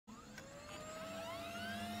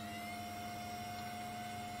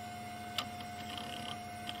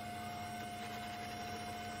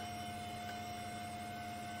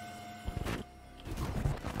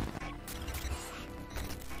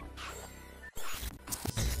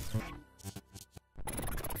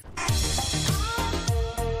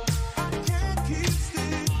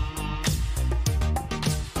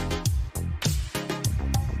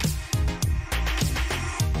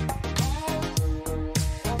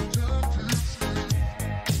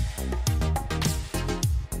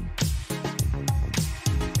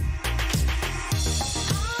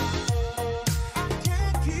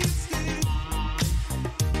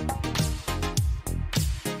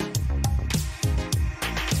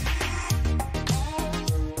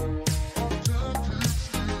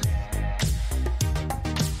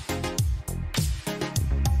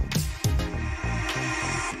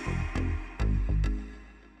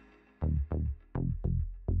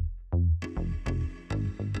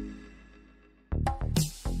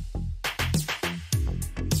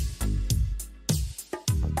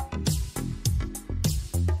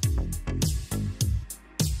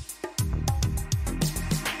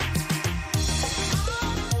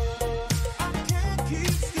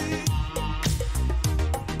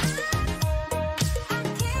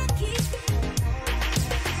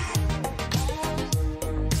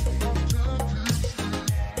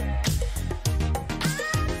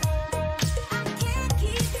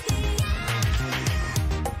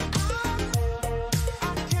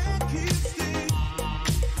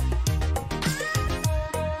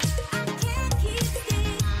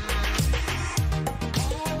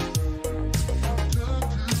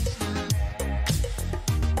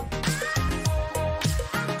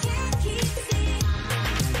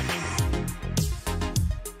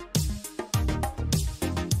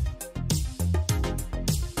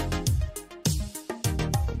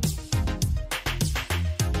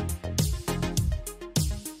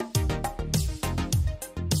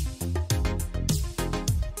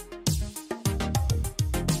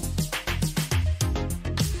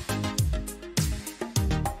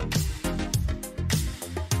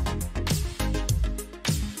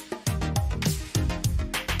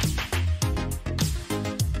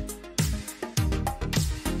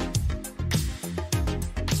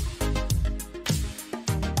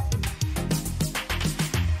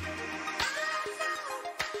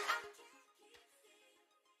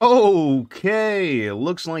Okay,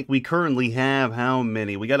 looks like we currently have how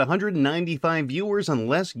many? We got 195 viewers,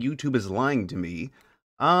 unless YouTube is lying to me.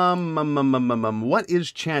 What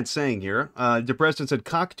is chat saying here? Depreston said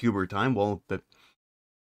cocktuber time. Well,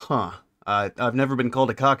 I've never been called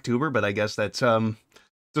a cocktuber, but I guess that's, the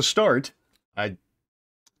start. I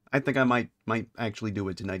think I might actually do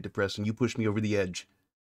it tonight, Depreston. You pushed me over the edge.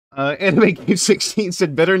 Anime Game 16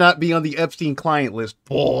 said, better not be on the Epstein client list,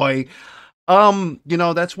 boy. You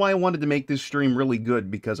know, that's why I wanted to make this stream really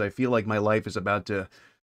good, because I feel like my life is about to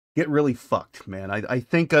get really fucked, man. I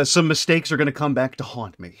think some mistakes are going to come back to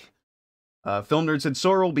haunt me. Film Nerd said,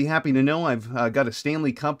 Sora will be happy to know I've got a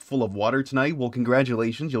Stanley Cup full of water tonight. Well,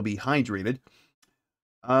 congratulations, you'll be hydrated.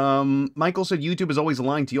 Michael said, YouTube is always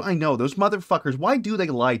lying to you. I know, those motherfuckers, why do they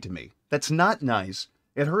lie to me? That's not nice.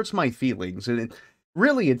 It hurts my feelings, and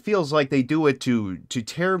really, it feels like they do it to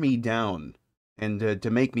tear me down. And to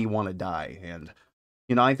make me want to die. And,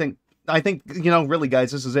 you know, I think, you know, really, guys,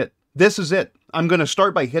 this is it. This is it. I'm going to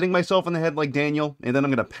start by hitting myself in the head like Daniel, and then I'm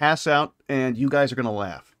going to pass out, and you guys are going to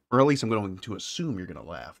laugh. Or at least I'm going to assume you're going to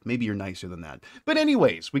laugh. Maybe you're nicer than that. But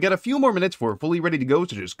anyways, we got a few more minutes for fully ready to go,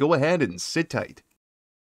 so just go ahead and sit tight.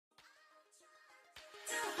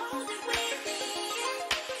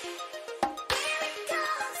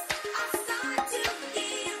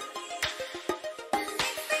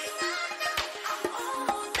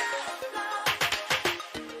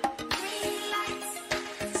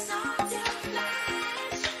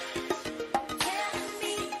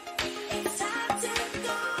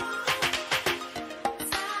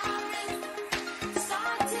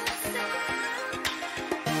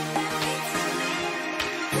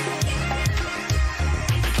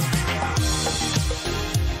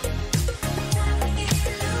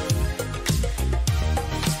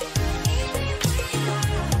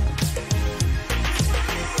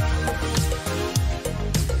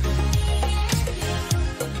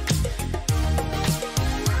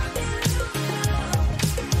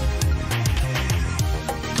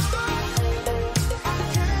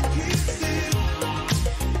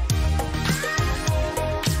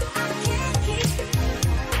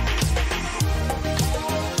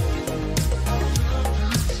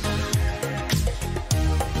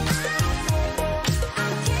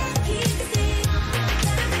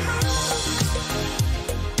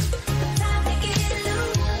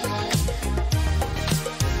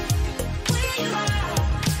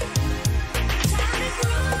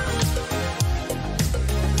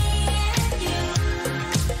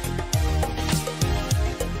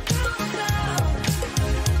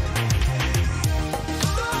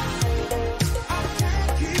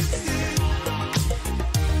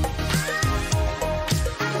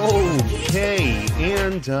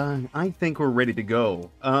 I think we're ready to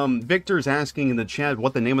go. Victor's asking in the chat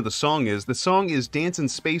what the name of the song is. The song is Dance in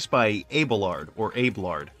Space by Abelard, or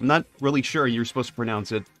Abelard. I'm not really sure you're supposed to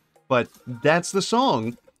pronounce it, but that's the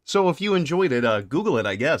song. So if you enjoyed it, Google it,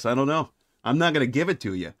 I guess. I don't know. I'm not going to give it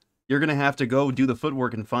to you. You're going to have to go do the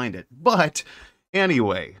footwork and find it. But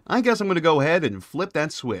anyway, I guess I'm going to go ahead and flip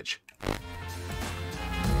that switch.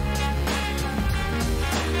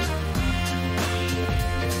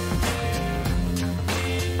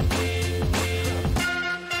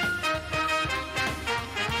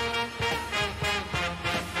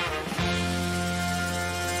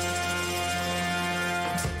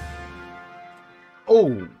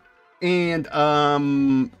 Oh, and,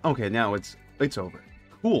 okay, now it's over.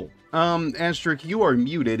 Cool. Asterik, you are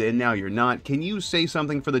muted, and now you're not. Can you say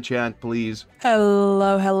something for the chat, please?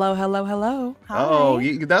 Hello, hello, hello, hello. Hi. Oh,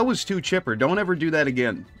 that was too chipper. Don't ever do that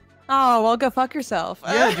again. Oh, well, go fuck yourself.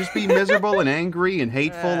 Yeah, just be miserable and angry and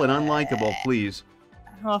hateful and unlikable, please.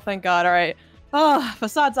 Oh, thank God. All right. Oh,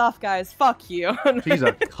 facades off, guys. Fuck you. She's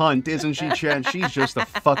a cunt, isn't she, Chad? She's just the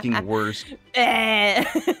fucking worst. So,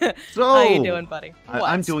 how you doing, buddy?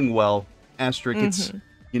 I'm doing well. Asterik, it's,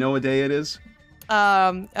 you know what day it is?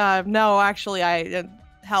 No, actually,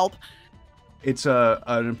 help. It's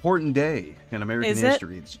an important day in American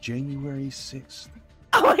history. It's January 6th.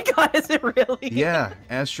 Oh my God, is it really? Yeah,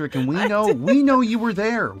 Asterik, and we know you were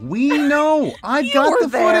there. We know. I got the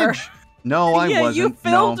footage. No, I wasn't. You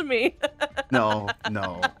filmed me. No.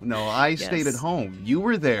 I stayed at home. You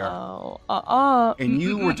were there. Oh, and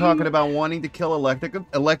you were talking about wanting to kill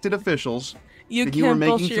elected officials. You were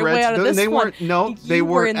making threats. And they weren't. No, they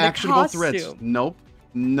were actionable threats. Nope.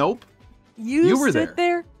 You were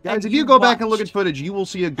there. Guys, if you go back and look at footage, you will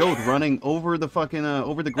see a goat running over the fucking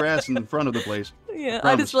over the grass in front of the place. Yeah,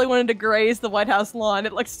 I just really wanted to graze the White House lawn.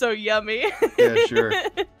 It looks so yummy. Yeah, sure.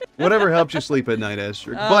 Whatever helps you sleep at night,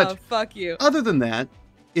 Asterik. But fuck you. Other than that,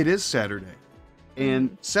 it is Saturday.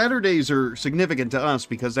 And Saturdays are significant to us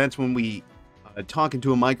because that's when we talk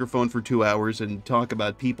into a microphone for 2 hours and talk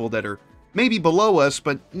about people that are maybe below us,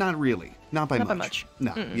 but not really. Not by much.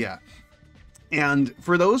 No, yeah. And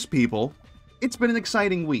for those people, it's been an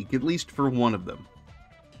exciting week, at least for one of them.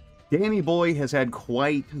 Danny Boy has had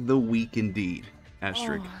quite the week indeed,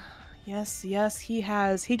 Asterik. Oh, yes, he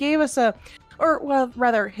has. He gave us a, or well,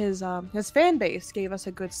 rather, his fan base gave us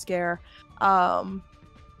a good scare. Can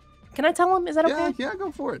I tell him? Is that okay? Yeah,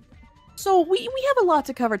 go for it. So we have a lot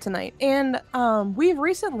to cover tonight, and we've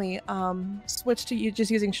recently switched to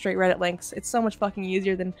just using straight Reddit links. It's so much fucking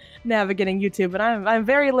easier than navigating YouTube, and I'm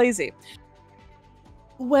very lazy.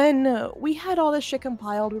 When we had all this shit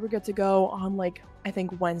compiled, we were good to go on, like, I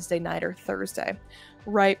think Wednesday night or Thursday,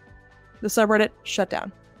 right? The subreddit shut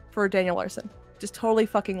down for Daniel Larson. Just totally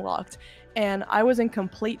fucking locked. And I was in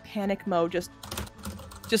complete panic mode, just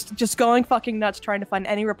going fucking nuts trying to find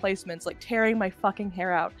any replacements, like tearing my fucking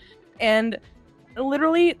hair out. And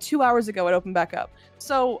literally 2 hours ago it opened back up.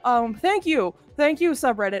 So thank you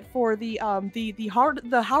subreddit for the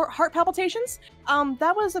heart palpitations.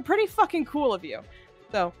 That was a pretty fucking cool of you.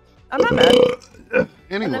 So I'm not mad.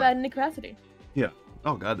 Anyway. I'm not mad in any capacity. Yeah.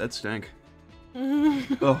 Oh god, that stank.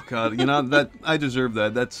 Oh god, you know that I deserve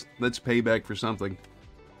that. That's payback for something.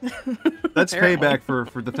 That's payback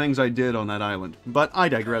for the things I did on that island. But I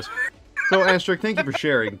digress. So Asterik, thank you for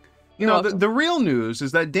sharing. You know, the real news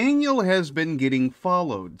is that Daniel has been getting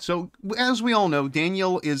followed. So as we all know,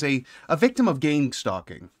 Daniel is a victim of gang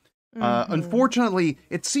stalking. Unfortunately,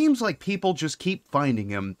 it seems like people just keep finding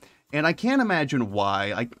him, and I can't imagine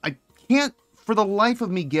why. I can't for the life of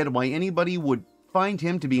me get why anybody would find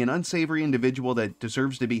him to be an unsavory individual that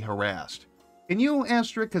deserves to be harassed. Can you,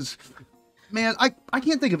 Asterik? Because, man, I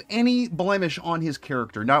can't think of any blemish on his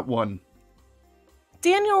character, not one.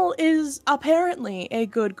 Daniel is apparently a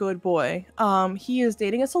good boy. He is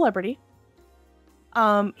dating a celebrity.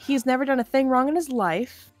 He's never done a thing wrong in his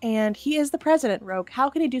life, and he is the president, Rogue. How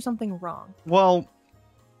can he do something wrong? Well,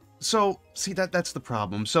 so, see, that's the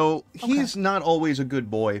problem. So, he's not always a good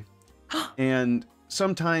boy, and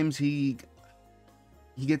sometimes he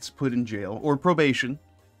gets put in jail, or probation,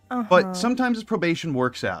 but sometimes his probation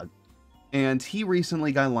works out, and he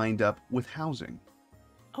recently got lined up with housing.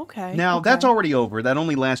 Okay. Now, that's already over. That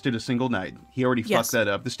only lasted a single night. He already fucked that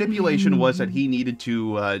up. The stipulation was that he needed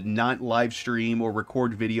to not live stream or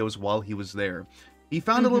record videos while he was there. He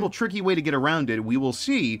found a little tricky way to get around it. We will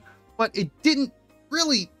see, but it didn't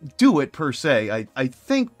really do it per se. I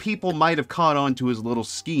think people might have caught on to his little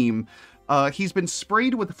scheme. He's been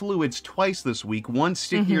sprayed with fluids twice this week, one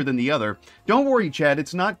stickier than the other. Don't worry, Chad,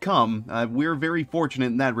 it's not cum. We're very fortunate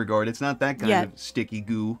in that regard. It's not that kind of sticky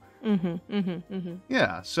goo.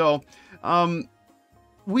 Yeah, so,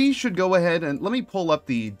 we should go ahead and let me pull up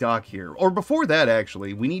the doc here. Or before that,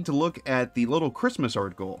 actually, we need to look at the little Christmas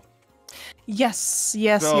article. Yes.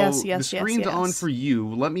 The screen's on for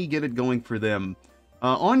you. Let me get it going for them.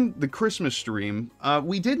 On the Christmas stream,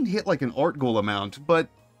 we didn't hit like an art goal amount, but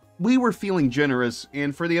we were feeling generous,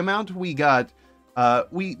 and for the amount we got,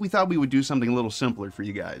 we thought we would do something a little simpler for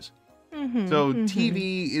you guys. So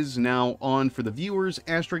TV is now on for the viewers.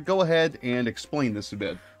 Asterik, go ahead and explain this a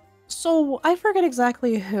bit. So I forget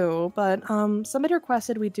exactly who, but somebody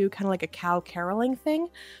requested we do kind of like a cow caroling thing.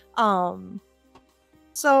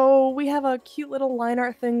 So we have a cute little line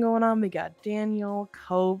art thing going on. We got Daniel,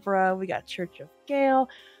 Cobra, we got Church of Gale,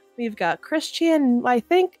 we've got Christian. I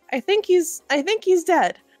think he's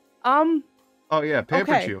dead. Oh yeah,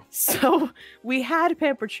 Pamperchew. So we had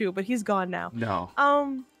Pamperchew, but he's gone now.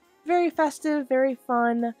 No. Very festive, very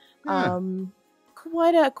fun. Yeah.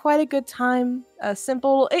 Quite a good time.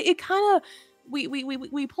 Simple. It kind of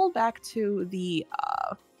we pulled back to the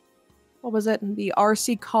what was it? The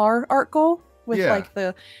RC car art goal with like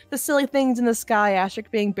the silly things in the sky,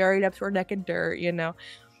 Asterik being buried up to her neck in dirt. You know,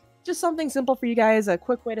 just something simple for you guys. A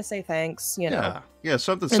quick way to say thanks. You know. Yeah,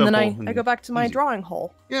 something and simple. And then I go back to my drawing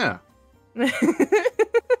hole. Yeah.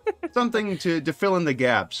 Something to fill in the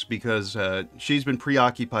gaps, because she's been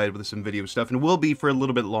preoccupied with some video stuff and will be for a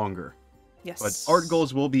little bit longer. Yes. But art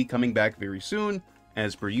goals will be coming back very soon,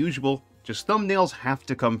 as per usual. Just thumbnails have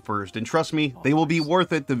to come first, and trust me, they will be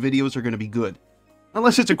worth it. The videos are going to be good.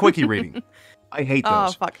 Unless it's a quickie reading. I hate those.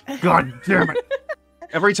 Oh, fuck. God damn it.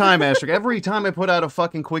 Every time, Asterik, every time I put out a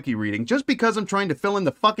fucking quickie reading, just because I'm trying to fill in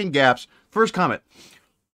the fucking gaps, first comment.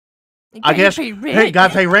 I guess, hey,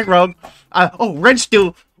 gotta pay rent, Rogue. Rent's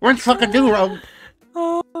due. Rent's fucking due, Rogue.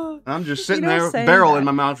 I'm just sitting there, barrel in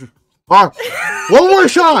my mouth. One more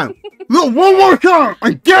time! No, one more time!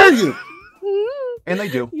 I dare you! And they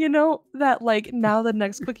do. You know that, like, now the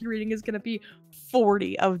next quickie reading is gonna be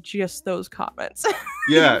 40 of just those comments.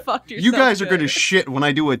 Yeah, fucked you yourself guys are good. gonna shit when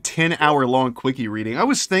I do a 10-hour long quickie reading. I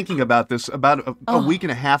was thinking about this about a week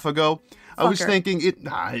and a half ago. I was thinking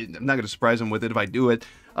I'm not gonna surprise them with it if I do it.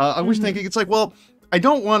 I was thinking it's like, well, I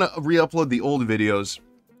don't want to re-upload the old videos,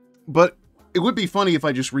 but it would be funny if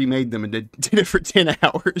I just remade them and did it for 10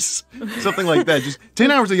 hours. Something like that. Just 10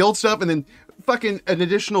 hours of the old stuff and then fucking an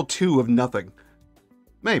additional 2 of nothing.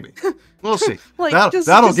 Maybe. We'll see. Like,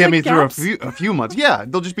 that'll get like me gaps? through a few months. Yeah,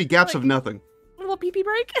 they'll just be gaps of nothing. A little pee-pee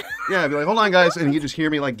break? Yeah, I'd be like, hold on, guys. And you just hear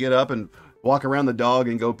me, like, get up and walk around the dog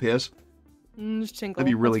and go piss. Just tinkle. That'd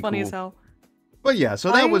be really That's funny cool. as hell. But yeah,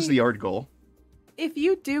 so that was the art goal. If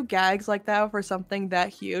you do gags like that for something that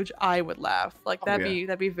huge, I would laugh. Like,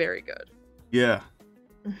 that'd be very good. Yeah.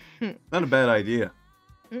 Not a bad idea.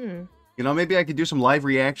 You know, maybe I could do some live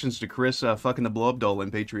reactions to Chris fucking the blow-up doll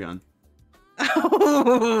in Patreon.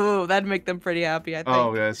 Oh, that'd make them pretty happy, I think.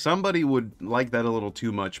 Oh, yeah. Somebody would like that a little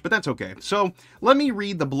too much, but that's okay. So, let me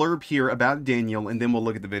read the blurb here about Daniel, and then we'll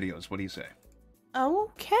look at the videos. What do you say?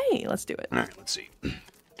 Okay, let's do it. All right, let's see.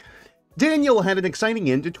 Daniel had an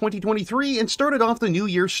exciting end to 2023 and started off the new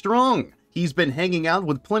year strong. He's been hanging out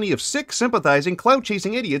with plenty of sick, sympathizing,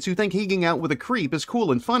 clout-chasing idiots who think hanging out with a creep is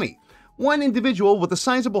cool and funny. One individual with a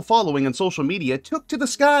sizable following on social media took to the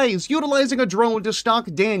skies, utilizing a drone to stalk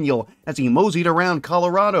Daniel as he moseyed around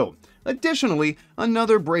Colorado. Additionally,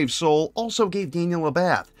 another brave soul also gave Daniel a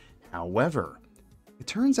bath. However, it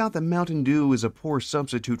turns out that Mountain Dew is a poor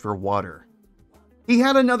substitute for water. He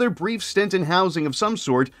had another brief stint in housing of some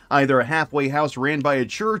sort, either a halfway house ran by a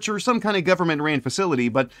church or some kind of government-ran facility,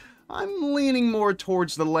 but I'm leaning more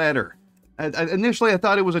towards the latter. Initially, I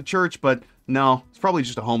thought it was a church, but no, it's probably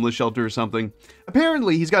just a homeless shelter or something.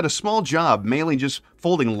 Apparently, he's got a small job, mainly just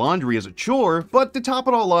folding laundry as a chore, but to top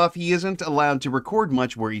it all off, he isn't allowed to record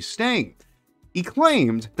much where he's staying. He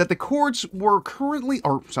claimed that the courts are currently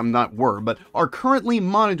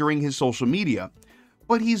monitoring his social media.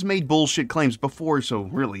 But he's made bullshit claims before, so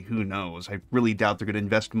really, who knows? I really doubt they're going to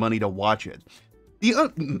invest money to watch it.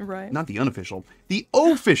 Not the unofficial. The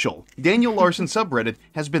official Daniel Larson subreddit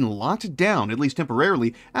has been locked down, at least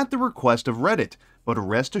temporarily, at the request of Reddit. But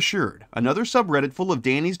rest assured, another subreddit full of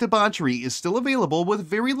Danny's debauchery is still available with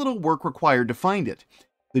very little work required to find it.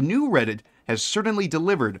 The new Reddit has certainly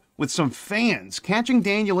delivered, with some fans catching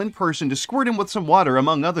Daniel in person to squirt him with some water,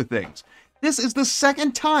 among other things. This is the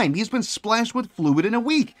second time he's been splashed with fluid in a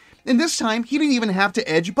week, and this time he didn't even have to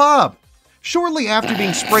edge Bob. Shortly after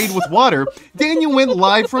being sprayed with water, Daniel went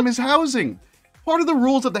live from his housing. Part of the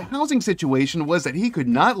rules of the housing situation was that he could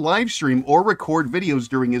not live stream or record videos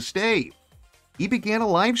during his stay. He began a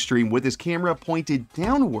live stream with his camera pointed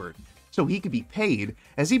downward, so he could be paid,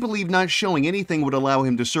 as he believed not showing anything would allow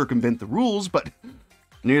him to circumvent the rules, but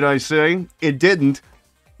need I say, it didn't.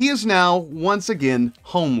 He is now, once again,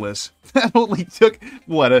 homeless. That only took,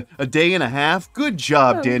 what, a day and a half? Good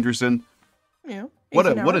job, Danderson. Yeah. What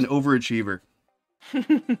an overachiever.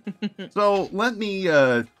 So, let me,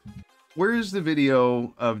 where's the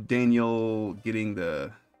video of Daniel getting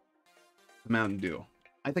the Mountain Dew?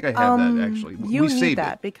 I think I have that, actually. You need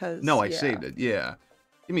that because... No, I saved it, yeah.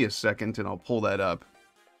 Give me a second and I'll pull that up.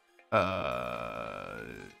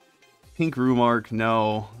 Pink Rumark,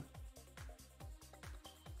 no.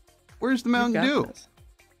 Where's the Mountain Dew?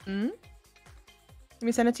 Let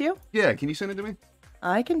me send it to you? Yeah, can you send it to me?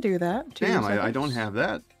 I can do that. Damn, I don't have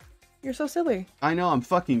that. You're so silly. I know, I'm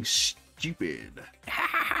fucking stupid.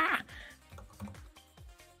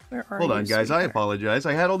 Where are Hold on, guys, I apologize.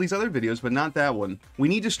 I had all these other videos, but not that one. We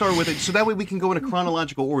need to start with it, so that way we can go in a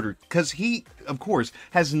chronological order. Because he, of course,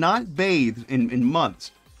 has not bathed in months.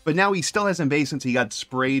 But now he still hasn't bathed since he got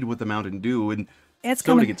sprayed with the Mountain Dew, and it's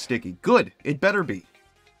going to get sticky. Good, it better be.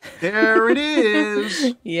 There it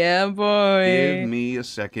is. Yeah, boy. Give me a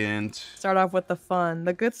second. Start off with the fun,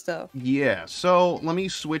 the good stuff. Yeah, so let me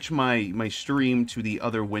switch my stream to the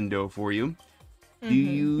other window for you. Do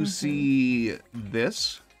you see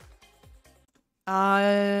this?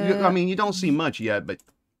 I mean, you don't see much yet, but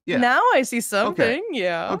yeah. Now I see something,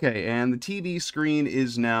 yeah. Okay, and the TV screen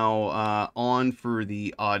is now on for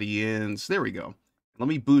the audience. There we go. Let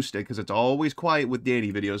me boost it, because it's always quiet with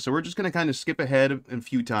Danny videos, so we're just going to kind of skip ahead a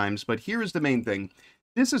few times, but here is the main thing.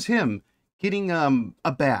 This is him getting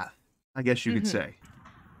a bath, I guess you could say.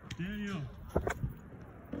 Daniel,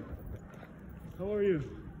 how are you?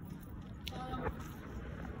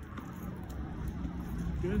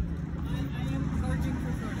 Good?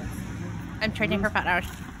 I'm charging for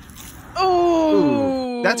 $5.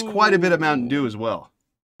 Oh! Ooh, that's quite a bit of Mountain Dew as well.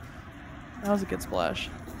 That was a good splash.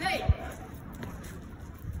 Hey!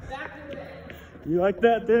 You like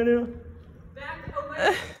that, Daniel?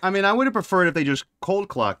 I mean, I would have preferred if they just cold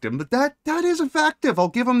clocked him, but that is effective. I'll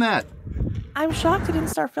give him that. I'm shocked he didn't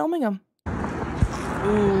start filming him.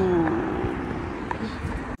 Ooh.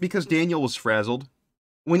 Because Daniel was frazzled.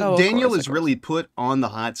 When Oh, of Daniel course, is of really put on the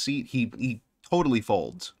hot seat, he totally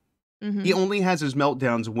folds. Mm-hmm. He only has his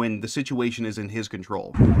meltdowns when the situation is in his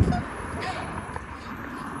control.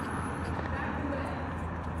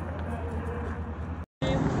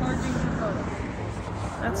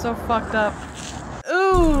 That's so fucked up.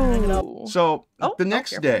 Ooh. So, Oh, the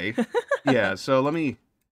next careful. day, yeah, so let me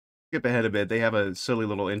skip ahead a bit. They have a silly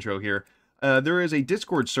little intro here. There is a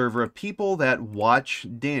Discord server of people that watch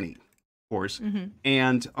Danny, of course,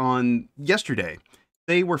 and on yesterday,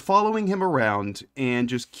 they were following him around and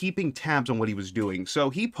just keeping tabs on what he was doing. So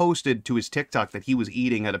he posted to his TikTok that he was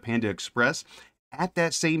eating at a Panda Express. At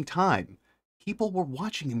that same time, people were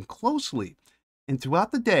watching him closely. And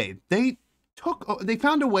throughout the day, they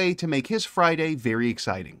found a way to make his Friday very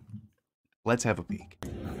exciting. Let's have a peek.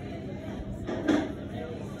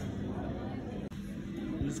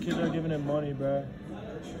 These kids are giving him money, bro.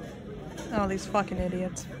 Oh, these fucking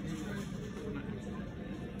idiots.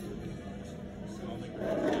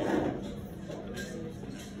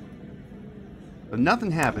 But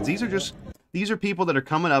nothing happens. These are people that are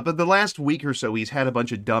coming up. But the last week or so, he's had a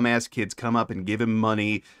bunch of dumbass kids come up and give him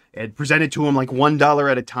money and present it to him like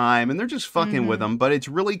 $1 at a time. And they're just fucking with him. But it's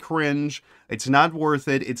really cringe. It's not worth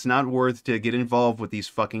it. It's not worth to get involved with these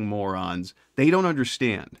fucking morons. They don't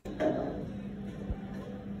understand.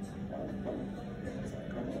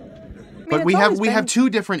 But we have two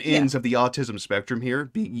different ends of the autism spectrum here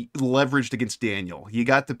being leveraged against Daniel. You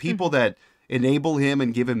got the people that enable him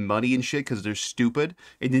and give him money and shit because they're stupid.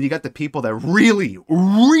 And then you got the people that really,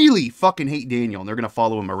 really fucking hate Daniel and they're going to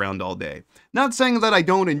follow him around all day. Not saying that I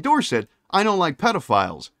don't endorse it. I don't like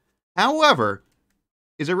pedophiles. However,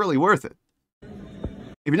 is it really worth it? If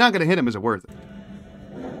you're not going to hit him, is it worth it?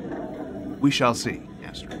 We shall see,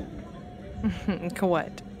 Asterik.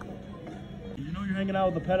 What? You know you're hanging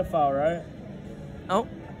out with a pedophile, right? Oh.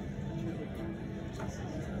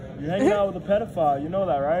 You're hanging out with a pedophile. You know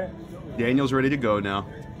that, right? Daniel's ready to go now.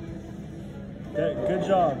 Good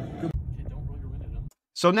job. Good.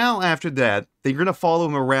 So now after that, they're going to follow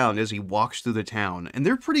him around as he walks through the town. And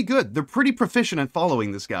they're pretty good. They're pretty proficient at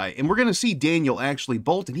following this guy. And we're going to see Daniel actually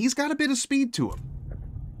bolt. And he's got a bit of speed to him.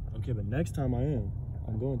 Okay, but next time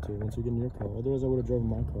I'm going to, once we get in your car. Otherwise I would have driven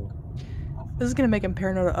my car. This is gonna make him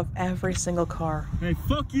paranoid of every single car. Hey,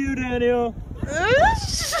 fuck you, Daniel!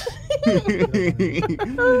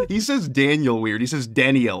 He says Daniel weird. He says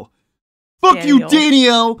Daniel. Fuck you,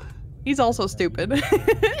 Daniel! He's also stupid.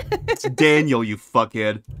 It's Daniel, you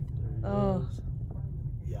fuckhead. Oh.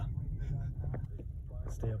 Yeah.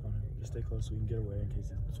 Stay up on him. Just stay close so we can get away in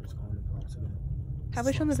case it starts calling the cops again. Have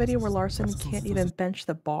we shown the video where Larson can't even bench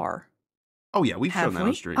the bar? Oh yeah, we've shown that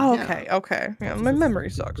on stream. Oh, yeah. okay, okay. Yeah, my memory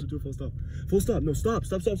sucks. Do a full stop. Full stop. No, stop.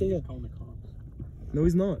 Stop. No,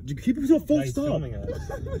 he's not. Keep him to a full stop.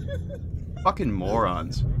 Fucking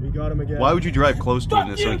morons. We got him again. Why would you drive close to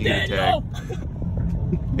him so he can get tagged?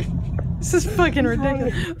 This is fucking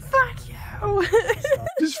ridiculous. Fuck you!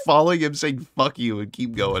 Just following him saying fuck you and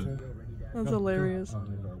keep going. That's hilarious.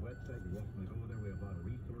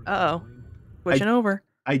 Uh-oh. Switching over.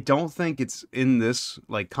 I don't think it's in this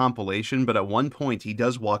like compilation, but at one point he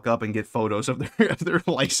does walk up and get photos of their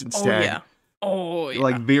license tag. Yeah. Oh yeah.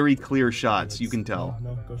 Like very clear shots, you can tell.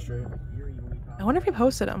 No, go straight. I wonder if he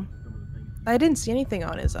posted them. I didn't see anything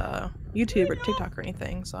on his YouTube or TikTok or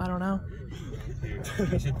anything, so I don't know.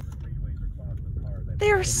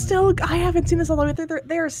 They're still. I haven't seen this all the way through.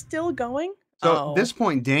 They are still going. So at this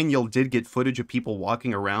point, Daniel did get footage of people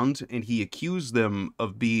walking around, and he accused them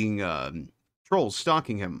of being trolls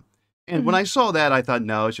stalking him. And when I saw that, I thought,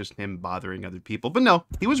 no, it's just him bothering other people. But no,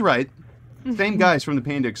 he was right. Same guys from the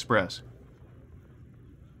Panda Express.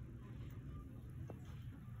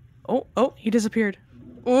 Oh, he disappeared.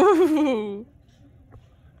 Ooh.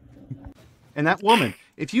 And that woman,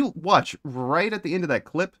 if you watch right at the end of that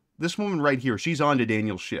clip, this woman right here, she's on to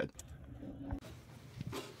Daniel's shit.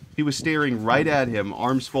 He was staring right at him,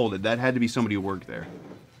 arms folded. That had to be somebody who worked there.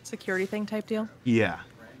 Security thing type deal? Yeah.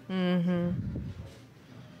 Mm-hmm.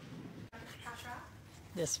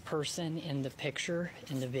 This person in the picture,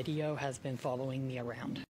 in the video, has been following me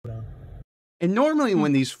around. And normally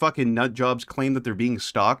when these fucking nut jobs claim that they're being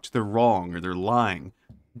stalked, they're wrong or they're lying.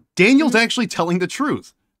 Daniel's actually telling the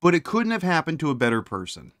truth, but it couldn't have happened to a better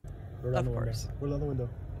person. Of course. We're on the window.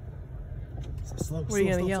 Slow, What are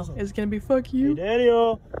you gonna yell? It's gonna be fuck you. Hey,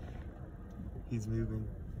 Daniel! He's moving.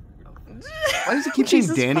 Why does he keep saying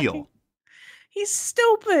Jesus Daniel? fucking- He's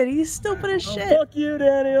stupid. He's stupid as Oh, shit. fuck you,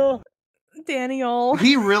 Daniel. Daniel.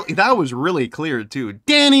 That was really clear too.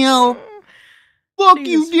 Daniel! Fuck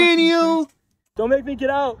Jesus you, Daniel! Don't make me get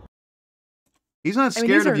out. He's not I mean,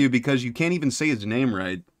 scared these of are- you because you can't even say his name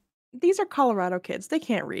right. These are Colorado kids. They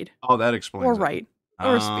can't read Oh, that explains or it. write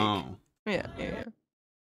or speak. Oh. Yeah.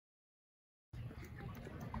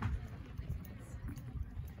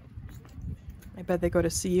 I bet they go to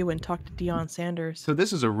see you and talk to Deion Sanders. So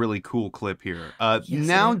this is a really cool clip here. Yes, it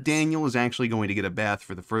Now is. Daniel is actually going to get a bath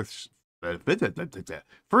for the first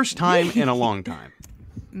time in a long time.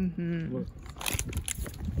 Mm-hmm.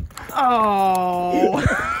 Oh,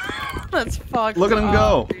 that's fucked. Look at him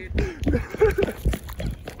go.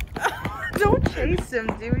 Don't chase him,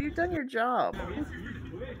 dude. You've done your job.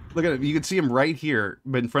 Look at him. You can see him right here,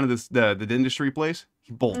 but in front of this the industry place.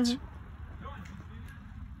 He bolts. Mm-hmm.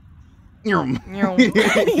 He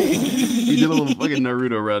did a little fucking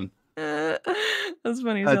Naruto run. That's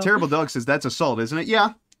funny. As hell. Terrible Dog says that's assault, isn't it?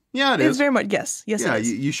 Yeah, it It's is. very much yes. Yeah, it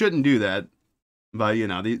is. you shouldn't do that. But you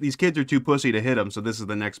know, these kids are too pussy to hit him, so this is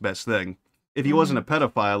the next best thing. If he wasn't a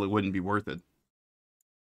pedophile, it wouldn't be worth it.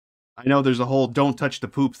 I know there's a whole "don't touch the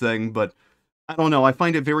poop" thing, but I don't know. I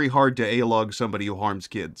find it very hard to A-log somebody who harms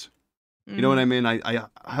kids. You know what I mean? I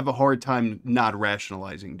have a hard time not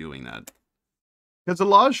rationalizing doing that. Because the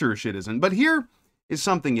law sure shit isn't. But here is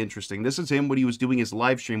something interesting. This is him when he was doing his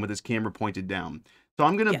live stream with his camera pointed down. So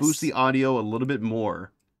I'm going to boost the audio a little bit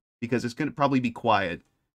more because it's going to probably be quiet.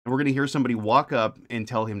 And we're going to hear somebody walk up and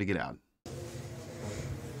tell him to get out.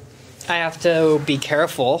 I have to be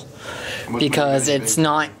careful because it's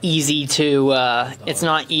not easy to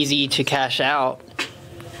cash out.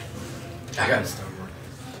 I gotta start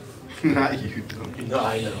working. Not you, Tony. No,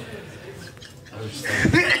 I know. I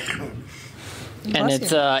understand. And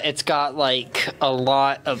it's got like a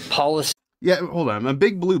lot of policy. Yeah, hold on. A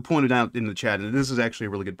Big Blue pointed out in the chat, and this is actually a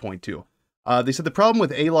really good point too. They said the problem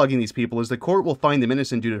with A-logging these people is the court will find them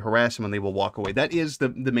innocent due to harassment and they will walk away. That is the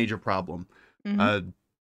major problem.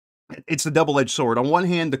 It's the double-edged sword. On one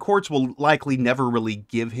hand, the courts will likely never really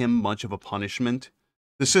give him much of a punishment.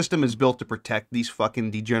 The system is built to protect these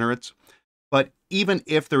fucking degenerates. But even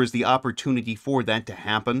if there is the opportunity for that to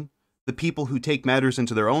happen, the people who take matters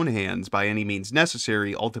into their own hands by any means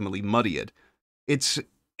necessary ultimately muddy it. It's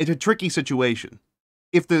a tricky situation.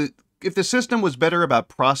 If the system was better about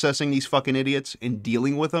processing these fucking idiots and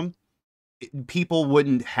dealing with them, people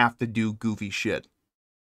wouldn't have to do goofy shit.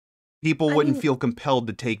 People wouldn't feel compelled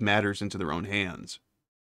to take matters into their own hands.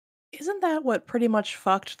 Isn't that what pretty much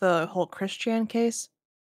fucked the whole Christian case?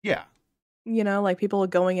 Yeah. You know, like people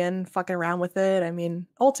going in, fucking around with it. I mean,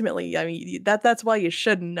 ultimately, that's why you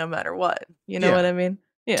shouldn't, no matter what. You know what I mean?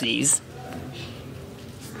 Yeah. These.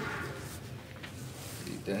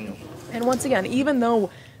 Daniel. And once again, even though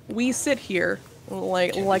we sit here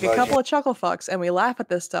like a couple of chuckle fucks and we laugh at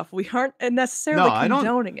this stuff, we aren't necessarily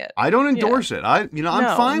condoning it. I don't endorse it. I'm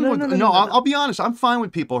fine with I'll be honest, I'm fine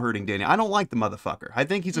with people hurting Daniel. I don't like the motherfucker. I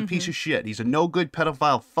think he's a piece of shit. He's a no good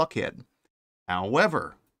pedophile fuckhead.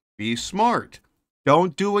 However, be smart.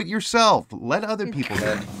 Don't do it yourself. Let other people do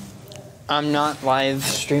it. I'm not live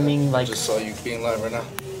streaming. I just saw you being live right now.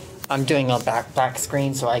 I'm doing a back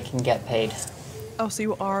screen so I can get paid. Oh, so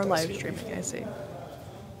you are live streaming, I see.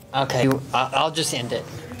 Okay, I'll just end it.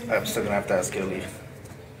 I'm still gonna have to ask you to leave.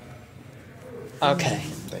 Okay.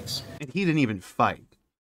 Thanks. And he didn't even fight.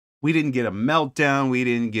 We didn't get a meltdown. We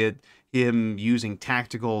didn't get him using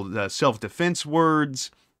tactical self-defense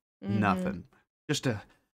words. Nothing. Just a...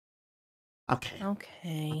 Okay.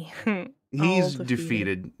 Okay. He's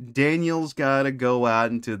defeated. Daniel's gotta go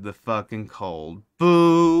out into the fucking cold.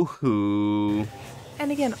 Boo-hoo.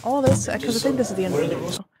 And again, all this, because I think this is the end of the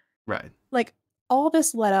video. Right. Like, all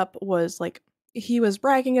this led up was, like, he was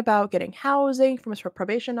bragging about getting housing from his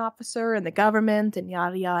probation officer and the government and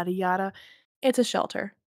yada, yada, yada. It's a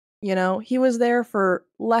shelter. You know, he was there for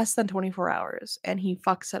less than 24 hours and he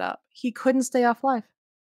fucks it up. He couldn't stay off live.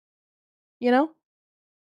 You know?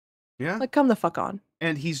 Yeah. Like, come the fuck on.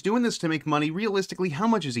 And he's doing this to make money. Realistically, how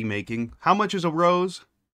much is he making? How much is a rose?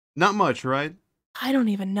 Not much, right? I don't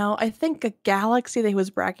even know. I think a galaxy that he was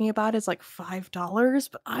bragging about is like $5,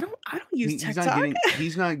 but I don't use TikTok.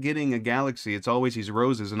 He's not getting a galaxy. It's always these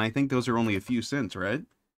roses, and I think those are only a few cents, right?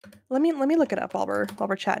 Let me look it up while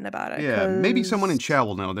we're chatting about it. Yeah, maybe someone in chat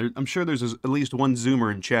will know. I'm sure there's at least one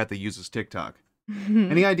Zoomer in chat that uses TikTok.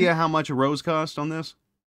 Any idea how much a rose costs on this?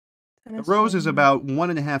 A rose is about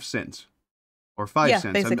 1.5 cents or 5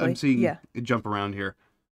 cents. Basically. I'm seeing it jump around here,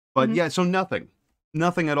 but yeah, so nothing.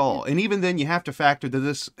 Nothing at all. And even then, you have to factor that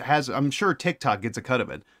this has, I'm sure TikTok gets a cut of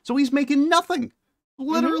it. So he's making nothing.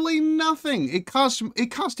 Literally nothing. It cost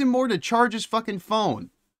him more to charge his fucking phone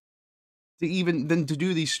than to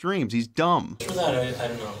do these streams. He's dumb. For that, I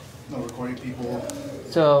don't know. No recording people.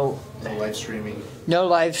 So No live streaming. no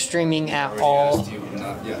live streaming at all.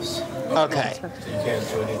 Yes. Okay. So you can't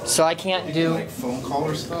do anything. So I can't do. Like phone call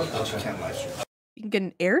or stuff, but you can't live stream. You can get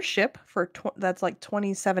an airship for that's like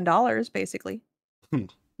 $27 basically. Hmm.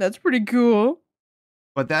 That's pretty cool.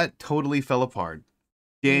 But that totally fell apart.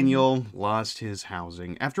 Daniel lost his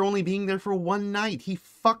housing after only being there for one night. He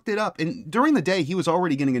fucked it up. And during the day, he was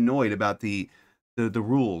already getting annoyed about the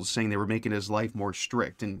rules, saying they were making his life more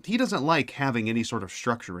strict. And he doesn't like having any sort of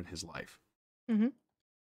structure in his life. Mm-hmm.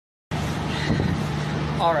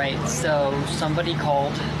 All right, so somebody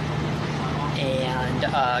called and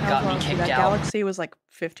got me kicked that out. Galaxy was like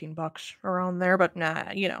 $15 around there, but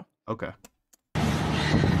nah, you know. Okay.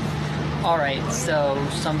 All right, so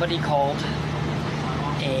somebody called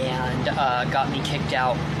and got me kicked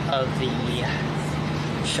out of the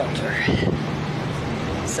shelter.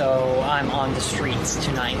 So I'm on the streets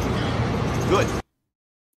tonight. Good.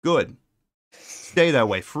 Good. Stay that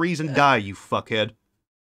way. Freeze and die, you fuckhead.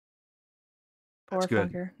 Poor That's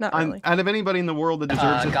good. fucker. Not really. Out of anybody in the world that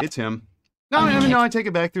deserves it, it's him. No, I take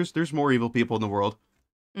it back. There's more evil people in the world.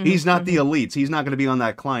 He's not the elites. He's not going to be on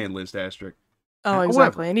that client list, Asterik. Oh, However,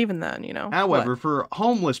 exactly. And even then, you know. However, for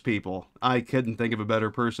homeless people, I couldn't think of a better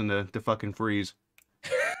person to fucking freeze.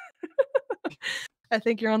 I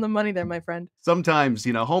think you're on the money there, my friend. Sometimes,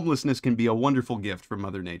 homelessness can be a wonderful gift from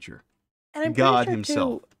Mother Nature. And I'm God pretty sure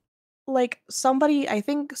himself. too, like somebody, I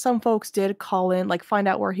think some folks did call in, like find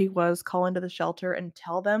out where he was, call into the shelter and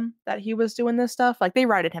tell them that he was doing this stuff. Like they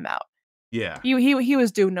ratted him out. Yeah. He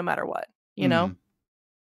was doomed no matter what, you know?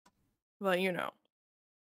 But you know.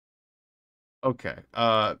 Okay.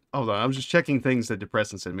 Hold on. I was just checking things that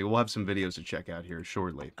Depressant sent me. We'll have some videos to check out here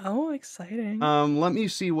shortly. Oh, exciting. Let me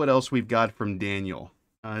see what else we've got from Daniel.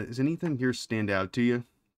 Does anything here stand out to you?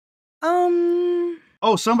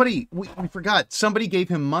 Oh, somebody, we forgot. Somebody gave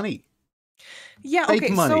him money. Yeah, Fake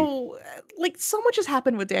okay, money. so like so much has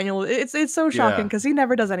happened with Daniel. It's so shocking Yeah. because he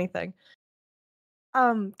never does anything.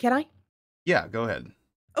 Can I? Yeah, go ahead.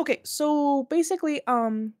 Okay, so basically,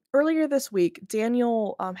 earlier this week,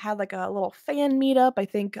 Daniel had like a little fan meetup, I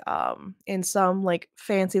think, in some like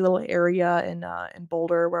fancy little area in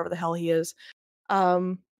Boulder, wherever the hell he is.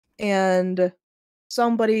 And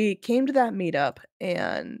somebody came to that meetup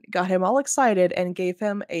and got him all excited and gave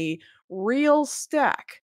him a real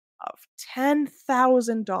stack of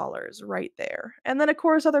 $10,000 right there. And then of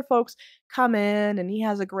course other folks come in and he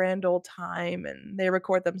has a grand old time and they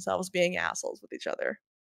record themselves being assholes with each other.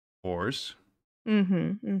 Of course.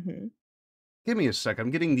 Mm-hmm. Give me a sec.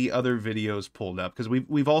 I'm getting the other videos pulled up because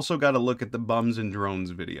we've also got to look at the bums and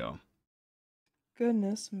drones video.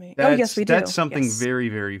 Goodness me. That's, oh yes, we do. That's something Yes. very,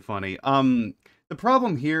 very funny. The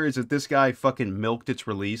problem here is that this guy fucking milked its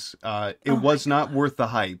release. It was not worth the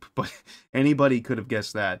hype, but anybody could have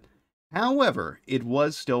guessed that. However, it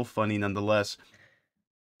was still funny nonetheless.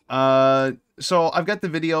 So I've got the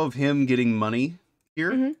video of him getting money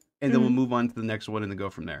here, and then we'll move on to the next one and then go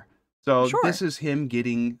from there. So this is him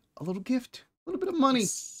getting a little gift, a little bit of money.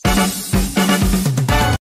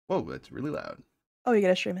 Whoa, that's really loud. Oh, you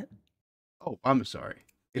gotta stream it. Oh, I'm sorry.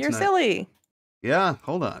 It's You're not... silly. Yeah,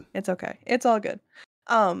 hold on. It's okay. It's all good.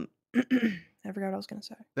 I forgot what I was gonna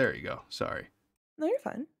say. There you go. Sorry. No, you're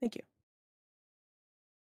fine. Thank you.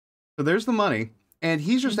 So there's the money, and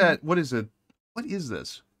he's just at, what is it? What is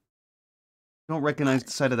this? Don't recognize the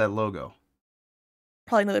side of that logo.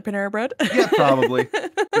 Probably another Panera Bread. Yeah, probably.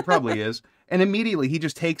 It probably is. And immediately he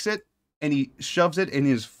just takes it and he shoves it in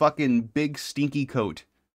his fucking big stinky coat.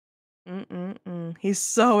 He's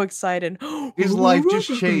so excited. His life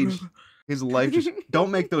just changed. His life just...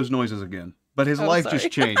 Don't make those noises again. But his life just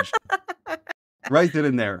changed. Right then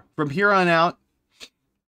and there. From here on out,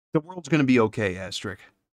 the world's going to be okay, Asterik.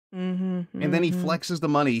 And then he flexes the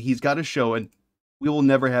money. He's got to show it. We will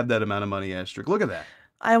never have that amount of money, Asterik. Look at that.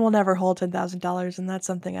 I will never hold $10,000, and that's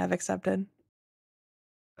something I've accepted.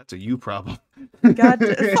 That's a you problem. God,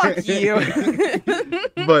 fuck you.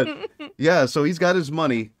 But yeah, so he's got his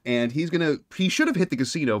money, and he should have hit the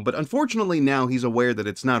casino, but unfortunately now he's aware that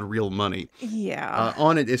it's not real money. Yeah.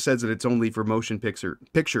 On it says that it's only for motion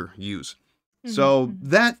picture use. So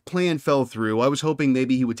that plan fell through. I was hoping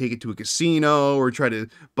maybe he would take it to a casino or try to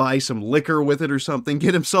buy some liquor with it or something,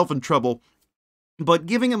 get himself in trouble. But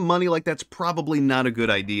giving him money like that's probably not a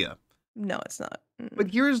good idea. No, it's not.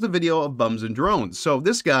 But here's the video of Bums and Drones. So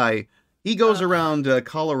this guy, he goes around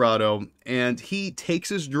Colorado and he takes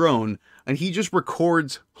his drone and he just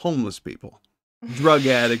records homeless people. Drug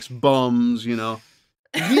addicts, bums,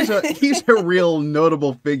 he's a real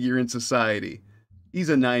notable figure in society. He's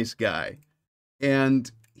a nice guy. And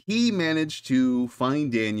he managed to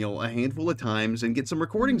find Daniel a handful of times and get some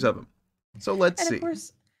recordings of him. So let's see. And of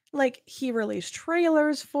course, like, he released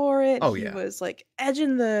trailers for it. Oh, he yeah. was like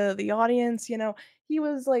edging the audience, you know. He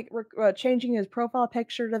was like changing his profile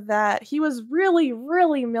picture to that. He was really,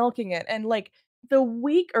 really milking it. And like the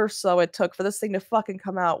week or so it took for this thing to fucking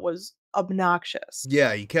come out was obnoxious.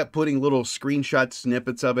 Yeah, he kept putting little screenshot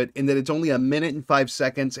snippets of it, and that it's only 1 minute and 5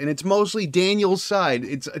 seconds, and it's mostly Daniel's side.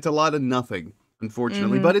 It's a lot of nothing,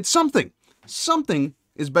 unfortunately, but it's something. Something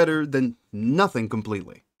is better than nothing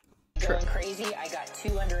completely. Going crazy, I got 2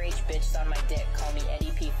 underage bitches on my dick. Call me Eddie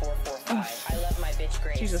P445. I love my bitch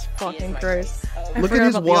Grace. Jesus fucking Christ. Oh, I Look at forgot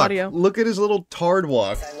his about the walk. audio. Look at his little tard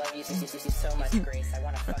walk. I love you so much, Grace. I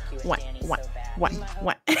want to fuck you and What? Danny What? so bad. What? You my hoe-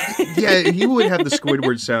 What? Yeah, he would have the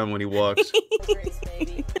Squidward sound when he walks. Grace,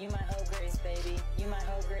 baby. You my hoe, Grace, baby. You my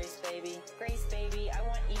hoe, Grace, baby. Grace, baby. I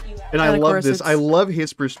want to eat you out. And I And of love course this. I it's- love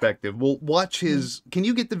his perspective. Well, watch his... Can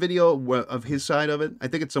you get the video of his side of it? I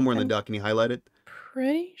think it's somewhere in the doc. Can you highlight it?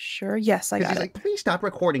 Pretty sure. Yes, I Because got he's it. like, please stop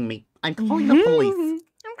recording me. I'm calling the police.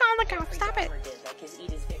 I'm calling the cops. Stop it.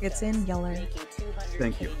 It's in yellow.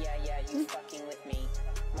 Thank you. Yeah, you fucking with me.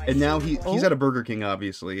 My And now shoe he's at a Burger King,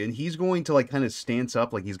 obviously, and he's going to, like, kind of stance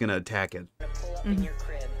up like he's going to attack it. pull up in your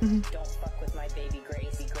crib. Don't fuck with my baby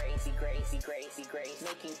Gracie, Gracie, Gracie, Gracie, Grace.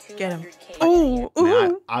 Making Get him. 200K. Oh,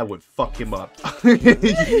 Man, ooh. I would fuck him up.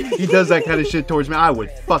 He does that kind of shit towards me. I would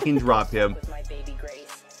fucking drop him. With my baby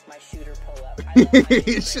Grace, my shooter pull up. I love my baby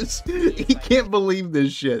It's Grace. just, he can't believe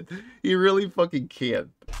this shit. He really fucking can't.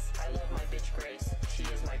 I love my bitch Grace. She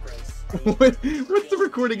is my Grace. What's the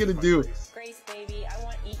recording gonna do? Grace, baby, I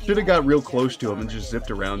want to eat you Should have out. got real close to him and just zipped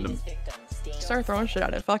around him. Start throwing shit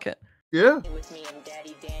at it. Fuck it. Yeah. With me and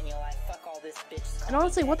Daddy Daniel, I fuck all this bitch. And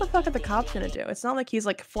honestly, what the fuck are the cops gonna do? It's not like he's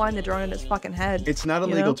like flying the drone in his fucking head. It's not you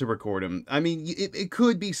illegal know? to record him. I mean, it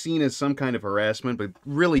could be seen as some kind of harassment, but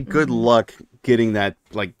really good luck getting that,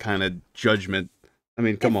 like, kind of judgment. I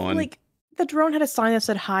mean, come If, on. Like, the drone had a sign that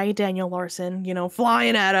said, "Hi, Daniel Larson," you know,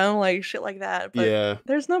 flying at him, like shit like that. But Yeah.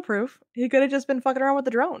 there's no proof. He could have just been fucking around with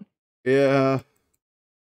the drone. Yeah.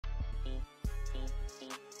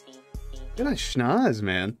 Look at that schnoz,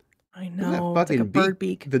 man. I Look at know. that It's like a fucking bird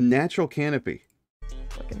beak. The natural canopy.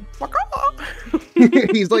 Fucking...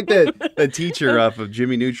 He's like that teacher off of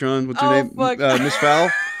Jimmy Neutron. What's her Oh, name? fuck. Miss Fowl?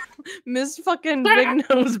 Miss fucking Big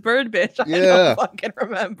Nose Bird Bitch. I Yeah. don't fucking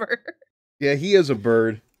remember. Yeah, he is a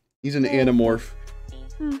bird. He's an anamorph.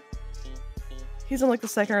 He's in like the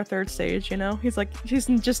second or third stage, you know? He's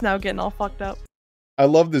just now getting all fucked up. I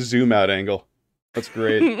love the zoom out angle. That's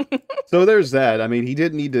great. So there's that. I mean, he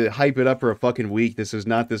didn't need to hype it up for a fucking week. This is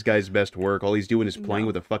not this guy's best work. All he's doing is playing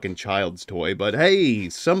with a fucking child's toy. But hey,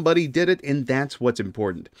 somebody did it, and that's what's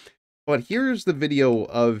important. But here's the video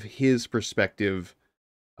of his perspective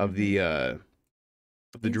of the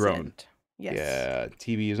drone. Incident. Yes. Yeah,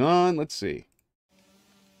 TV is on. Let's see.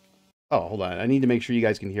 Oh, hold on. I need to make sure you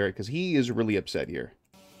guys can hear it, because he is really upset here.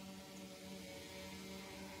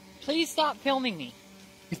 Please stop filming me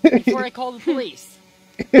before I call the police.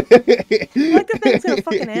 Like the thing's gonna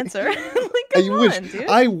fucking answer. Like, come on, dude.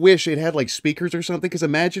 I wish it had like speakers or something, because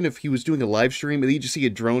imagine if he was doing a live stream and you just see a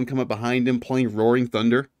drone come up behind him playing Roaring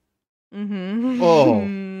Thunder. Mm-hmm.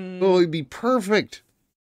 Oh, it'd be perfect.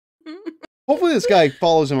 Hopefully this guy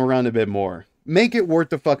follows him around a bit more. Make it worth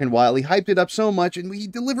the fucking while. He hyped it up so much and he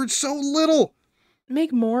delivered so little.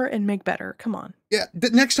 Make more and make better. Come on. Yeah,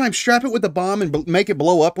 next time strap it with a bomb and make it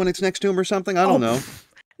blow up when it's next to him or something. I don't know.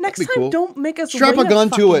 Next be time, cool. don't make us Strap wait a gun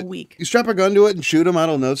to fucking it. week. You strap a gun to it and shoot him. I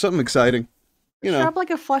don't know. Something exciting. You know. Strap like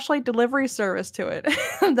a flashlight delivery service to it.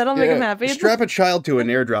 That'll make him happy. Strap a child to it and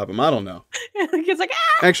airdrop him. I don't know. He's like,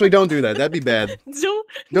 ah! Actually, don't do that. That'd be bad.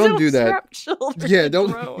 Don't do that. strap children Yeah, to don't.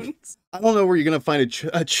 drones. I don't know where you're gonna find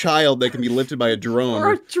a child that can be lifted by a drone.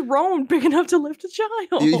 Or a drone big enough to lift a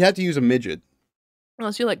child. You'd have to use a midget.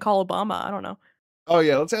 Unless you like call Obama. I don't know. Oh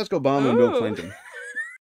yeah, let's ask Obama and Bill Ooh. Clinton.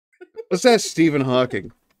 Let's ask Stephen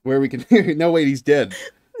Hawking where we can. No, wait, he's dead.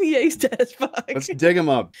 Yeah, he's dead as fuck. Let's dig him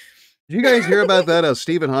up. Did you guys hear about that?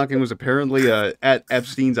 Stephen Hawking was apparently at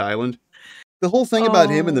Epstein's Island. The whole thing about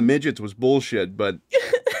him and the midgets was bullshit, but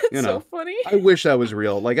you know, so funny. I wish that was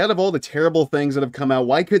real. Like, out of all the terrible things that have come out,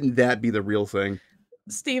 why couldn't that be the real thing?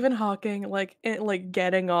 Stephen Hawking, like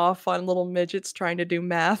getting off on little midgets trying to do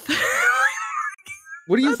math.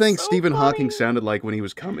 What do you That's think so Stephen Hawking funny. sounded like when he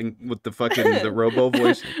was coming with the fucking the robo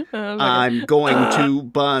voice? I was like, I'm going to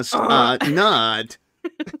bust a nut.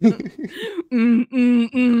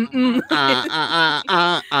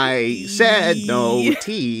 I said no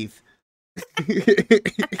teeth.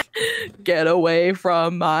 Get away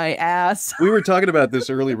from my ass. We were talking about this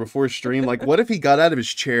earlier before stream. Like, what if he got out of his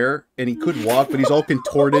chair and he couldn't walk, but he's all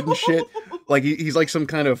contorted and shit? Like, he's like some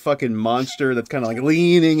kind of fucking monster that's kind of like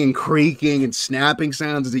leaning and creaking and snapping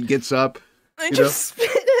sounds as he gets up. I just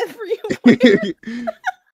spit everywhere.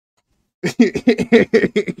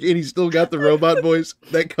 And he's still got the robot voice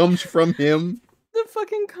that comes from him. The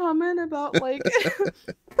fucking comment about like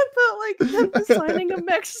them designing a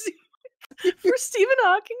mech suit for Stephen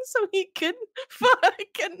Hawking so he could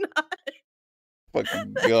fucking not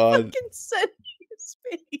Fucking God. fucking send you to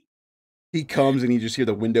space. He comes and you just hear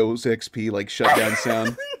the Windows XP like shutdown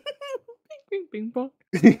sound. Bing, bing, bing, bong.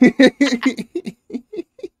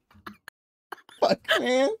 Fuck,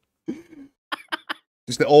 man.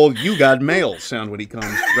 Just the old "you got mail" sound when he comes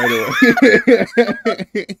right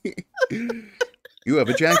away. You have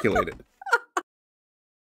ejaculated.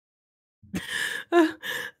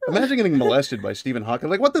 Imagine getting molested by Stephen Hawking.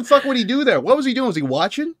 Like, what the fuck would he do there? What was he doing? Was he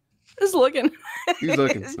watching? Just looking. He's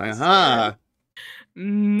looking. Aha.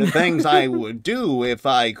 The things I would do if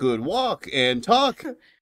I could walk and talk.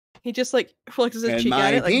 He just like flexes his And cheek my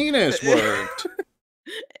at it. Like, penis worked.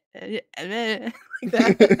 like that.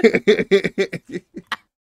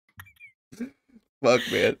 Fuck,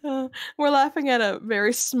 man. We're laughing at a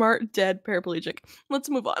very smart dead paraplegic.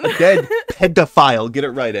 Let's move on. A dead pedophile. Get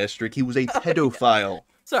it right, Asterik. He was a pedophile.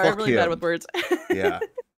 Sorry, I'm Fuck really him. bad with words. Yeah.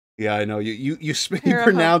 Yeah, I know. You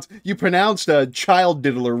pronounced child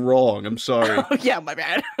diddler wrong. I'm sorry. Oh, yeah, my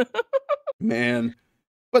bad. Man.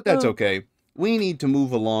 But that's Oh. okay. We need to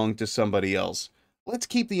move along to somebody else. Let's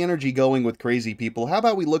keep the energy going with crazy people. How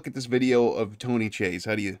about we look at this video of Tony Chase?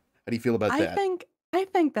 How do you feel about that? I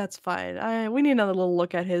think that's fine. We need another little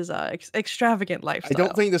look at his extravagant I lifestyle.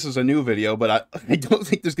 don't think this is a new video, but I don't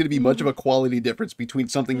think there's going to be much of a quality difference between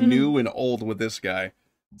something new and old with this guy.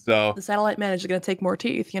 So The satellite man is going to take more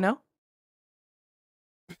teeth, you know?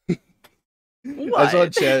 I saw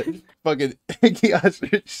chat fucking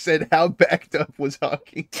Ostrich said how backed up was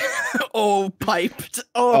Hawking. Oh, piped.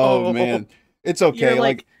 Oh man. It's okay. You're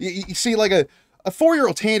Like you see like a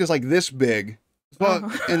 4-year-old's hand is like this big. But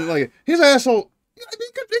and like his asshole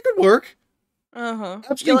it could work.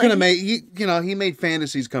 Epstein could have made he made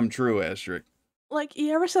fantasies come true, Asterik. Like,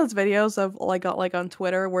 you ever see those videos of like on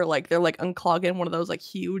Twitter where like they're like unclogging one of those like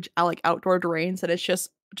huge like outdoor drains and it's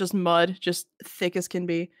just mud, just thick as can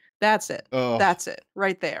be. That's it. Oh. That's it.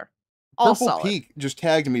 Right there. All Purple solid. Peak just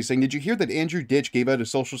tagged me saying, "Did you hear that Andrew Ditch gave out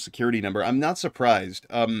his social security number?" I'm not surprised.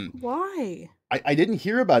 Why? I didn't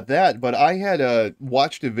hear about that, but I had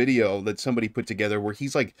watched a video that somebody put together where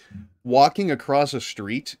he's like walking across a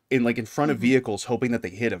street in like in front of vehicles hoping that they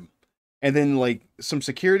hit him. And then like some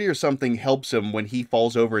security or something helps him when he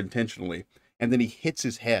falls over intentionally. And then he hits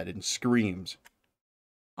his head and screams.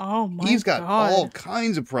 Oh my god. He's got all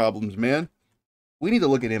kinds of problems, man. We need to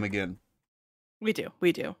look at him again. We do.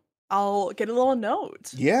 I'll get a little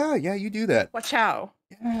note. Yeah, you do that. Watch out.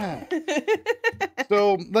 Yeah.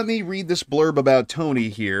 So let me read this blurb about Tony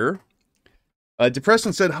here.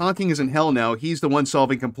 Depression said Hawking is in hell now. He's the one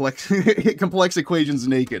solving complex equations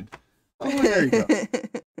naked. Oh, there you go.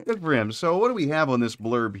 Good for him. So what do we have on this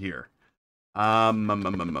blurb here?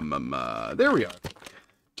 There we are.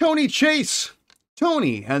 Tony Chase.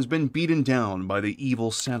 Tony has been beaten down by the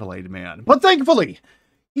evil satellite man. But thankfully,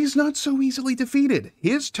 he's not so easily defeated.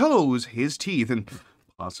 His toes, his teeth, and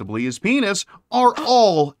possibly his penis are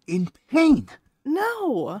all in pain.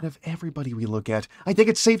 No. Out of everybody we look at, I think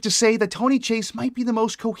it's safe to say that Tony Chase might be the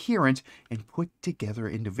most coherent and put together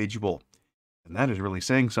individual. And that is really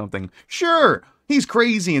saying something. Sure, he's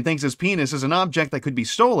crazy and thinks his penis is an object that could be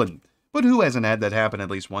stolen. But who hasn't had that happen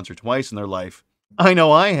at least once or twice in their life? I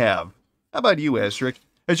know I have. How about you, Asterik?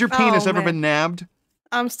 Has your penis ever been nabbed?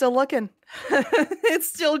 I'm still looking. It's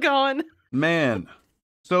still going. Man.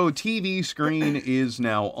 So TV screen is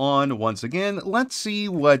now on once again. Let's see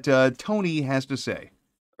what Tony has to say.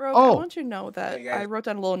 Rogue, I want you to know that I wrote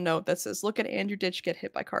down a little note that says, look at Andrew Ditch get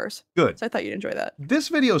hit by cars. Good. So I thought you'd enjoy that. This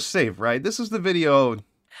video's safe, right? This is the video.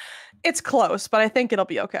 It's close, but I think it'll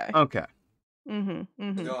be okay. Okay. Go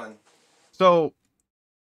on. So,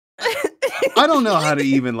 I don't know how to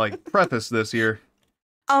even, like, preface this here.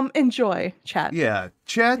 Enjoy, chat. Yeah.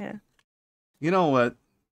 Chat, Yeah. You know what?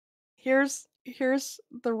 Here's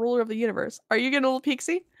the ruler of the universe. Are you getting a little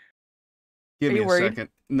peeksy? Give Are me you a worried? second.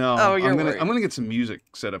 No, Oh, you're I'm worried. gonna get some music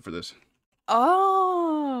set up for this.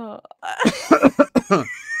 Oh.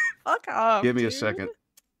 Fuck off. Give me a dude. second.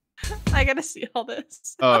 I gotta see all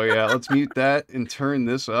this. Oh yeah, let's mute that and turn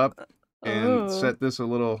this up and set this a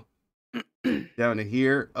little down to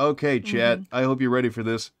here. Okay, chat. I hope you're ready for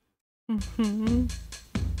this.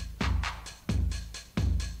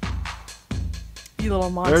 You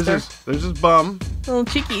little monster. There's his bum. Little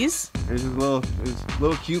cheekies. There's his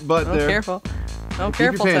little cute butt Oh, there. careful. Oh, Keep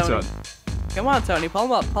careful, your pants Tony. on. Come on, Tony. Pull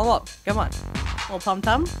him up. Pull him up. Come on. Little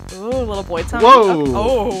tum-tum. Ooh, little boy tum. Whoa! Okay.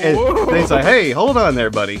 Oh. And then he's like, "Hey, hold on there,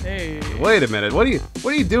 buddy. Hey. Wait a minute. What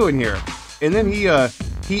are you doing here?" And then he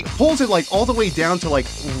holds it like all the way down to like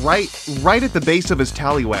right at the base of his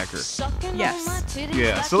tallywhacker. Yes.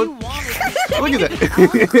 Yeah. So look at that.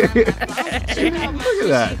 Look at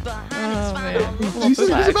that. Oh, man. He's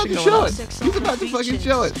about to show it. He's about to fucking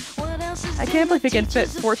show it. I can't believe he can fit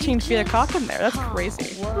 14 feet of cock in there. That's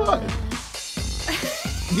crazy. What?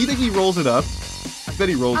 Do you think he rolls it up? I bet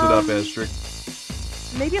he rolls it up, Asterik.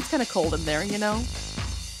 Maybe it's kind of cold in there, you know?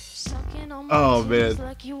 Oh, man.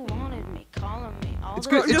 It's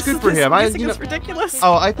good. It's good for him. It's ridiculous.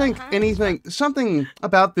 Oh, I think something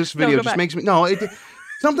about this video go just back. makes me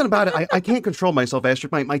something about it. I can't control myself,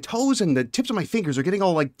 Asterik. My toes and the tips of my fingers are getting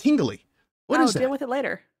all like tingly. What is that? Deal with it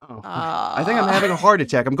later. Oh, I think I'm having a heart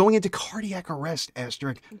attack. I'm going into cardiac arrest,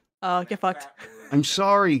 Asterik. Oh, get fucked. I'm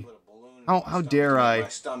sorry. How dare I? My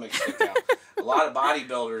stomach stick out. A lot of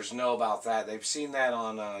bodybuilders know about that. They've seen that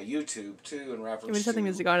on YouTube too, in reference Can we just have the to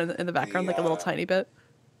music on in the background, like a little tiny bit?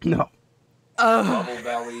 No. bubble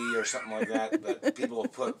belly or something like that. But people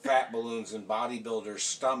have put fat balloons in bodybuilders'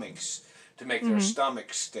 stomachs to make their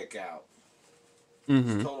stomachs stick out.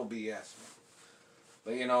 It's total BS.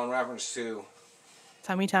 But you know, in reference to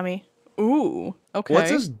Tummy. Ooh. Okay. What's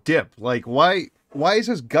this dip? Like, why is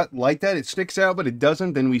his gut like that? It sticks out, but it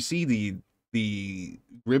doesn't. Then we see the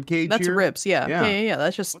rib cage. That's here. ribs. Yeah. Yeah.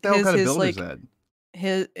 That's just What the hell kind of his build like is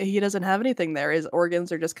that? he doesn't have anything there. His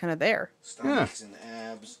organs are just kind of there. stomachs and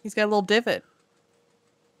abs. He's got a little divot.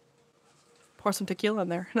 Pour some tequila in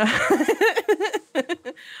there.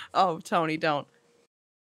 Oh, Tony, don't.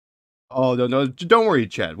 Oh no, don't worry,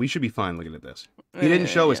 Chad. We should be fine looking at this. He didn't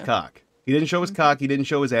show his cock. He didn't show his cock. He didn't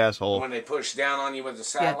show his asshole. When they push down on you with the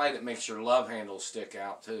satellite, it makes your love handles stick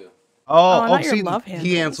out too. not your see, love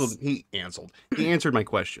he handles. He answered my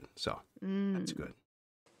question, so that's good.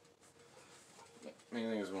 I mean, I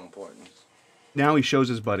think it's more important. Now he shows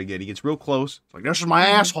his butt again. He gets real close. It's like, this is my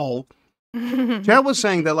asshole. Chad was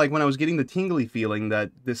saying that, like, when I was getting the tingly feeling,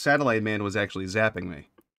 that this satellite man was actually zapping me.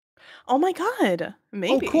 Oh my god.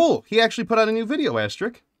 Maybe. Oh, cool. He actually put out a new video,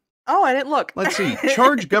 Asterik. Oh, I didn't look. Let's see.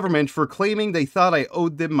 Charge government for claiming they thought I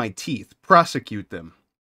owed them my teeth. Prosecute them.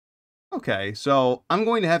 Okay, so I'm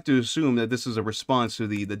going to have to assume that this is a response to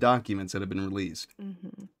the documents that have been released.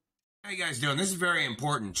 How you guys doing? This is very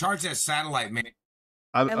important. Charge that satellite man.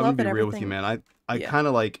 I'm going to be real with you, man. I kind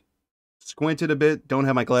of, like, squinted a bit, don't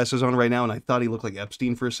have my glasses on right now, and I thought he looked like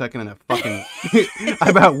Epstein for a second, and I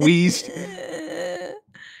about wheezed.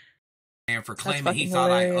 And for claiming he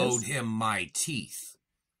thought I owed him my teeth.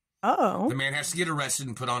 Uh-oh. The man has to get arrested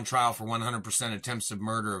and put on trial for 100% attempts of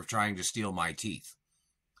murder of trying to steal my teeth.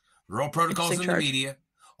 The Royal Protocol's in the media.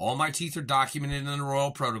 All my teeth are documented in the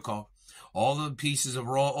Royal Protocol. All the pieces of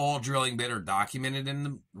raw oil drilling bit are documented in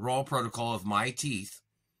the Royal Protocol of my teeth.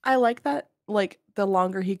 I like that. Like, the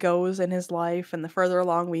longer he goes in his life and the further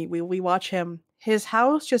along we watch him, his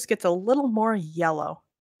house just gets a little more yellow.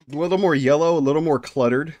 A little more yellow, a little more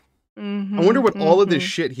cluttered. I wonder what all of this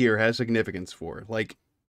shit here has significance for. Like,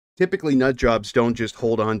 typically nut jobs don't just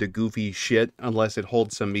hold on to goofy shit unless it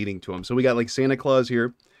holds some meaning to them. So we got, like, Santa Claus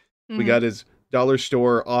here. We got his dollar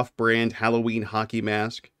store off-brand Halloween hockey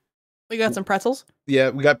mask. We got some pretzels. Yeah,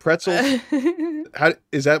 we got pretzels.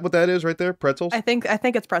 Is that what that is right there? Pretzels? I think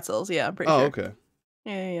it's pretzels. Yeah, I'm pretty sure. Oh, okay.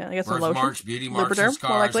 Yeah. I got some lotion. Birthmarks, beauty marks, Lubriderm, and scars.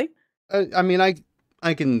 more likely. I mean,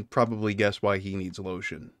 I can probably guess why he needs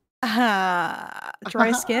lotion.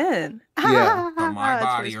 Dry skin. Yeah. On my That's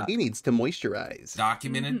body pretty are fun. He needs to moisturize.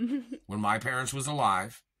 documented when my parents was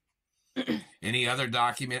alive. Any other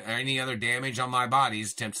damage on my body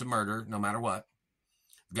is attempts of murder, no matter what.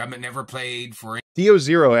 The government never paid for Dio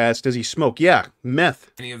Zero asked, does he smoke? Yeah,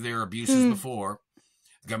 meth. any of their abuses before.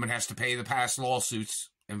 The government has to pay the past lawsuits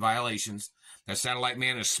and violations. That satellite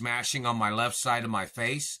man is smashing on my left side of my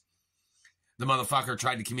face. The motherfucker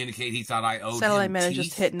tried to communicate he thought I owed Satellite him man is teeth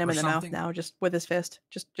just hitting him or in the something. mouth now, just with his fist.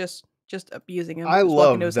 Just abusing him. I just love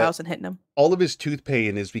walking to his that house and hitting him. all of his tooth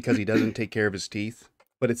pain is because he doesn't take care of his teeth,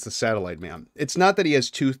 but it's the satellite man. It's not that he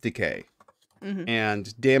has tooth decay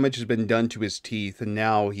and damage has been done to his teeth and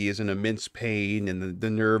now he is in immense pain and the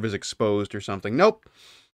nerve is exposed or something. Nope.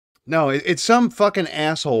 No, it's some fucking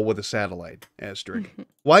asshole with a satellite, Asterik.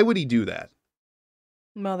 Why would he do that?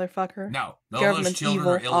 Motherfucker. No, those Government's children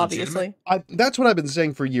evil, are illegitimate. obviously. That's what I've been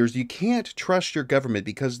saying for years. You can't trust your government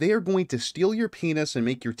because they are going to steal your penis and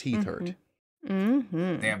make your teeth hurt.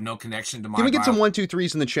 They have no connection to my Can we get some bio- 1, 2,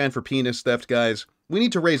 3s in the chat for penis theft, guys? We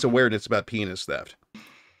need to raise awareness about penis theft.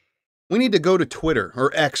 We need to go to Twitter, or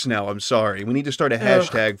X now, I'm sorry. We need to start a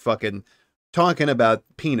hashtag fucking talking about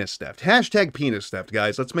penis theft. Hashtag penis theft,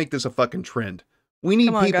 guys. Let's make this a fucking trend. We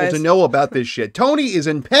need people to know about this shit. Tony is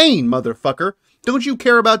in pain, motherfucker. Don't you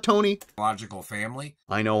care about Tony? Biological family.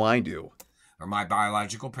 I know I do. Or my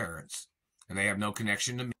biological parents. And they have no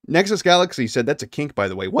connection to me. Nexus Galaxy said that's a kink, by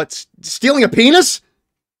the way. What? Stealing a penis?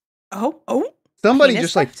 Oh. Somebody Penis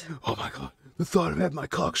just like, theft? oh my god, the thought of having my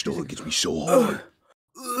cock stolen gets me so hard.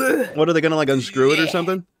 What, are they gonna like unscrew it or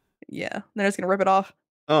something? Yeah, they're just gonna rip it off.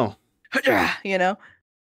 Oh. You know?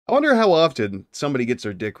 I wonder how often somebody gets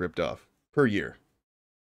their dick ripped off per year.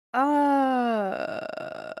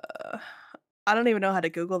 I don't even know how to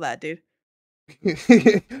Google that, dude.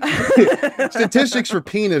 Statistics for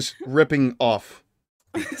penis ripping off.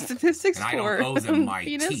 Statistics and I for don't owe them my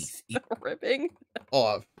penis teeth. ripping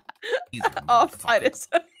off. Either, off.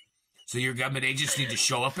 So your government agents need to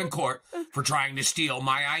show up in court for trying to steal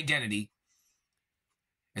my identity.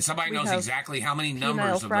 And somebody knows exactly how many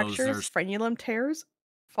numbers of those there's. Frenulum tears,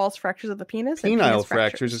 false fractures of the penis. Penile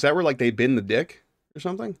fractures. Is that where like they bend the dick or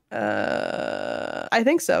something? I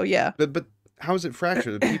think so. Yeah. But how is it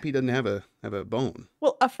fractured? The PP doesn't have a bone.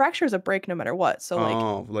 Well, a fracture is a break no matter what.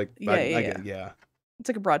 So like, yeah. It's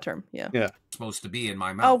like a broad term. Yeah. Yeah. Supposed to be in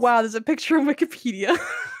my mouth. Oh wow, there's a picture on Wikipedia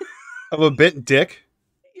of a bent dick.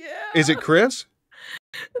 Yeah. Is it Chris?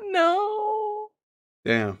 No.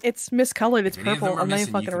 Damn. It's miscolored. It's purple. I'm not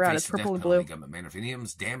even fucking around. It's purple and blue. Man, if any of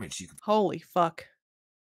them's damaged, you can... Holy fuck.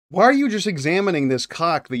 Why are you just examining this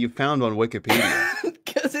cock that you found on Wikipedia?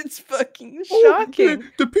 Because it's fucking shocking.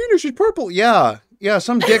 The penis is purple. Yeah. Yeah,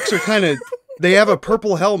 some dicks are kind of... They have a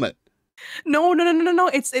purple helmet. No.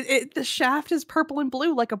 It's the shaft is purple and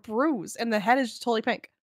blue like a bruise, and the head is just totally pink.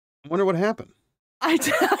 I wonder what happened. I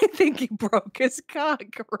think he broke his cock,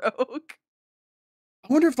 Rogue.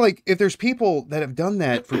 I wonder if there's people that have done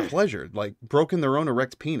that for pleasure, like broken their own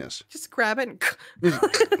erect penis. Just grab it and...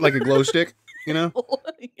 like a glow stick, you know?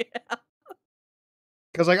 Yeah.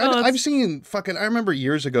 Because like I've seen fucking... I remember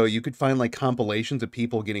years ago you could find like compilations of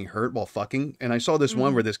people getting hurt while fucking, and I saw this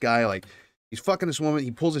one where this guy like... He's fucking this woman,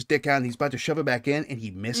 he pulls his dick out and he's about to shove it back in and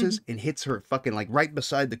he misses and hits her fucking like right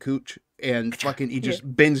beside the cooch and fucking he just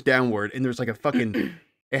bends downward and there's like a fucking,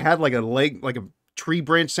 it had like a leg, like a tree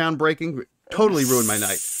branch sound breaking. Totally ruined my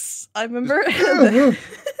night. I remember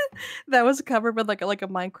that was covered with like a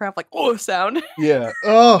Minecraft like sound. Yeah.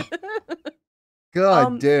 Oh.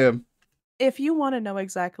 God damn. If you want to know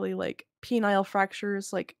exactly like penile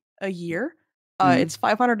fractures like a year, it's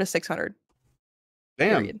 500 to 600.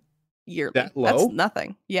 Damn. Period. Yearly. That low? That's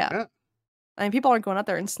nothing. Yeah. I mean, people aren't going out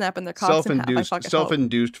there and snapping their cocks in half.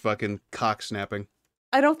 Self-induced fucking cock snapping.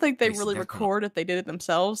 I don't think they really record if they did it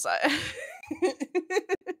themselves.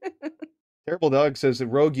 Terrible Dog says,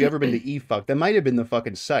 Rogue, you ever been to E-Fuck? That might have been the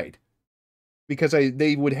fucking site. Because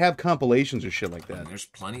they would have compilations of shit like that. There's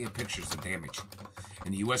plenty of pictures of damage.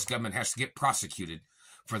 And the U.S. government has to get prosecuted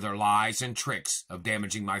for their lies and tricks of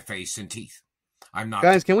damaging my face and teeth. I'm not...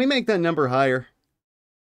 Guys, can we make that number higher?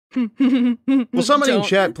 Will somebody in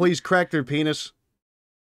chat please crack their penis?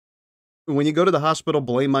 When you go to the hospital,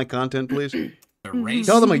 blame my content, please.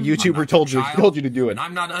 Tell them a YouTuber told you to do it. And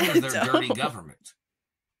I'm not under their dirty government.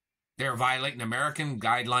 They're violating American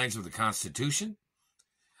guidelines of the Constitution.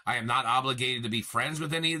 I am not obligated to be friends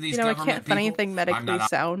with any of these government people. I can't find anything medically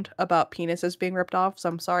sound about penises being ripped off, so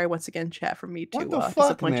I'm sorry once again, chat, for me to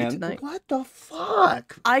disappoint you tonight. What the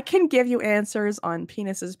fuck? I can give you answers on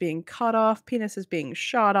penises being cut off, penises being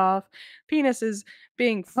shot off, penises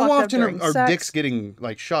being fucked up during sex. How often are dicks getting,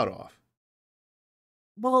 like, shot off?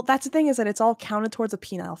 Well, that's the thing, is that it's all counted towards a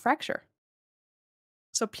penile fracture.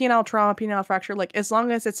 So penile trauma, penile fracture, like, as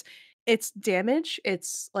long as it's damage,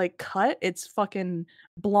 it's like cut, it's fucking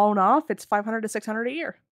blown off, it's 500 to 600 a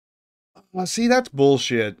year. See, that's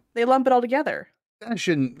bullshit. They lump it all together. That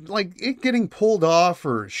shouldn't, like, it getting pulled off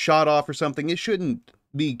or shot off or something, it shouldn't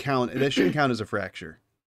be that shouldn't count as a fracture.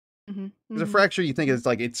 Because a fracture, you think it's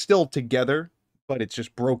like, it's still together, but it's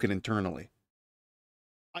just broken internally.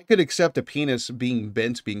 I could accept a penis being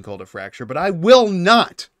bent being called a fracture, but I will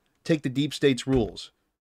not take the deep state's rules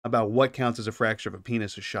about what counts as a fracture if a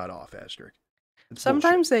penis is shot off, Asterik.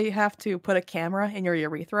 Sometimes they have to put a camera in your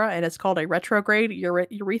urethra, and it's called a retrograde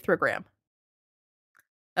urethrogram.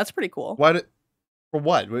 That's pretty cool. For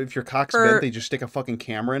what? If your cock's bent, they just stick a fucking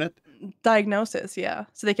camera in it? Diagnosis, yeah.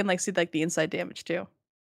 So they can like see like the inside damage too.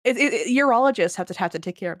 Urologists have to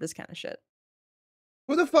take care of this kind of shit.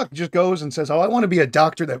 Who the fuck just goes and says, "Oh, I want to be a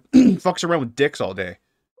doctor that fucks around with dicks all day"?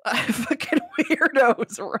 Fucking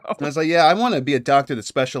weirdos, bro. And I was like, yeah, I want to be a doctor that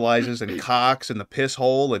specializes in cocks and the piss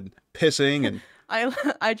hole and pissing and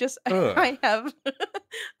I have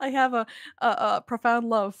I have a profound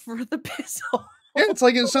love for the piss hole. Yeah, it's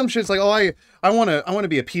like in some shit, it's like, oh, I want to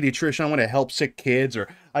be a pediatrician. I want to help sick kids, or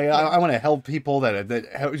I want to help people that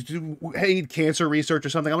need cancer research or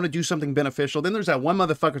something. I want to do something beneficial. Then there's that one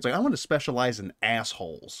motherfucker that's like, I want to specialize in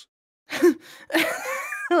assholes.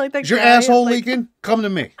 Like that Is your guy, asshole like, leaking? Come to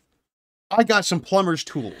me. I got some plumber's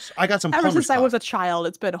tools. I got some ever plumber's since I was a child,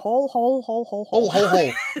 it's been hole.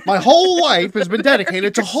 hole. My whole life has been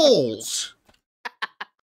dedicated to holes.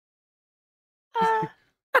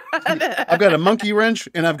 I've got a monkey wrench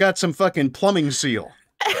and I've got some fucking plumbing seal.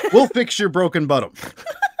 We'll fix your broken bottom.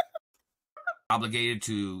 Obligated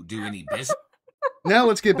to do any business Now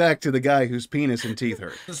let's get back to the guy whose penis and teeth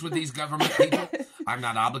hurt. with these government people. I'm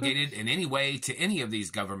not obligated in any way to any of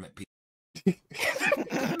these government people.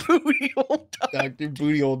 Booty old Doctor,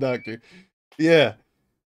 booty old doctor. Yeah.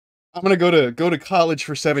 I'm gonna go to college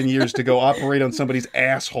for 7 years to go operate on somebody's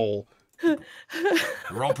asshole. The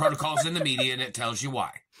role protocol's in the media and it tells you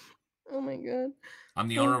why. Oh my god. I'm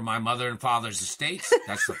the owner of my mother and father's estates.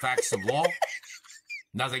 That's the facts of law.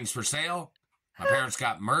 Nothing's for sale. My parents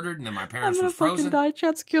got murdered and then my parents I'm were gonna fucking frozen. die.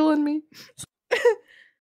 Chat's killing me.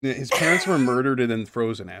 His parents were murdered and then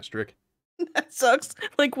frozen, Asterik. That sucks.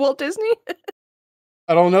 Like Walt Disney.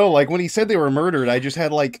 I don't know, like when he said they were murdered, I just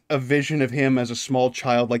had like a vision of him as a small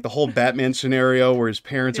child, like the whole Batman scenario where his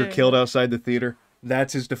parents are killed outside the theater.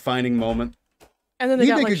 That's his defining moment. And then they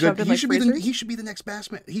got like shoved in like freezers. He should be the next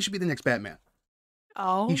Batman. He should be the next Batman.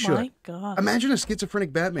 Oh He should. my god. Imagine a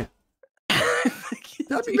schizophrenic Batman.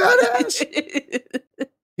 That'd be badass.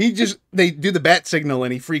 They do the bat signal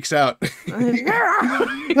and he freaks out. They're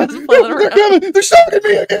coming! They're stalking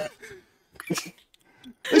me again!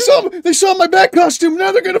 They saw my bat costume,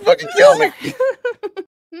 now they're gonna fucking kill me!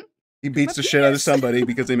 He beats the shit out of somebody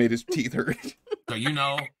because they made his teeth hurt. So you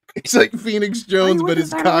know, It's like Phoenix Jones, but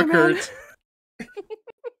his cock hurts.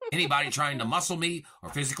 anybody trying to muscle me or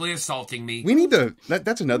physically assaulting me. We need to,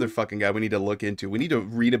 that's another fucking guy we need to look into. We need to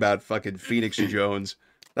read about fucking Phoenix Jones.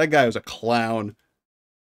 That guy was a clown.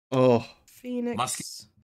 Oh. Phoenix.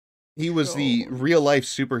 He was the real-life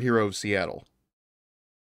superhero of Seattle.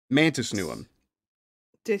 Mantis knew him.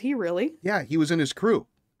 Did he really? Yeah, he was in his crew.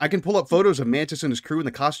 I can pull up photos of Mantis and his crew in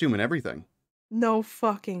the costume and everything. No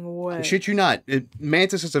fucking way. I shit you not.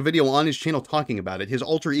 Mantis has a video on his channel talking about it. His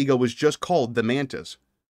alter ego was just called the Mantis.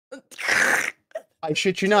 I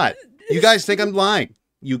shit you not. You guys think I'm lying.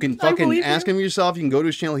 You can fucking ask him yourself. You can go to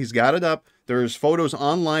his channel. He's got it up. There's photos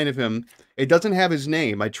online of him. It doesn't have his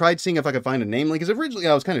name. I tried seeing if I could find a name. Like, because originally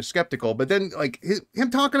I was kind of skeptical, but then, like, him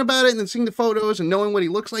talking about it and then seeing the photos and knowing what he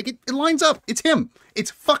looks like, it lines up. It's him. It's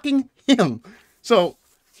fucking him. So,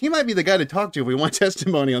 he might be the guy to talk to if we want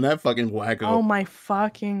testimony on that fucking wacko. Oh my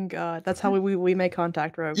fucking god. That's how we make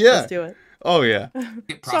contact, Rogue. Yeah. Let's do it. Oh, yeah.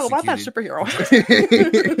 So, about that superhero.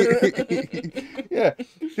 Yeah.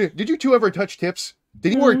 Did you two ever touch tips?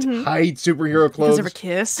 Did you wear tight superhero clothes? Did you ever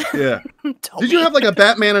kiss? Yeah. Did you have like a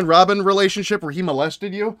Batman and Robin relationship where he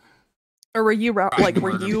molested you? Or were you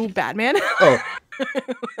were you Batman? Oh.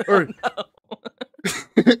 Or...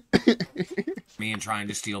 Me and trying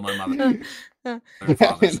to steal my mother.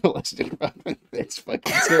 Batman molested Robin. That's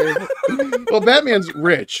fucking terrible. Well, Batman's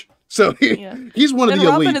rich, so he's one of the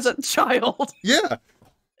Robin elites. is a child. Yeah.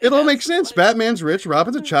 It all makes sense. Batman's rich,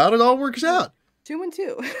 Robin's a child, it all works out. 2 and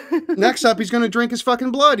 2. Next up, he's going to drink his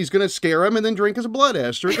fucking blood. He's going to scare him and then drink his blood,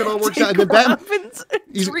 Asterik. It all works out. And then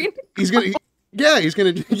he's going to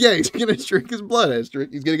drink his blood,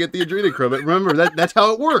 Asterik. He's going to get the adrenochrome. But remember, that's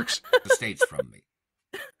how it works. The states from me.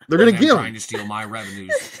 They're going to give him. Trying to steal my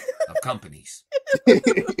revenues of companies.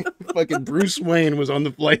 Fucking Bruce Wayne was on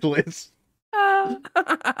the flight list.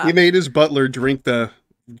 He made his butler drink the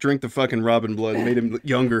fucking Robin blood. Made him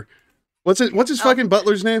younger. What's his fucking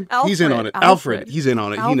butler's name? Alfred. He's in on it. Alfred. He's in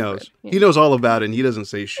on it. He knows. Yeah. He knows all about it and he doesn't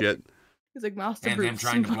say shit. He's like, Master and Bruce. them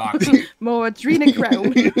trying to block more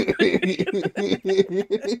adrenochrome.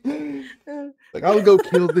 Like, I'll go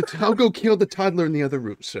kill the toddler in the other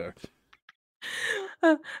room, sir.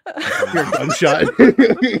 You're a gunshot.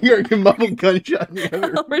 You're a muffled gunshot in the other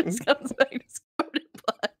room. Alfred comes back to covered in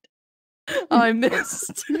blood. I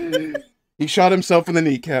missed. He shot himself in the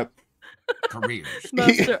kneecap. Careers.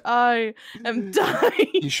 Master, I am dying.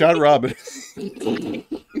 He shot Robin. They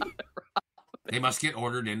must get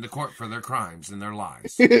ordered into court for their crimes and their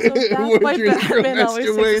lies. So that's why Batman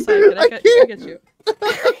always takes a second. I get you.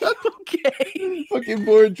 Okay. Fucking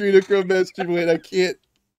poor adrenochrome Master Wayne. I can't.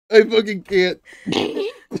 I fucking can't.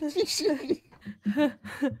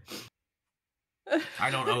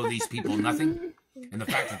 I don't owe these people nothing. And the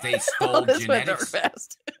fact that they stole This went over genetics,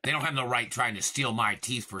 fast. they don't have no right trying to steal my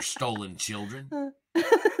teeth for stolen children.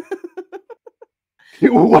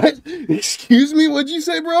 What? Excuse me? What'd you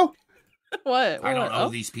say, bro? What? I don't What? owe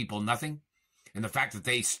these people nothing. And the fact that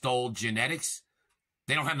they stole genetics,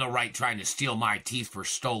 they don't have no right trying to steal my teeth for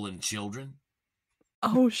stolen children.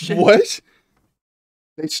 Oh shit. What?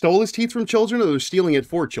 They stole his teeth from children, or they're stealing it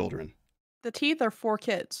for children? The teeth are for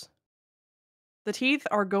kids. The teeth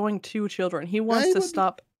are going to children. He wants Hey, to what the-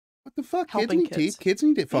 stop What the fuck? Kids helping need kids. teeth. Kids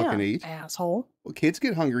need to fucking Yeah, eat. asshole. Well, kids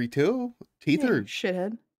get hungry too. Teeth Yeah, are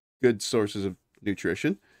shithead. good sources of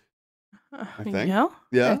nutrition. I think. Yeah?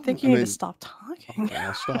 Yeah. I think you need to stop talking. Okay,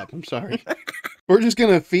 I'll stop. I'm sorry. We're just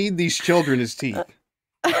gonna feed these children his teeth.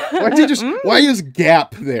 Why'd you just? Why is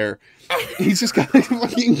Gap there? He's just got a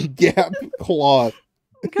fucking Gap claw.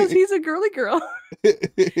 Because he's a girly girl.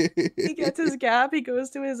 He gets his Gap. He goes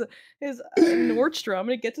to his Nordstrom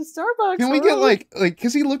and he gets his Starbucks. Can we get bro. like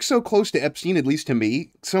because he looks so close to Epstein, at least to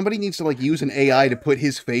me, somebody needs to like use an AI to put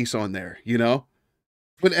his face on there, you know?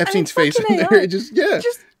 Put Epstein's face on fucking there. AI. And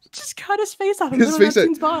Just cut his face off and his put it on face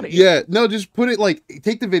Epstein's body. Yeah, no, just put it like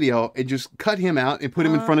take the video and just cut him out and put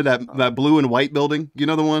him in front of that blue and white building. You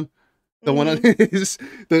know the one? The one on his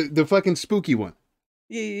the fucking spooky one.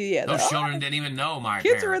 Yeah. Those children didn't even know my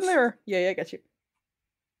Kids parents. are in there. Yeah, I got you.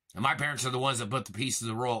 And my parents are the ones that put the pieces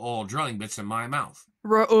of raw oil drilling bits in my mouth.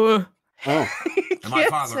 Oh. And my Can't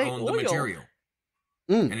father say owned the oil. material.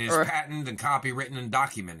 Mm. And it is patented and copywritten and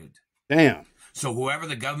documented. Damn. So whoever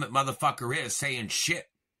the government motherfucker is saying shit,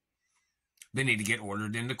 they need to get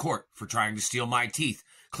ordered into court for trying to steal my teeth,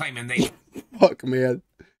 claiming they... Fuck, man.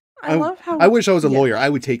 I love how... I wish I was a lawyer. I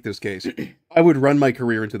would take this case. I would run my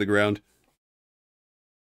career into the ground.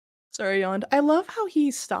 Sorry, yawned. I love how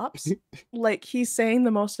he stops, like he's saying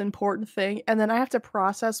the most important thing, and then I have to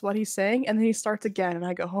process what he's saying, and then he starts again, and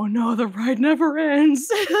I go, "Oh no, the ride never ends."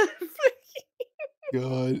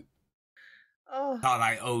 God. Oh. Thought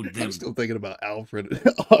I owed them. I'm still thinking about Alfred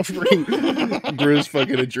offering Bruce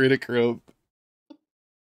fucking adrenochrome.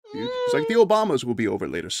 It's like, the Obamas will be over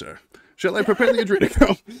later, sir. Shall I prepare the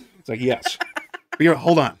adrenochrome? It's like, yes. But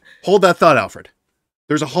hold on. Hold that thought, Alfred.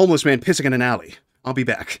 There's a homeless man pissing in an alley. I'll be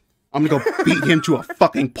back. I'm gonna go beat him to a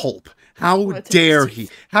fucking pulp. How dare he?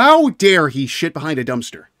 How dare he shit behind a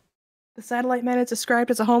dumpster? The satellite man is described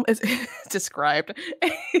as a described.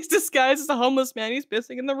 He's disguised as a homeless man. He's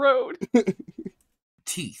pissing in the road.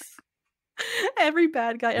 Teeth. Every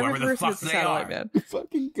bad guy, every Whoever the person fuck is a they satellite are. man.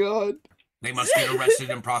 Fucking God. They must get arrested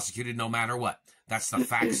and prosecuted no matter what. That's the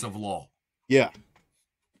facts of law. Yeah.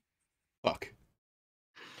 Fuck.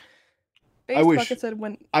 Base I wish Bucket said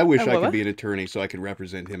when I wish I what? could be an attorney so I could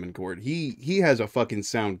represent him in court. He has a fucking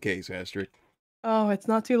sound case, Asterik. Oh, it's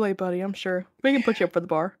not too late, buddy. I'm sure we can put you up for the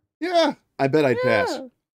bar. Yeah, I bet I'd pass.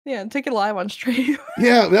 Yeah, take it live on stream.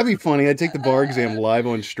 Yeah, that'd be funny. I'd take the bar exam live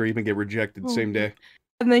on stream and get rejected the same day.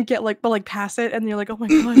 And then get pass it, and you're like, oh my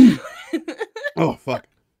god. Oh fuck!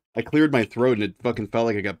 I cleared my throat and it fucking felt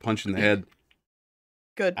like I got punched in the head.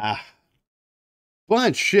 Good.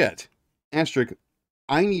 But shit, Asterik,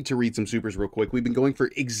 I need to read some supers real quick. We've been going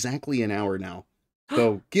for exactly an hour now,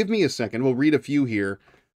 so give me a second. We'll read a few here.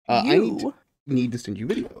 I need to send you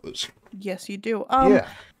videos. Yes, you do. Yeah.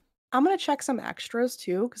 I'm gonna check some extras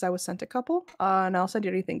too because I was sent a couple, and I'll send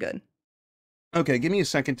you anything good. Okay, give me a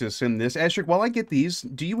second to send this. Asterik, while I get these,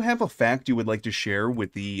 do you have a fact you would like to share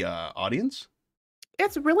with the audience?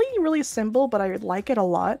 It's really, really simple, but I like it a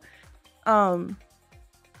lot. I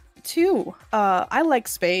like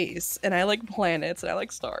space, and I like planets, and I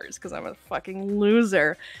like stars, because I'm a fucking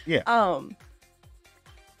loser. Yeah.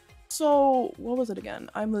 So, what was it again?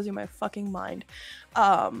 I'm losing my fucking mind.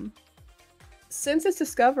 Since its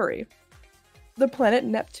discovery, the planet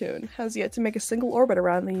Neptune has yet to make a single orbit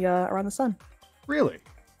around the sun. Really?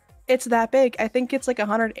 It's that big. I think it's like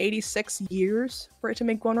 186 years for it to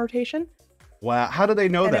make one rotation. Wow. How do they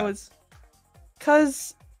know And that? it was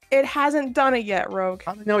because it hasn't done it yet, Rogue.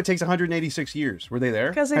 How do they know it takes 186 years? Were they there?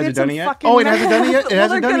 Because they Has did it done some it yet? fucking Oh, it hasn't done it yet? It Well,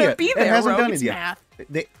 hasn't they're done it gonna yet. be It there, hasn't Rogue. done It's it yet. math. It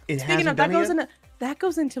Speaking hasn't of, done it yet? that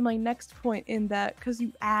goes into my next point in that, because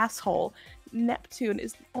you asshole, Neptune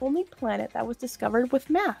is the only planet that was discovered with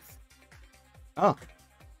math. Oh.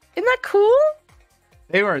 Isn't that cool?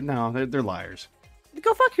 They're liars.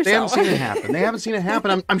 Go fuck They haven't yourself. seen it happen. They haven't seen it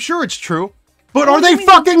happen. I'm sure it's true. But are they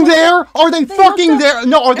fucking there? Are they fucking there?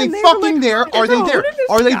 No, are they fucking there? Are they there?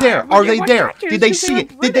 Are they there? Are they there? Did they see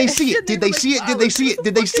it? Did they see it? Did they see it? Did they see it?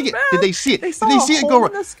 Did they see it? Did they see it? Did they see it go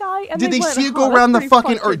around? Did they see it go around the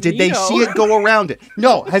fucking Earth? Did they see it go around it?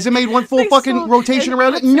 No. Has it made one full fucking rotation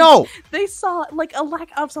around it? No. They saw like a lack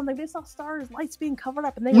of something. They saw stars, lights being covered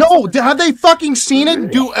up, and they no. Have they fucking seen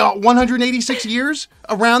it do 186 years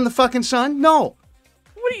around the fucking sun? No.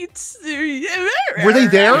 What are you? Were they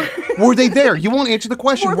there? Were they there? You won't answer the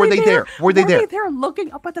question. Were they there? Were they there? Were they there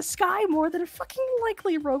looking up at the sky more than fucking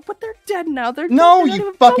likely, Rogue? But they're dead now. They're no, dead.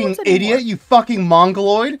 You fucking idiot! You fucking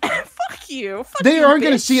mongoloid! Fuck you! Fuck they you, aren't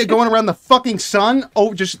going to bitch. see it going around the fucking sun.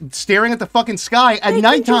 Oh, just staring at the fucking sky at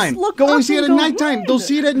nighttime. Go and see it at nighttime. They'll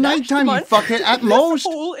see it at nighttime. You fuckhead. At most.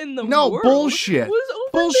 Hole in the no world bullshit.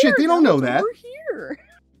 Bullshit. There. They don't know that. Over here.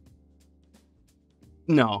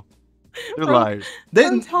 No. They're liars.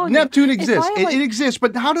 Neptune exists. It exists,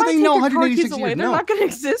 but how do they know 186 years? They're not going to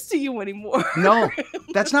exist to you anymore. No,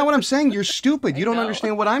 that's not what I'm saying. You're stupid. You don't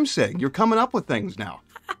understand what I'm saying. You're coming up with things now.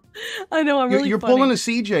 I know. You're pulling a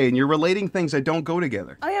CJ and you're relating things that don't go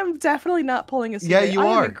together. I am definitely not pulling a CJ. Yeah, you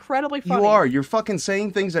are. Incredibly funny. You are. You're fucking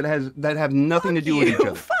saying things that have nothing to do with each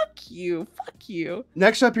other. Fuck you. Fuck you.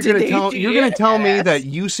 Next up, you're gonna tell me that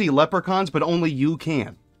you see leprechauns, but only you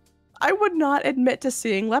can. I would not admit to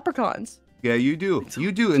seeing leprechauns. Yeah, you do.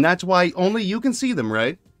 You do, and that's why only you can see them,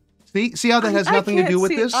 right? See how that has nothing to do with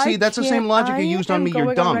this? See, that's the same logic you used on me.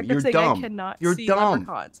 You're dumb. You're dumb. You're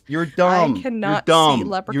dumb. You're dumb. I cannot see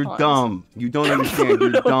leprechauns. You're dumb. You don't understand.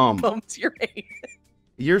 You're dumb.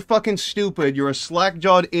 You're fucking stupid. You're a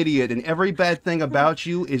slack-jawed idiot, and every bad thing about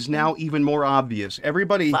you is now even more obvious.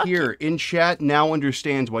 Everybody here in chat now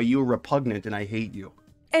understands why you're repugnant, and I hate you.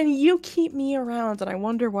 And you keep me around, and I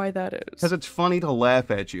wonder why that is. Because it's funny to laugh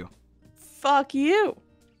at you. Fuck you.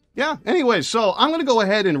 Yeah, anyway, so I'm going to go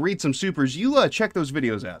ahead and read some supers. You check those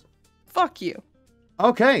videos out. Fuck you.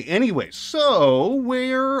 Okay, anyway, so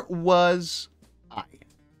where was I?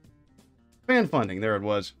 Fan funding, there it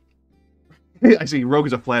was. I see, Rogue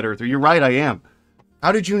is a flat earther. You're right, I am.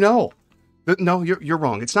 How did you know? No, you're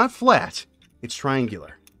wrong. It's not flat. It's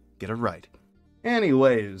triangular. Get it right.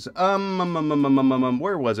 Anyways,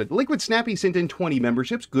 where was it? Liquid Snappy sent in 20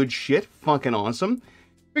 memberships. Good shit. Fucking awesome.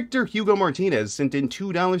 Victor Hugo Martinez sent in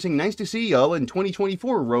 $2 saying, nice to see y'all in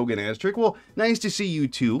 2024, Rogue and Asterik. Well, nice to see you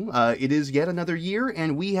too. It is yet another year,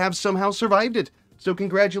 and we have somehow survived it. So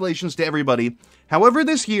congratulations to everybody. However,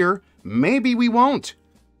 this year, maybe we won't.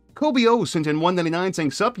 Kobe O sent in $1.99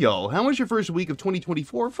 saying, sup y'all, how was your first week of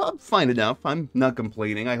 2024? Fine enough. I'm not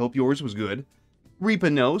complaining. I hope yours was good.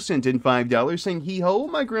 Reapa No sent in $5 saying, hee-ho,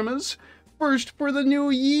 my grimace. First for the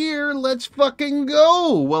new year, let's fucking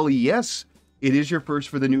go. Well, yes, it is your first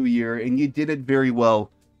for the new year, and you did it very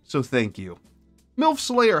well, so thank you. MILF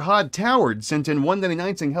Slayer Hod Toward sent in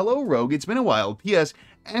 $1.99 saying, hello, Rogue, it's been a while. P.S.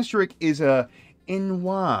 Asterik is a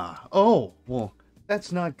Inwa. Oh, well,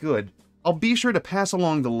 that's not good. I'll be sure to pass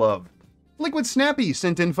along the love. Liquid Snappy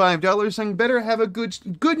sent in $5 saying, better have a good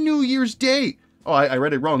New Year's Day. Oh, I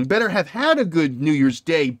read it wrong. Better have had a good New Year's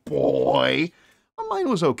Day, boy. Well, mine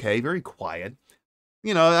was okay, very quiet.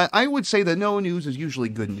 You know, I would say that no news is usually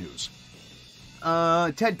good news.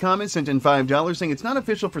 Ted Comment sent in $5 saying, it's not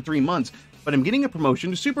official for 3 months, but I'm getting a promotion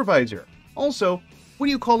to supervisor. Also, what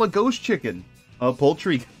do you call a ghost chicken? A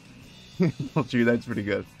poultry. Poultry, that's pretty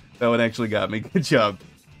good. That one actually got me. Good job.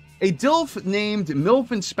 A DILF named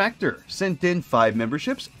MILF Inspector sent in 5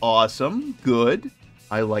 memberships. Awesome. Good.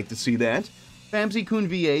 I like to see that. Famsy Kun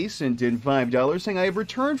VA sent in $5 saying, I have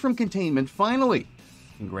returned from containment finally.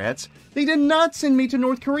 Congrats. They did not send me to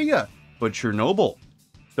North Korea, but Chernobyl.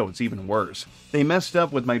 So it's even worse. They messed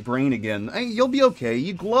up with my brain again. You'll be okay.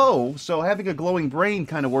 You glow, so having a glowing brain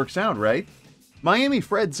kind of works out, right? Miami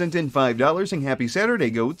Fred sent in $5 saying, happy Saturday,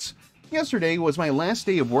 goats. Yesterday was my last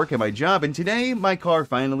day of work at my job, and today my car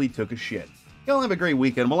finally took a shit. Y'all have a great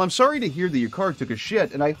weekend. Well, I'm sorry to hear that your car took a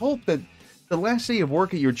shit, and I hope that the last day of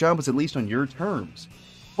work at your job was at least on your terms.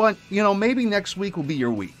 But, you know, maybe next week will be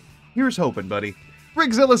your week. Here's hoping, buddy.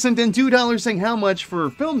 Rigzilla sent in $2 saying, how much for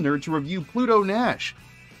Film Nerd to review Pluto Nash?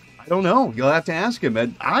 I don't know. You'll have to ask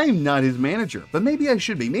him. I'm not his manager, but maybe I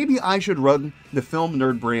should be. Maybe I should run the Film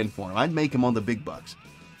Nerd brand for him. I'd make him all the big bucks.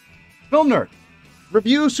 Film Nerd.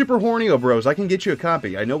 Review Super Hornio Bros. I can get you a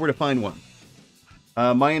copy. I know where to find one.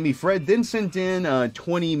 Miami Fred then sent in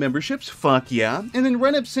 20 memberships. Fuck yeah. And then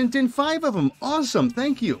Renup sent in 5 of them. Awesome.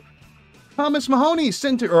 Thank you. Thomas Mahoney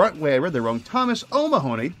sent in... Or, wait, I read that wrong. Thomas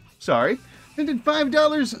O'Mahoney. Sorry. Sent in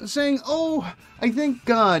 $5 saying, oh, I thank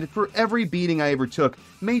God for every beating I ever took.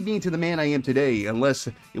 Made me into the man I am today, unless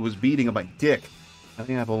it was beating of my dick. I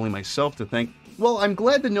think I have only myself to thank. well, I'm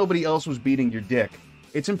glad that nobody else was beating your dick.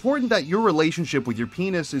 It's important that your relationship with your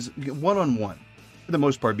penis is one-on-one, for the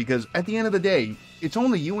most part, because at the end of the day, it's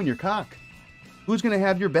only you and your cock. Who's going to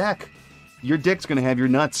have your back? Your dick's going to have your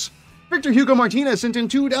nuts. Victor Hugo Martinez sent in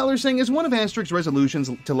 $2 saying, is one of Asterik's resolutions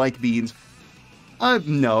to like beans?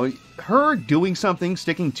 No. Her doing something,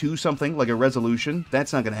 sticking to something like a resolution,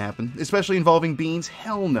 that's not going to happen. Especially involving beans,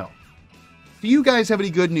 hell no. Do you guys have any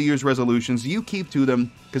good New Year's resolutions? Do you keep to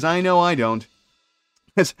them? Because I know I don't.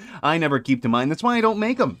 Because I never keep to mine. That's why I don't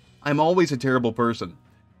make them. I'm always a terrible person.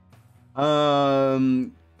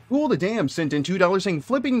 Cool the Damn sent in $2 saying,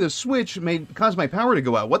 flipping the switch caused my power to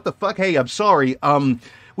go out. What the fuck? Hey, I'm sorry.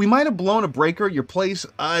 We might have blown a breaker at your place.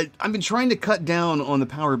 I've been trying to cut down on the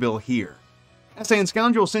power bill here. Saying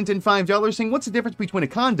Scoundrel sent in $5 saying, what's the difference between a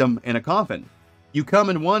condom and a coffin? You come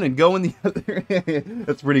in one and go in the other.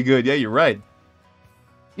 That's pretty good. Yeah, you're right.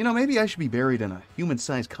 You know, maybe I should be buried in a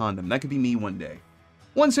human-sized condom. That could be me one day.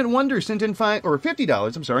 One Cent Wonder sent in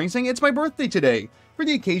 $50, I'm sorry, saying, it's my birthday today. For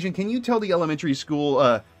the occasion, can you tell the elementary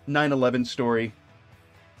school 9/11 story?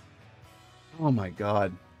 Oh my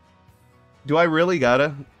god. Do I really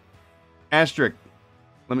gotta? Asterik.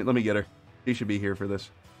 Let me get her. She should be here for this.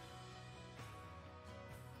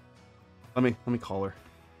 Let me call her.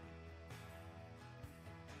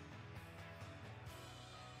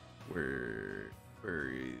 Where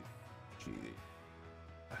is she?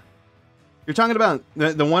 You're talking about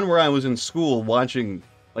the one where I was in school watching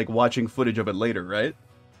footage of it later, right?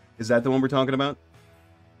 Is that the one we're talking about?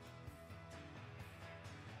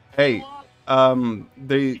 Hey,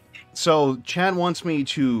 so Chad wants me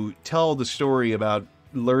to tell the story about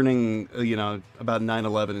learning, about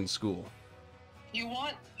 9/11 in school. You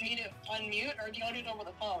want me to unmute, or do you want to do it over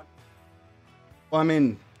the phone? Well, I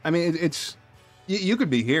mean, it's you could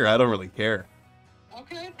be here. I don't really care.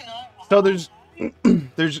 Okay. So there's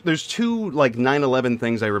two 9/11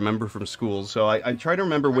 things I remember from school. So I try to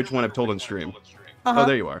remember which one I've told on stream. Oh,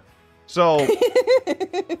 there you are. So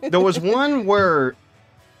there was one where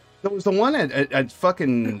there was the one at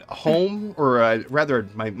fucking home, or rather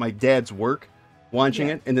at my dad's work, watching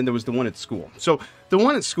it, and then there was the one at school. So the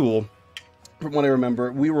one at school, from what I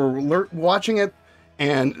remember, we were watching it,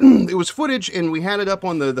 and it was footage, and we had it up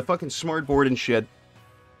on the fucking smart board and shit.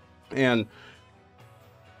 And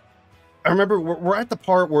I remember we're at the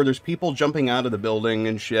part where there's people jumping out of the building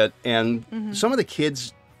and shit, and some of the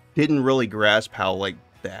kids didn't really grasp how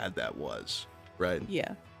bad that was, right?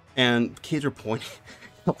 Yeah. And kids are pointing,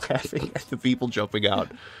 laughing at the people jumping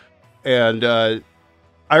out, and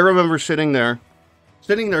I remember sitting there,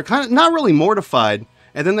 kind of not really mortified.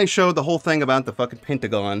 And then they showed the whole thing about the fucking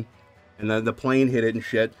Pentagon, and the plane hit it and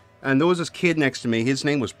shit. And there was this kid next to me. His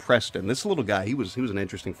name was Preston. This little guy, he was an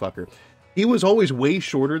interesting fucker. He was always way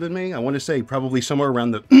shorter than me. I want to say probably somewhere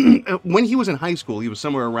around the... when he was in high school, he was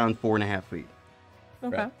somewhere around 4.5 feet.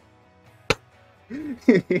 Okay.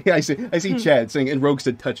 Right? I see Chad saying, and Rogue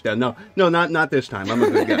said touchdown. No, not this time. I'm a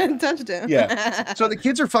good guy. Touchdown. Yeah. So the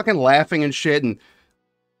kids are fucking laughing and shit, and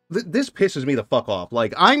this pisses me the fuck off.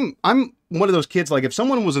 I'm one of those kids, if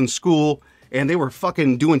someone was in school and they were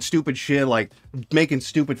fucking doing stupid shit, making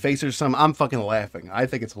stupid faces or something, I'm fucking laughing. I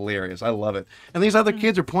think it's hilarious. I love it. And these other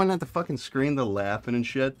kids are pointing at the fucking screen, they're laughing and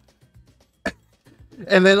shit.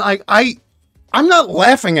 And then I'm not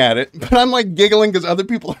laughing at it, but I'm giggling because other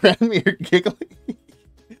people around me are giggling.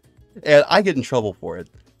 And I get in trouble for it.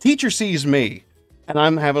 Teacher sees me, and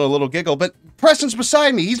I'm having a little giggle, but Preston's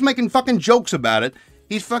beside me. He's making fucking jokes about it.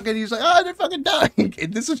 He's like, oh, they're fucking dying.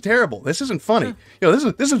 This is terrible. This isn't funny.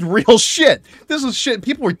 This is real shit. This is shit.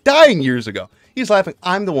 People were dying years ago. He's laughing.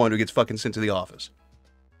 I'm the one who gets fucking sent to the office.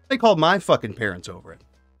 They called my fucking parents over it.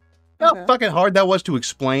 You know how fucking hard that was to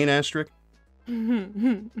explain, Asterik?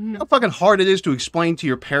 You know how fucking hard it is to explain to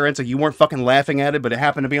your parents that you weren't fucking laughing at it, but it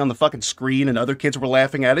happened to be on the fucking screen and other kids were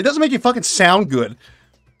laughing at it? It doesn't make you fucking sound good.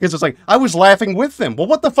 Because it's I was laughing with them. Well,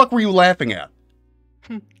 what the fuck were you laughing at?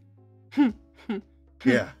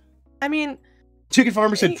 Yeah. I mean... Chicken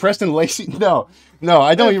Farmer said Preston Lacey. No,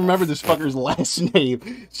 I don't even remember this fucker's last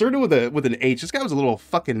name. Started with an H. This guy was a little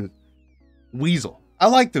fucking weasel. I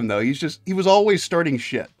liked him, though. He was always starting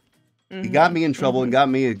shit. He got me in trouble and got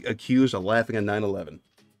me accused of laughing at 9/11.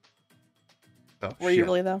 Oh, were you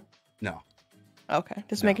really, though? No. Okay,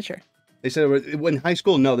 just making sure. They said in high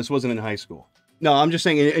school? No, this wasn't in high school. No, I'm just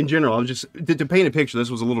saying in general. I'm just to paint a picture. This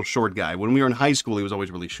was a little short guy. When we were in high school, he was always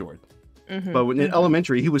really short. But when in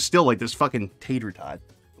elementary, he was still this fucking tater tot,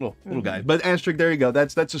 little guy. But Asterik, there you go.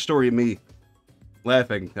 That's the story of me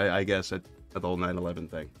laughing, I guess, at the whole 9/11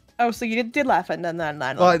 thing. Oh, so you did laugh at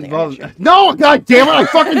 9/11 thing. Well, no, god damn it, I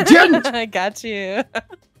fucking didn't. I got you.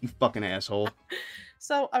 You fucking asshole.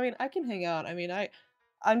 So, I mean, I can hang out. I mean,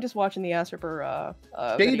 I'm just watching the Asterik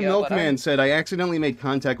Jade video, Milkman said, I accidentally made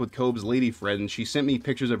contact with Cobe's lady friend, and she sent me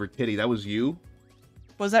pictures of her titty. That was you?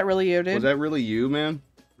 Was that really you, dude? Was that really you, man?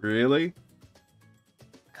 Really?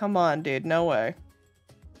 Come on, dude. No way.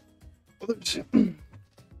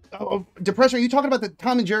 Oh, Depression, are you talking about the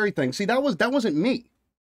Tom and Jerry thing? See, that wasn't me.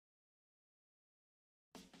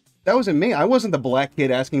 That wasn't me. I wasn't the black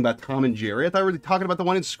kid asking about Tom and Jerry. I thought we were talking about the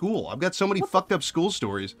one in school. I've got so many fucked up school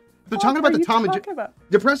stories. They're talking about the Tom and Jerry.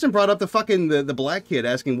 Depression brought up the fucking the black kid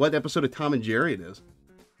asking what episode of Tom and Jerry it is.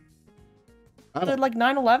 They're like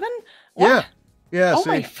 9/11? Yeah. Yeah, oh see,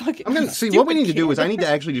 my fucking I'm gonna see what we need to do is I need to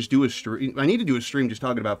actually just do a stream. I need to do a stream just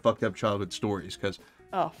talking about fucked up childhood stories because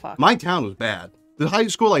my town was bad. The high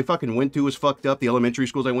school I fucking went to was fucked up. The elementary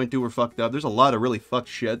schools I went to were fucked up. There's a lot of really fucked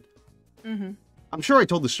shit. Mm-hmm. I'm sure I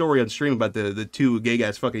told the story on stream about the two gay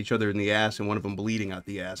guys fucking each other in the ass and one of them bleeding out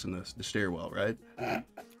the ass in the stairwell, right?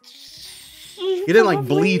 He didn't like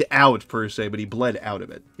bleed out per se, but he bled out of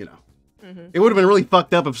it, you know. Mm-hmm. It would have been really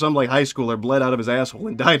fucked up if some like high schooler bled out of his asshole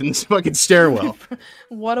and died in this fucking stairwell.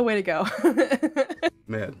 What a way to go.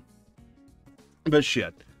 Man. But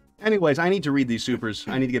shit. Anyways, I need to read these supers.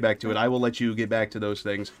 I need to get back to it. I will let you get back to those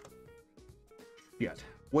things. Shit.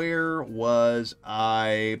 Where was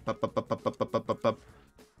I? I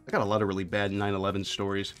got a lot of really bad 9/11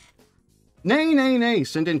 stories. Nay.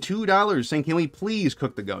 Send in $2 saying, can we please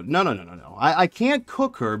cook the goat? No. I can't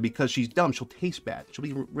cook her because she's dumb. She'll taste bad. She'll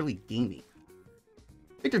be really gamey.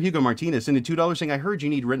 Victor Hugo Martinez sent in $2 saying, I heard you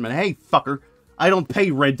need rent money. Hey, fucker. I don't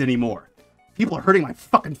pay rent anymore. People are hurting my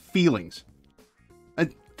fucking feelings.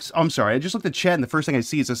 I'm sorry. I just looked at chat and the first thing I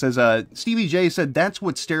see is it says, Stevie J said that's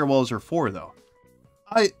what stairwells are for, though.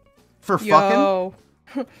 Fucking?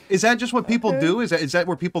 Is that just what people do? Is that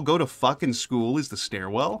where people go to fuck in school, is the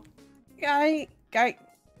stairwell?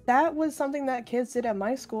 That was something that kids did at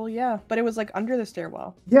my school, yeah. But it was like under the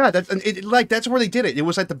stairwell. Yeah, that's where they did it. It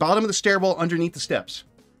was at the bottom of the stairwell underneath the steps.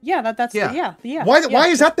 Yeah, that's yeah. Yeah. Why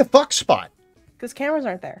is that the fuck spot? Because cameras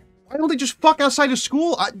aren't there. Why don't they just fuck outside of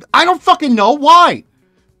school? I don't fucking know. Why?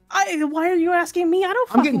 Why are you asking me? I don't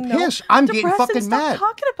fucking know. I'm getting pissed. I'm getting fucking mad. Stop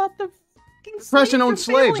talking about the fucking Depression owned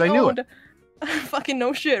slaves. I knew it. Fucking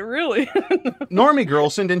no shit, really. Normie Girl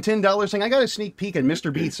sent in $10 saying, I got a sneak peek at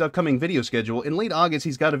Mr. Beast's upcoming video schedule. In late August,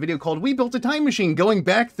 he's got a video called We Built a Time Machine going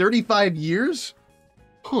back 35 years?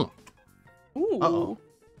 Huh. Ooh. Uh-oh.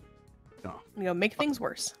 No. You know, make things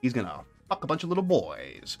worse. He's gonna fuck a bunch of little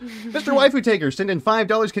boys. Mr. Waifu Taker sent in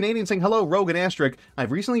 $5 Canadian saying, hello, Rogue and Asterik.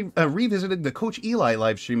 I've recently revisited the Coach Eli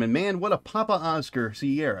live stream, and man, what a Papa Oscar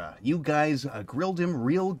Sierra. You guys grilled him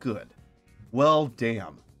real good. Well,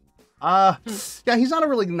 damn. Yeah, he's not a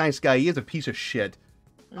really nice guy. He is a piece of shit.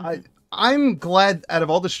 I'm glad out of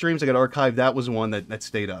all the streams I got archived, that was one that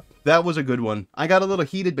stayed up. That was a good one. I got a little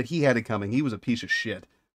heated, but he had it coming. He was a piece of shit.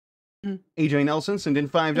 AJ Nelson sent in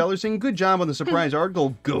 $5 saying, good job on the surprise art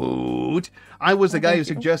goal, goat. I was the guy who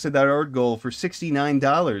suggested that art goal for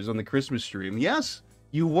 $69 on the Christmas stream. Yes,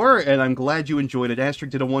 you were, and I'm glad you enjoyed it. Asterik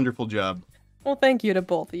did a wonderful job. Well, thank you to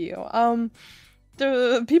both of you.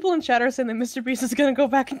 The people in chat are saying that Mr. Beast is gonna go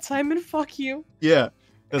back in time and fuck you. Yeah,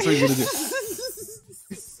 that's what he's gonna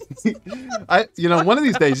do. One of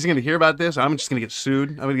these days he's gonna hear about this. I'm just gonna get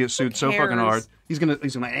sued. I'm gonna get sued so fucking hard. He's gonna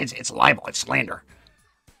it's libel, it's slander.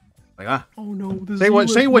 Like, oh no. Say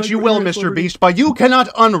what you will, Mr. Beast, but you cannot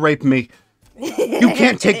unrape me. You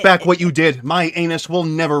can't take back what you did. My anus will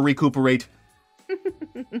never recuperate.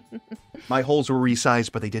 My holes were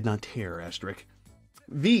resized, but they did not tear, Asterik.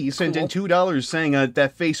 V sent in $2 saying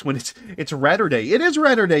that face when it's Ratterday. It is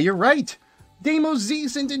Ratterday, you're right. Damo Z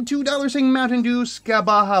sent in $2 saying Mountain Dew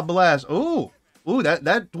Scabaha Blast. Ooh,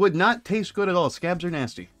 that would not taste good at all. Scabs are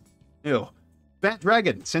nasty. Ew. Bat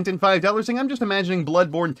Dragon sent in $5 saying, I'm just imagining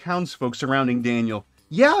bloodborne townsfolk surrounding Daniel.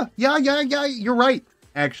 Yeah, you're right,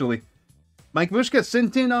 actually. Mike Mushka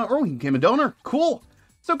sent in, he became a donor. Cool.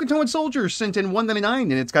 Sokotoan Soldier sent in $1.99,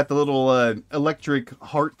 and it's got the little electric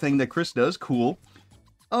heart thing that Chris does. Cool.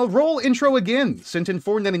 Roll intro again, sent in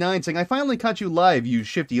 $4.99 saying, I finally caught you live, you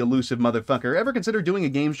shifty, elusive motherfucker. Ever consider doing a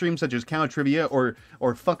game stream such as Cow Trivia or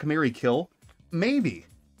Fuck, Marry, Kill? Maybe.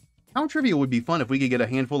 Cow Trivia would be fun if we could get a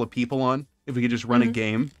handful of people on, if we could just run a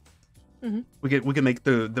game. We could make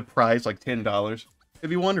the prize like $10. If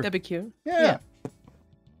you wonder. That'd be cute. Yeah.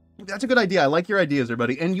 That's a good idea. I like your ideas,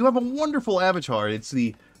 everybody. And you have a wonderful avatar. It's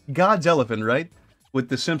the God's Elephant, right? With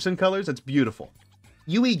the Simpson colors. That's beautiful.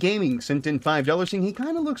 UE Gaming sent in $5 saying he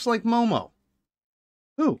kind of looks like Momo.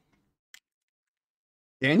 Who?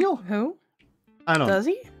 Daniel? Who? I don't know. Does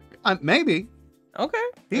he? Maybe. Okay.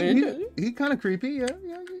 He kind of creepy. Yeah,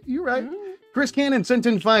 you're right. Chris Cannon sent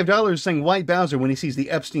in $5 saying, White Bowser when he sees the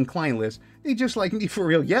Epstein client list. He just like me for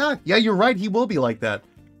real. Yeah, you're right. He will be like that.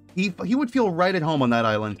 He would feel right at home on that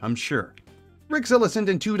island, I'm sure. Rickzilla sent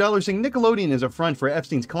in $2 saying Nickelodeon is a front for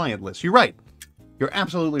Epstein's client list. You're right. You're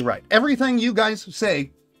absolutely right. Everything you guys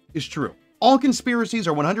say is true. All conspiracies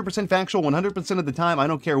are 100% factual 100% of the time. I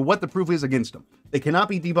don't care what the proof is against them. They cannot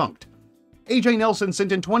be debunked. AJ Nelson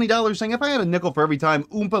sent in $20 saying, if I had a nickel for every time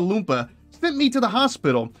Oompa Loompa sent me to the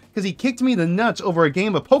hospital because he kicked me in the nuts over a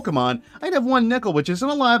game of Pokemon, I'd have 1 nickel, which isn't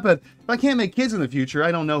a lot, but if I can't make kids in the future,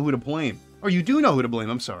 I don't know who to blame. Or you do know who to blame,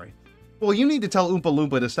 I'm sorry. Well, you need to tell Oompa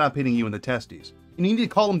Loompa to stop hitting you in the testes. And you need to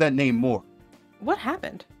call him that name more. What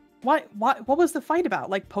happened? What was the fight about?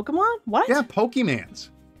 Like Pokemon? What? Yeah, Pokemans.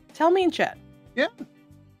 Tell me in chat. Yeah.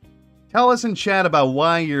 Tell us in chat about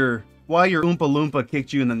why your Oompa Loompa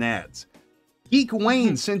kicked you in the nads. Geek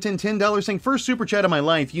Wayne sent in $10 saying, first super chat of my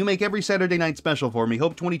life. You make every Saturday night special for me.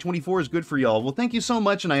 Hope 2024 is good for y'all. Well, thank you so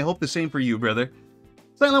much, and I hope the same for you, brother.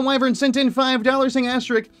 Silent Wyvern sent in $5 saying,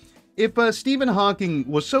 Asterik, if Stephen Hawking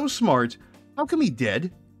was so smart, how come he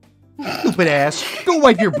dead? Stupid ass. Go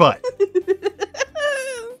wipe your butt.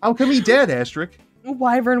 How come he dead, Asterik?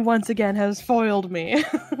 Wyvern once again has foiled me.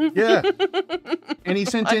 Yeah. And he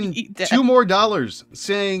sent in $2 more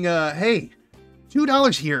saying, hey,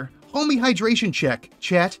 $2 here. Homie hydration check.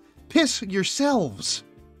 Chat. Piss yourselves.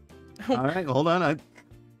 All right, hold on.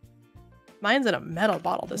 Mine's in a metal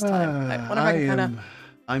bottle this time. I wonder if I can kind of...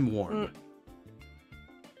 I'm warm.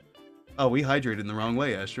 Oh, we hydrated in the wrong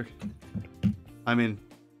way, Asterik. I mean...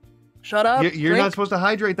 Shut up. You're not supposed to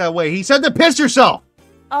hydrate that way. He said to piss yourself!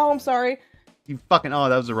 Oh, I'm sorry. You fucking... Oh,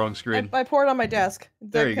 that was the wrong screen. I poured it on my desk.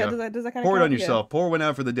 There you go. Does that kind Pour of it on yourself. Pour one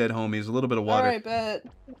out for the dead homies. A little bit of water. Alright, bet.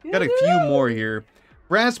 Got a few more here.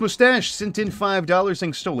 Brass Mustache sent in $5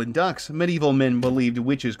 saying stolen ducks. Medieval men believed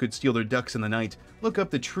witches could steal their ducks in the night. Look up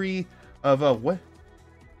the tree of, what?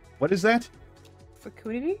 What is that?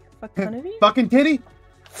 Fecundity? Fecundity? Fucking titty?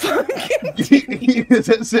 Does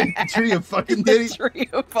that say tree of fucking titties? Tree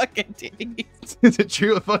of fucking titties. Is it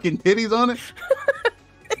tree of fucking titties on it?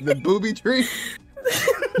 The booby tree?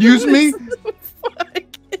 Use me?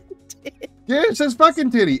 Yeah, it says fucking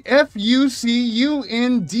titty. F-U-C-U-N-D-I-T-Y.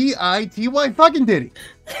 Fucking titty.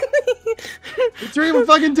 The tree with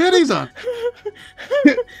fucking titties on.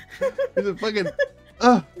 There's a fucking...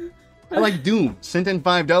 I like Doom. Sent in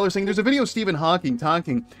 $5 saying there's a video of Stephen Hawking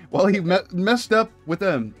talking while he messed up with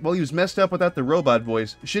while he was messed up without the robot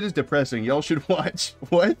voice. Shit is depressing. Y'all should watch.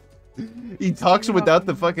 What? He talks without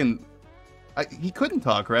the fucking... he couldn't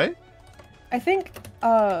talk, right? I think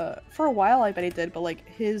for a while I bet he did, but like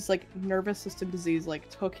his like nervous system disease like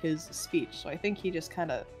took his speech, so I think he just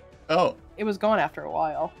kind of it was gone after a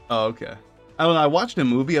while. Oh, okay. I don't know. I watched a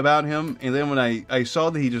movie about him, and then when I saw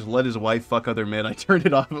that he just let his wife fuck other men, I turned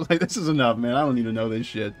it off. I was like, this is enough, man. I don't need to know this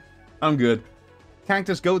shit. I'm good.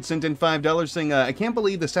 Cactus Goat sent in $5 saying, I can't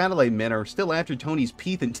believe the satellite men are still after Tony's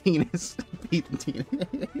Peeth and Tinas. Peeth and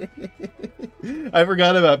Tinas. I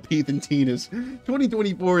forgot about Peeth and Tinas.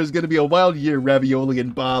 2024 is going to be a wild year, Ravioli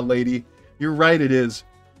and Bob, lady. You're right, it is.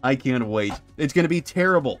 I can't wait. It's going to be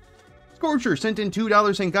terrible. Scorcher sent in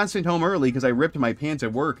 $2 saying, got sent home early because I ripped my pants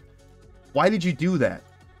at work. Why did you do that?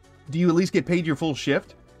 Do you at least get paid your full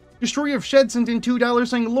shift? Destroyer of Shed sent in $2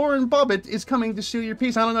 saying, Lauren Bobbitt is coming to steal your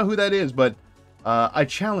piece. I don't know who that is, but... I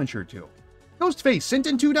challenge her to. Ghostface sent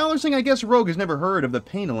in $2 saying, I guess Rogue has never heard of the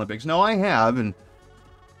Pain Olympics. No, I have, and...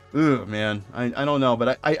 Ugh, man. I don't know,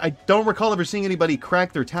 but I don't recall ever seeing anybody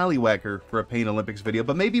crack their tallywhacker for a Pain Olympics video,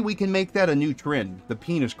 but maybe we can make that a new trend. The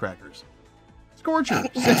penis crackers. Scorcher,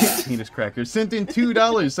 penis crackers, sent in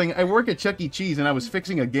 $2 saying, I work at Chuck E. Cheese and I was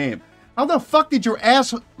fixing a game. How the fuck did your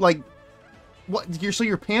ass, like... What? So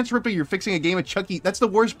your pants ripping, you're fixing a game at Chuck E. That's the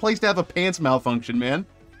worst place to have a pants malfunction, man.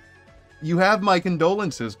 You have my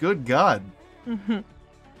condolences. Good God.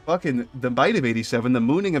 Fucking the bite of 87, the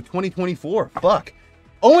mooning of 2024. Fuck.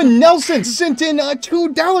 Owen Nelson sent in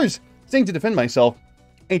 $2 saying to defend myself,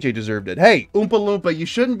 AJ deserved it. Hey, Oompa Loompa, you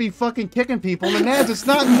shouldn't be fucking kicking people in the nads. It's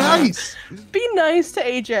not nice. Be nice to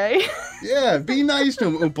AJ. Yeah, be nice to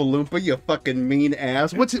him, Oompa Loompa, you fucking mean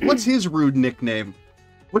ass. What's his rude nickname?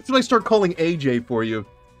 What should I start calling AJ for you?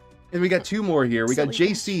 And we got two more here. We got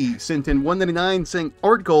JC sent in $1.99 saying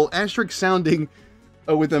art goal Asterik sounding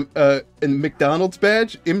with a McDonald's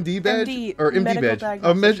badge, MD badge, or MD badge.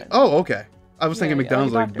 Oh, okay. I was thinking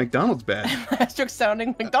McDonald's like McDonald's badge. Asterik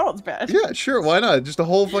sounding McDonald's badge. Yeah, sure. Why not? Just a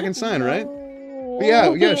whole fucking sign, right? But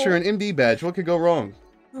yeah, sure. An MD badge. What could go wrong?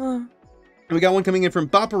 We got one coming in from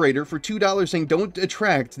Boperator for $2 saying don't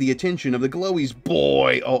attract the attention of the glowies.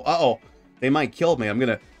 Boy. Oh, they might kill me.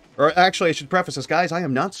 Or actually, I should preface this, guys. I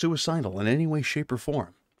am not suicidal in any way, shape, or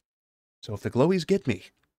form. So if the glowies get me,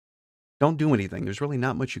 don't do anything. There's really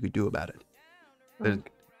not much you could do about it.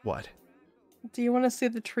 What? Do you want to see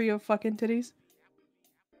the tree of fucking titties?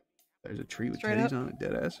 There's a tree with Straight titties up. on it,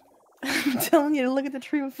 deadass. I'm telling you to look at the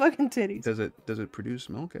tree with fucking titties. Does it produce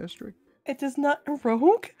milk, Asterik? It does not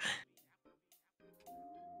rogue?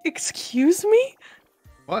 Excuse me?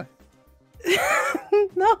 What?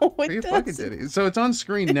 No, Are you it fucking doesn't. titties? So it's on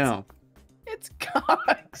screen now. It's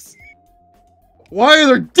cocks. Why are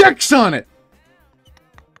there dicks on it?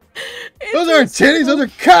 Those aren't titties, those are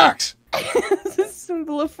cocks! It's a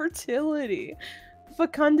symbol of fertility.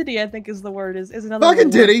 Fecundity, I think, is the word. Is another Fucking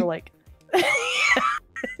word titty. for, like...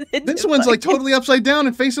 This one's like totally upside down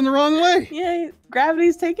and facing the wrong way. Yeah,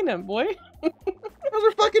 gravity's taking him, boy. Those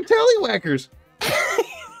are fucking tallywhackers.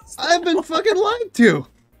 I've been fucking lied to.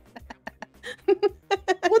 What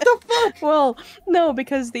the fuck? Well, no,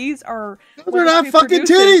 because these are... Those are not fucking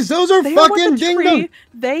titties. Those are fucking ding dong.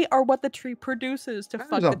 They are what the tree produces to fuck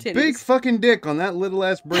the There's a titties. big fucking dick on that little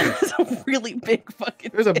ass branch. There's a really big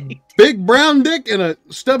fucking There's a titty. big brown dick and a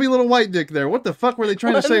stubby little white dick there. What the fuck were they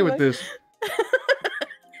trying to say with this?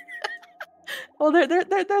 Well,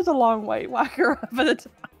 there's a long white whacker up at the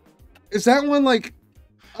top. Is that one like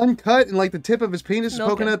uncut and like the tip of his penis is Milk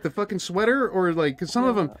poking it. out the fucking sweater? Or like, cause some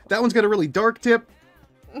of them, that one's got a really dark tip.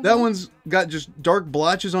 That one's got just dark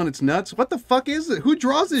blotches on its nuts. What the fuck is it? Who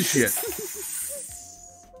draws this shit?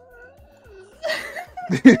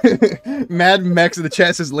 Mad Max in the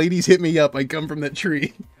chat says, "Ladies, hit me up. I come from that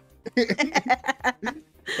tree."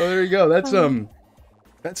 Oh, there you go. That's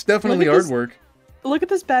definitely Look at this- artwork. Look at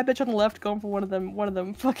this bad bitch on the left going for one of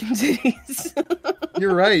them fucking titties.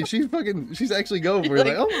 You're right. She's actually going for it.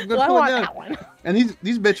 Like, oh, I'm gonna well, I pull it want down. that one. And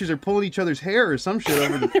these bitches are pulling each other's hair or some shit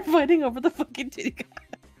over the. They're fighting over the fucking titty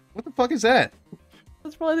cock. What the fuck is that?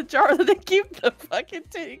 That's probably the jar that they keep the fucking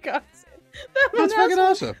titty cocks in. That's fucking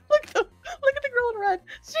awesome. Look at the girl in red.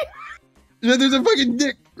 There's a fucking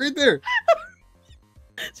dick right there.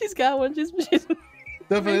 She's got one. She's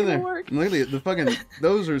Definitely in there. work. Look at the fucking.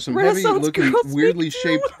 Those are some Renaissance heavy looking, girls weirdly make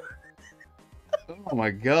shaped. Oh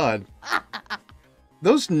my god.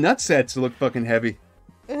 Those nutsets look fucking heavy.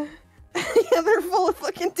 Yeah, they're full of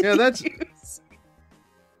fucking titty Yeah, that's. juice.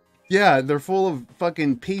 Yeah, they're full of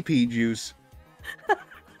fucking pee-pee juice.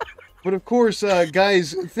 But of course,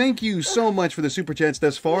 guys, thank you so much for the super chats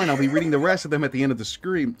thus far, and I'll be reading the rest of them at the end of the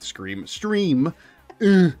stream.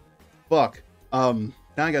 Fuck.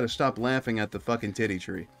 Now I gotta stop laughing at the fucking titty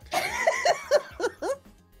tree.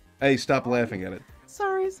 Hey, stop laughing at it.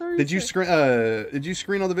 Sorry. Did you screen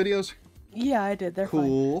all the videos? Yeah, I did. They're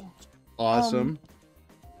Cool. Awesome.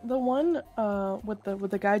 The one with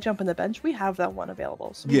the guy jumping the bench, we have that one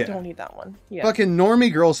available, so we Yeah. don't need that one. Yeah. Fucking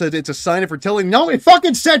normie girl said it's a sign of fertility. No, it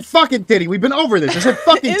fucking said fucking titty. We've been over this. It said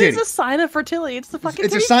fucking It titty. is a sign of fertility. It's the fucking.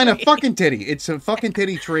 It's a titty sign of tree. fucking titty. It's a fucking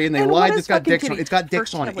titty tree, and they And lied. what It's is got fucking dicks on titty? it. It's got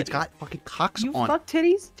dicks on it. It's Fertility. got fucking cocks You on it. fuck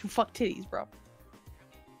titties to fuck titties, bro.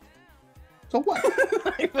 So what?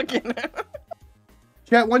 I fucking.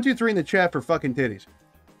 Chat 1, 2, 3 in the chat for fucking titties.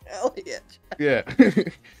 Hell yeah. Yeah.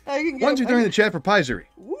 I can get 1, 2, 3 in the chat for piezery.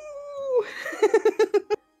 Woo!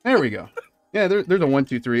 There we go. Yeah, there's a 1,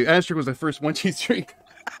 2, 3. Asterik was the first 1, 2, 3.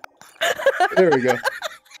 There we go.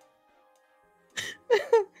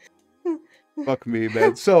 Fuck me,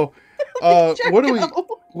 man. So, what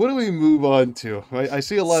do we move on to? I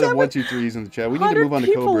see a lot of 1, 2, 3s in the chat. We need to move on to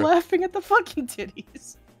people Cobra. laughing at the fucking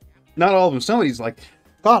titties. Not all of them. Somebody's like,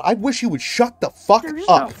 God, I wish you would shut the fuck They're just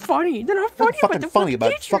up. not funny. They're not They're funny fucking about the funny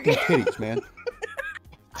about titty fucking tree. titties, man.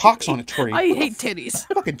 Cocks on a tree. I hate titties.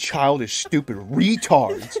 Fucking childish, stupid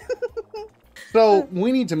retards. So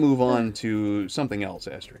we need to move on to something else,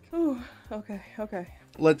 Asterik. Ooh, okay.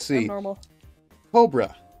 Let's see. Normal.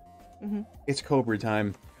 Cobra. Mhm. It's Cobra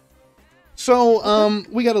time. So,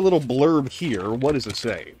 we got a little blurb here. What does it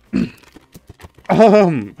say?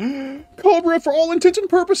 Cobra, for all intents and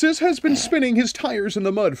purposes, has been spinning his tires in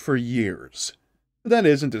the mud for years. That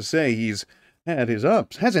isn't to say he's had his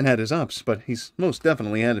ups. Hasn't had his ups, but he's most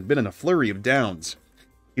definitely been in a flurry of downs.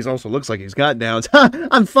 He also looks like he's got downs. Ha!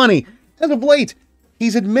 I'm funny! As of late,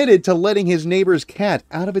 he's admitted to letting his neighbor's cat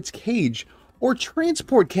out of its cage, or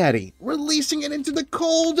transport catty, releasing it into the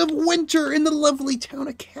cold of winter in the lovely town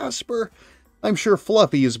of Casper. I'm sure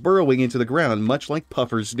Fluffy is burrowing into the ground, much like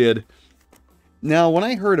Puffers did. Now, when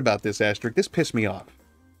I heard about this, Asterik, this pissed me off.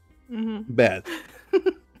 Bad.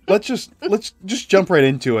 Let's just jump right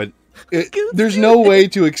into it. There's no way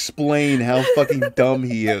to explain how fucking dumb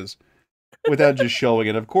he is without just showing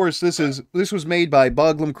it. Of course, this was made by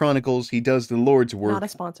Boglum Chronicles. He does the Lord's work. Not a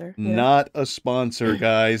sponsor. Yeah. Not a sponsor,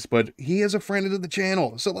 guys, but he is a friend of the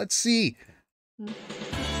channel. So let's see.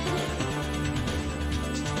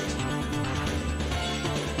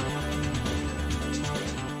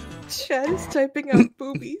 Chad is typing out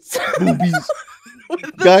boobies. Boobies.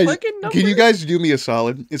 Guys, can you guys do me a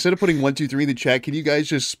solid? Instead of putting 1, 2, 3 in the chat, can you guys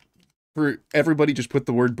just, for everybody, just put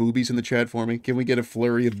the word boobies in the chat for me? Can we get a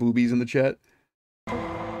flurry of boobies in the chat?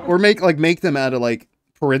 Or make them out of like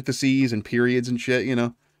parentheses and periods and shit, you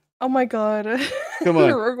know? Oh my god. Come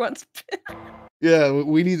on. Rogue One's Yeah,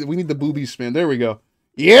 we need the booby spin. There we go.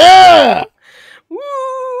 Yeah! Woo!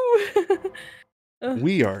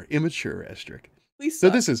 We are immature, Asterik. So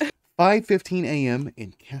this is 5:15 a.m.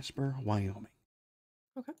 in Casper, Wyoming.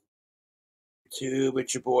 Okay. Tube,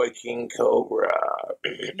 it's your boy King Cobra.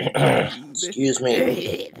 Excuse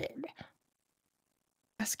me.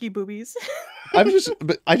 Pesky boobies. I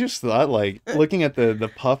just thought, like, looking at the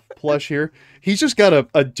Puff plush here, he's just got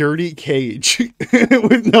a dirty cage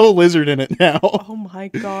with no lizard in it now. Oh my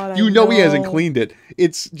god! You know he hasn't cleaned it.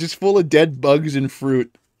 It's just full of dead bugs and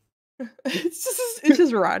fruit. It's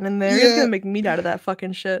just rotten in there. Yeah. He's gonna make meat out of that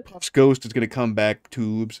fucking shit. Puff's ghost is gonna come back.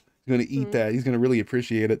 Tubes. He's gonna eat that. He's gonna really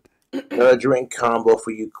appreciate it. Got a drink combo for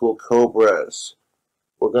you cool Cobras.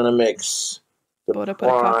 We're gonna mix the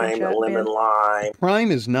prime lemon lime. Prime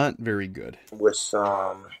is not very good. With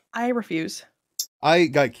some. I refuse. I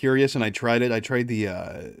got curious and I tried it. I tried the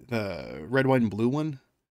red, white, and blue one.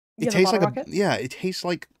 It tastes like it tastes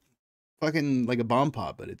like fucking like a bomb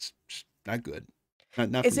pop, but it's just not good.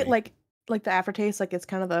 Not Is for it me. like the aftertaste? Like it's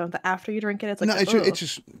kind of the after you drink it. It's like no, it's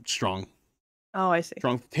just strong. Oh, I see.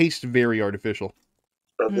 Strong. Tastes very artificial.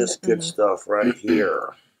 So this good stuff right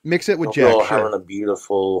here. Mix it with Jack. Sure. Having a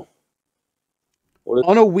beautiful.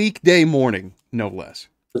 On a weekday morning, no less.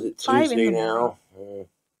 Is it Tuesday now?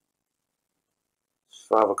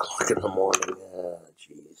 5 o'clock in the morning.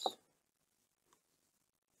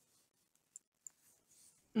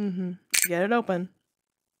 Jeez. Get it open.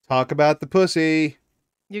 Talk about the pussy.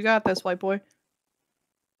 You got this, white boy.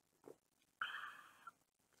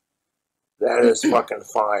 That is fucking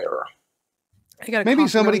fire. Maybe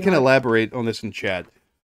somebody can elaborate on this in chat.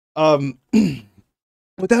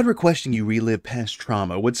 Without requesting you relive past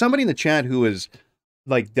trauma, would somebody in the chat who has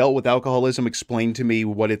like dealt with alcoholism explain to me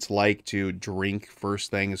what it's like to drink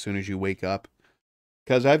first thing as soon as you wake up?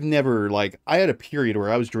 Because I've never, like, I had a period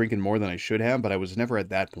where I was drinking more than I should have, but I was never at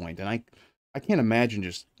that point. And I can't imagine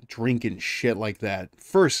just drinking shit like that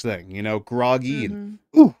first thing, you know, groggy and,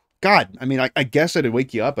 ooh, God. I mean, I guess it'd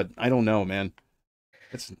wake you up, but I don't know, man.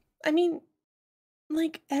 I mean,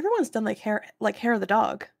 like, everyone's done like hair of the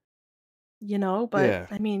dog, you know, but yeah.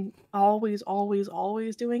 I mean, always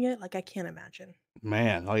doing it. Like, I can't imagine.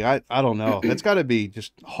 Man, like, I don't know. That's got to be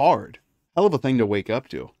just hard. Hell of a thing to wake up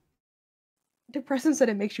to. Depression said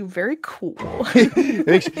it makes you very cool.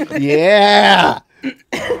 Yeah.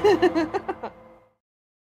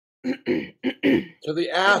 To the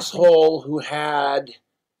asshole who had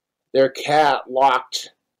their cat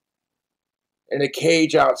locked in a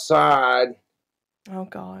cage outside. Oh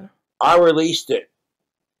God. I released it.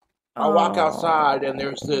 I walk outside and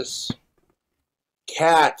there's this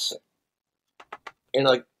cat in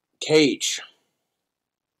a cage.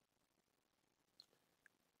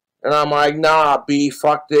 And I'm like, nah, B,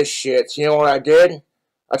 fuck this shit. So you know what I did?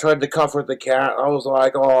 I tried to comfort the cat. I was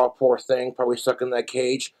like, oh, poor thing, probably stuck in that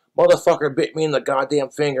cage. Motherfucker bit me in the goddamn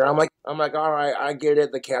finger. I'm like, all right, I get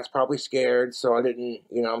it. The cat's probably scared, so I didn't,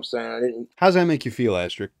 you know what I'm saying? I didn't. How's that make you feel,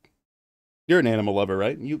 Asterik? You're an animal lover,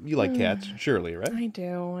 right? You like cats, surely, right? I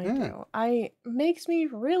do. I makes me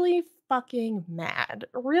really fucking mad.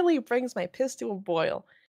 Really brings my piss to a boil.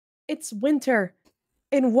 It's winter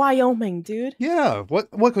in Wyoming, dude. Yeah,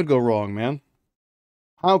 what could go wrong, man?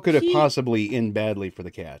 How could it possibly end badly for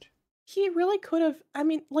the cat? He really could have. I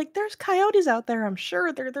mean, like, there's coyotes out there, I'm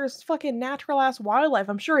sure. There's fucking natural-ass wildlife.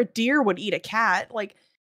 I'm sure a deer would eat a cat. Like,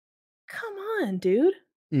 come on, dude.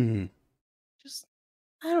 Just,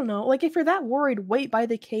 I don't know. Like, if you're that worried, wait by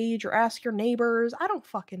the cage or ask your neighbors. I don't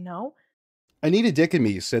fucking know. Anita Dick and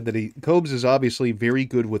me said that Cobes is obviously very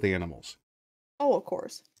good with animals. Oh, of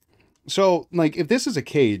course. So, like, if this is a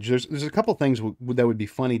cage, there's a couple things that would be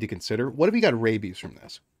funny to consider. What if he got rabies from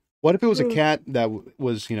this? What if it was a cat that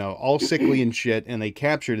was, you know, all sickly and shit, and they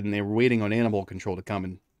captured it and they were waiting on animal control to come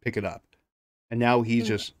and pick it up? And now he's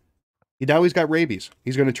got rabies.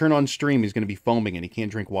 He's going to turn on stream. He's going to be foaming and he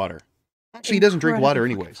can't drink water. Actually, he doesn't drink water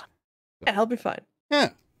anyways. Yeah, he'll be fine. Yeah.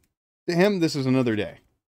 To him, this is another day.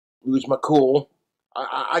 Lose my cool.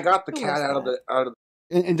 I got the cat out of.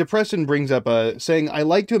 And Depression brings up saying, I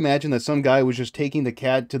like to imagine that some guy was just taking the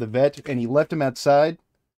cat to the vet and he left him outside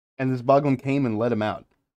and this boglin came and let him out.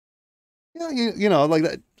 Yeah, you know, like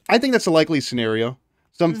that. I think that's a likely scenario.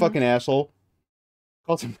 Some fucking asshole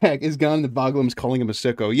Calls him back. Is gone. The Boglam's calling him a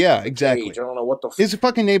sicko. Yeah, exactly. I don't know what the. His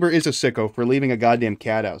fucking neighbor is a sicko for leaving a goddamn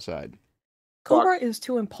cat outside. Cobra is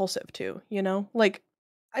too impulsive too. You know, like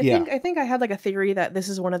I think I had like a theory that this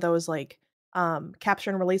is one of those like capture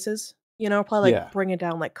and releases. You know, probably like bring it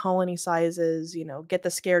down like colony sizes. You know, get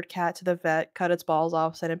the scared cat to the vet, cut its balls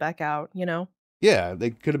off, send it back out. You know. Yeah, they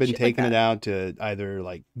could have been taking it out to either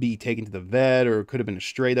like be taken to the vet, or it could have been a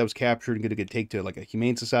stray that was captured and going to get taken to like a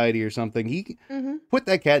humane society or something. He put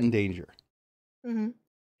that cat in danger.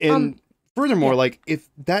 And furthermore, like if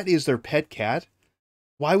that is their pet cat,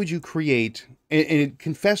 why would you create and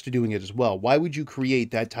confess to doing it as well? Why would you create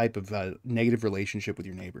that type of negative relationship with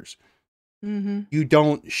your neighbors? You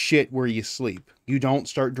don't shit where you sleep. You don't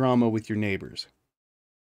start drama with your neighbors.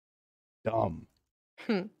 Dumb.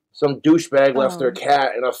 Some douchebag left their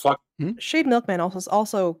cat in a fuck. Shade Milkman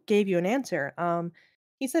also gave you an answer.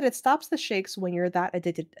 He said it stops the shakes when you're that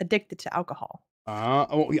addicted to alcohol.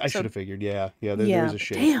 I should have figured. Yeah, there is a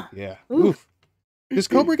shake. Damn. Yeah. Oof. Does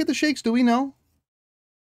Cobra get the shakes? Do we know?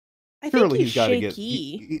 Surely he's got to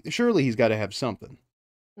shaky. Surely he's got to have something.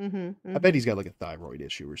 I I bet he's got like a thyroid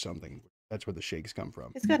issue or something. That's where the shakes come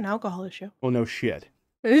from. He's got an alcohol issue. Well, no shit.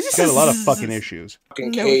 He's got a lot of fucking issues.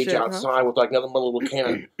 Fucking cage outside with like another little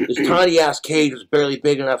can. This tiny ass cage was barely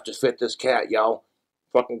big enough to fit this cat, yo.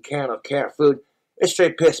 Fucking can of cat food. It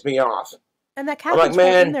straight pissed me off. And that cat was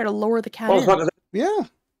in there to lure the cat in. Yeah.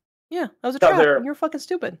 Yeah, that was a trap. And you're fucking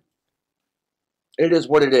stupid. It is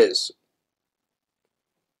what it is.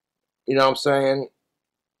 You know what I'm saying?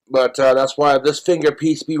 But that's why this finger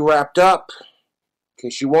piece be wrapped up. In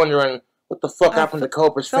case you're wondering, what the fuck happened to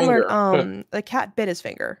Cobra's finger? The cat bit his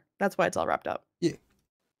finger. That's why it's all wrapped up. Yeah.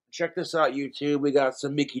 Check this out, YouTube. We got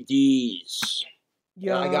some Mickey D's.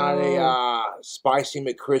 Yo. I got a spicy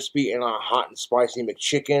McCrispy and a hot and spicy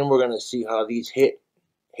McChicken. We're gonna see how these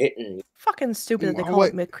hitting. Fucking stupid that they call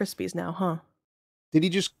it McCrispies now, huh? Did he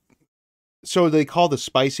just? So they call the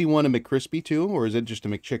spicy one a McCrispy too, or is it just a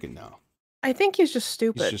McChicken now? I think he's just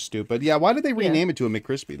stupid. He's just stupid. Yeah. Why did they rename it to a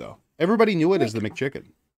McCrispy though? Everybody knew it as the McChicken.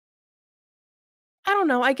 I don't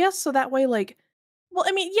know. I guess so that way, like, well,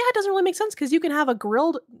 I mean, yeah, it doesn't really make sense because you can have a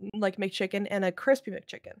grilled like McChicken and a crispy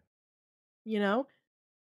McChicken. You know,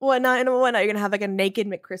 what not? And what not? You're gonna have like a naked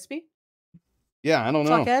McCrispy? Yeah, I don't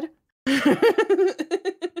know. Fuckhead.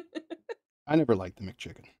 I never liked the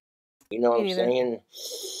McChicken. You know what I'm saying?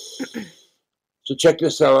 So check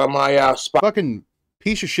this out on my fucking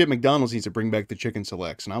piece of shit McDonald's needs to bring back the chicken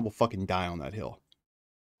selects, and I will fucking die on that hill.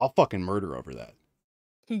 I'll fucking murder over that.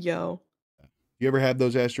 Yo. You ever had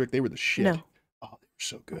those, Asterik? They were the shit. No. Oh, they were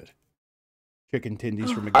so good. Chicken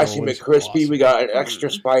tendies from McDonald's. Spicy McCrispy. Awesome. We got an extra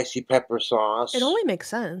spicy pepper sauce. It only makes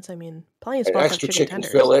sense. I mean, plenty of spots an extra on chicken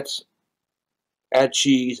fillets. Add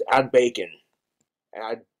cheese. Add bacon.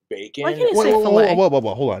 Add bacon. Why can't you say filet?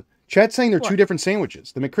 Whoa, hold on. Chat's saying they're two different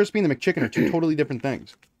sandwiches. The McCrispy and the McChicken are two totally different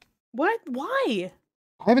things. What? Why?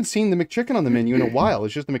 I haven't seen the McChicken on the menu in a while.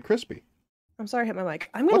 It's just the McCrispy. I'm sorry, I hit my mic.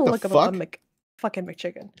 I'm gonna look up a fucking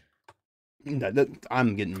McChicken.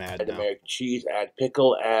 I'm getting mad now. Add cheese, add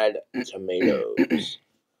pickle, add tomatoes.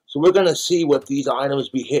 So we're gonna see what these items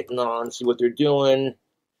be hitting on, see what they're doing,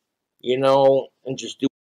 you know, and just do.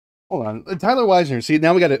 Hold on, Tyler Weisner. See,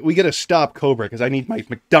 now we gotta stop Cobra because I need my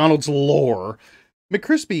McDonald's lore.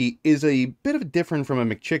 McCrispy is a bit of different from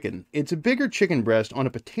a McChicken. It's a bigger chicken breast on a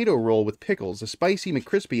potato roll with pickles. The spicy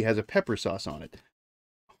McCrispy has a pepper sauce on it.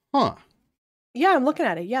 Huh. Yeah, I'm looking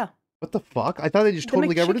at it. Yeah. What the fuck? I thought they just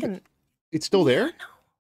totally got rid of it. It's still there?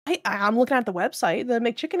 No. I'm looking at the website. The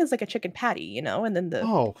McChicken is like a chicken patty, you know, and then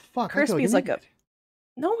the crispy is like a.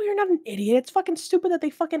 No, you're not an idiot. It's fucking stupid that they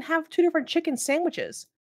fucking have two different chicken sandwiches.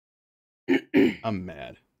 I'm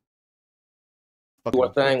mad.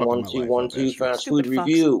 What thing? 1, 2, 1, 2. Fast food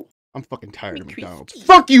review. I'm fucking tired of McDonald's.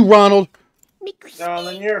 Fuck you, Ronald. Now, in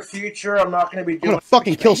the near future, I'm not going to be doing. I'm gonna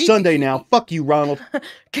fucking kill Sunday now. Fuck you, Ronald.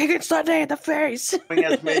 Kicking Sunday in the face.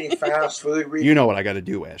 As many fast food reviews. You know what I got to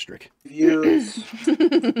do, Asterik.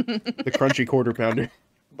 The crunchy quarter pounder.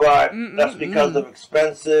 But that's because of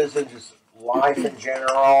expenses and just life in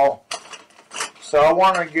general. So I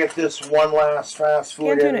want to get this one last fast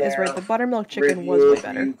food in there. Is right. The buttermilk chicken was way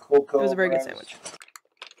better. It was a very good sandwich.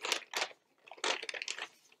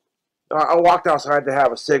 I walked outside to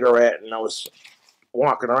have a cigarette, and I was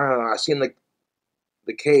walking around, and I seen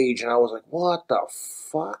the cage, and I was like, "What the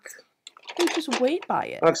fuck?" Hey, just wait by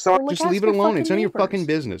it. Just leave it alone. It's none of your fucking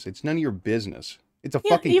business. It's none of your business. It's a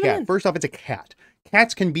fucking cat. First off, it's a cat.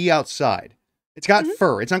 Cats can be outside. It's got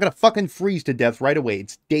fur. It's not gonna fucking freeze to death right away.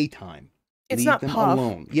 It's daytime. It's not Puff.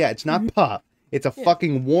 Alone. Yeah, it's not Puff. It's a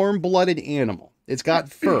fucking warm-blooded animal. It's got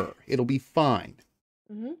fur. It'll be fine.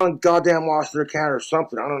 Goddamn lost their cat or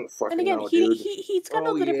something. I don't fucking And again, know, dude. he's got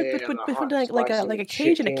no difference between like a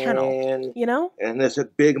cage chicken, and a kennel, you know? And this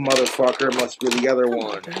big motherfucker must be the other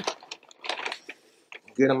one.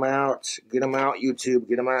 Get him out, YouTube,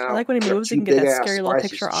 get him out. I like when he moves, you can get that scary little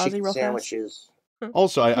picture of Ozzy real sandwiches. fast.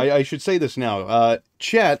 Also, I should say this now.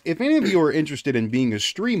 Chat, if any of you are interested in being a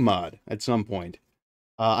stream mod at some point,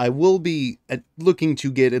 I will be looking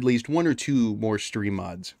to get at least 1 or 2 more stream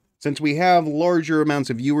mods. Since we have larger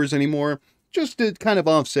amounts of viewers anymore, just to kind of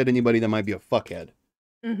offset anybody that might be a fuckhead.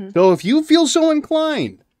 So if you feel so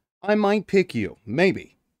inclined, I might pick you.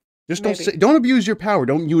 Maybe. Just don't abuse your power.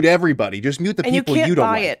 Don't mute everybody. Just mute the people you don't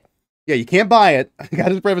like. It. Yeah, you can't buy it. I got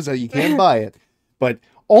to preface that you can't buy it. But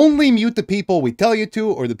only mute the people we tell you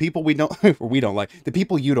to, or the people we don't like. The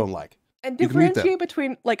people you don't like. And differentiate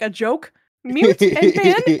between like a joke mute and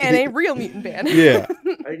ban and a real mute and ban. Yeah.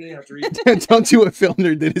 I didn't have to read. Don't do a film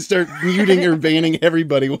nerd that start muting or banning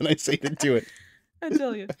everybody when I say to do it. I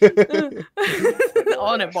tell you.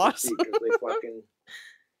 On it, boss.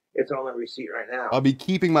 It's on the receipt right now. I'll be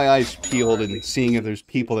keeping my eyes peeled and seeing if there's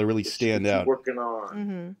people that really stand out. Working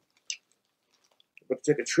on. Let's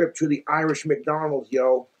take a trip to the Irish McDonald's,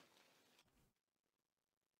 yo.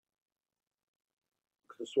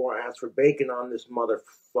 So I asked for bacon on this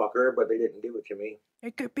motherfucker, but they didn't give it to me. I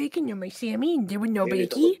got bacon on my Sammy, and there was no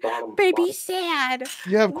bacon. Baby's sad.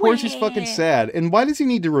 Yeah, of course he's fucking sad. And why does he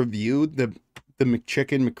need to review the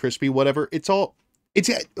McChicken, McCrispy, whatever?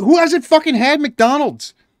 Who hasn't fucking had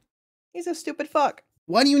McDonald's? He's a stupid fuck.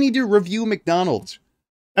 Why do you need to review McDonald's?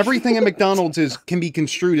 Everything at McDonald's can be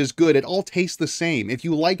construed as good. It all tastes the same. If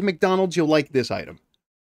you like McDonald's, you'll like this item.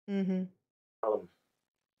 Man,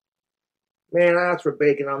 I asked for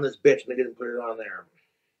bacon on this bitch and they didn't put it on there.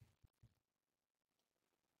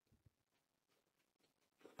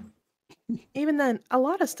 Even then, a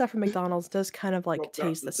lot of stuff from McDonald's does kind of like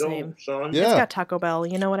taste the same. Son. Yeah. It's got Taco Bell,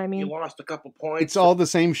 you know what I mean? You lost a couple points. It's all the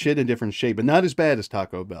same shit in different shape, but not as bad as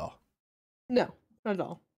Taco Bell. No, not at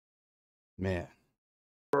all. Man.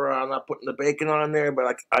 I'm not putting the bacon on there,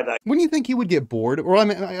 but I Wouldn't you think he would get bored? Or I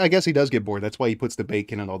mean, I guess he does get bored. That's why he puts the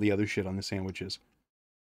bacon and all the other shit on the sandwiches.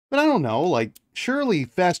 But I don't know, like, surely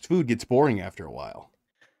fast food gets boring after a while.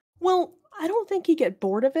 Well, I don't think you get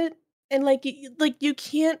bored of it. And, like you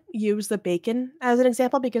can't use the bacon as an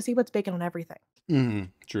example because he puts bacon on everything.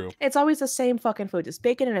 True. It's always the same fucking food. It's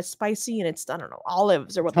bacon and it's spicy and it's, I don't know,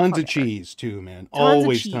 olives or what Tons the of cheese, too, man. Tons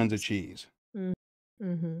Always of tons of cheese. I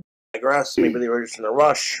digress. Maybe they were just in a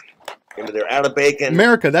rush. Maybe they're out of bacon.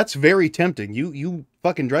 America, that's very tempting. You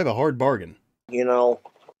fucking drive a hard bargain. You know.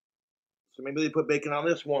 So maybe they put bacon on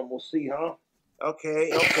this one. We'll see, huh? Okay.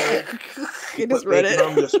 You put bacon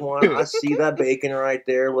on this one. I see that bacon right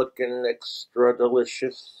there looking extra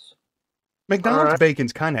delicious. McDonald's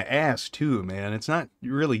bacon's kind of ass, too, man. It's not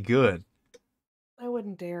really good. I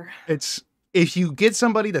wouldn't dare. It's... If you get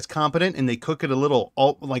somebody that's competent and they cook it a little,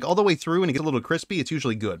 all the way through and it gets a little crispy, it's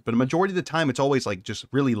usually good. But a majority of the time, it's always like just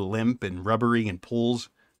really limp and rubbery and pulls.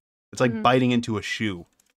 It's like biting into a shoe.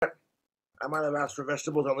 I might have asked for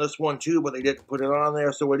vegetables on this one too, but they didn't put it on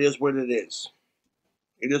there, so it is what it is.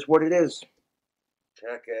 It is what it is.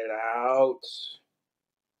 Check it out.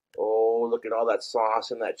 Oh, look at all that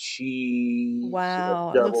sauce and that cheese.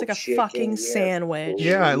 Wow, it looks like a fucking sandwich.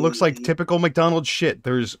 Yeah, it looks like typical McDonald's shit.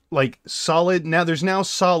 There's like there's now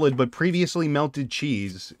solid but previously melted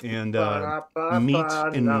cheese and meat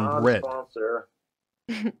and bread.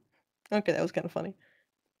 Okay, that was kind of funny.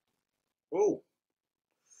 Woo!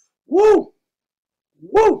 Woo!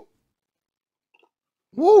 Woo!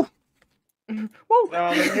 Woo! Woo!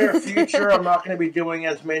 Now, in the near future, I'm not going to be doing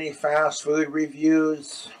as many fast food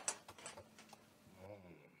reviews.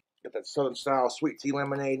 Get that Southern style sweet tea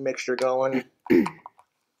lemonade mixture going.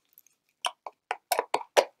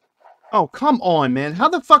 Oh, come on, man. How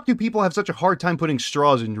the fuck do people have such a hard time putting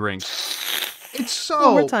straws in drinks? It's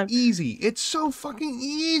so easy. It's so fucking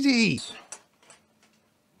easy.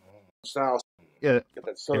 Yeah. Get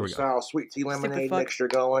that Southern style sweet tea lemonade mixture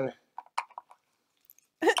going.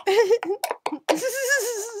 I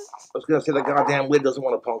was going to say the goddamn lid doesn't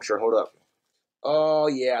want to puncture. Hold up. Oh,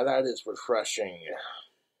 yeah, that is refreshing.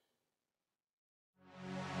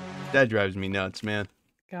 That drives me nuts, man.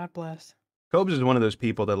 God bless. Cobes is one of those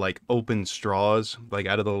people that, like, opens straws, like,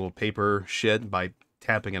 out of the little paper shit by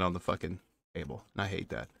tapping it on the fucking table. And I hate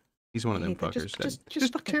that. He's one of them fuckers.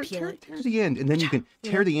 Just fucking tear the end, and then you can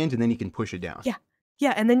tear the end, and then you can push it down. Yeah.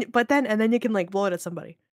 Yeah, and then you can, like, blow it at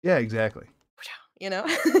somebody. Yeah, exactly. You know?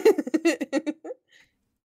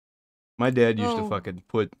 My dad used to fucking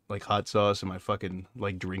put, like, hot sauce in my fucking,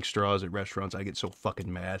 like, drink straws at restaurants. I get so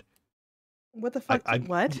fucking mad. What the fuck?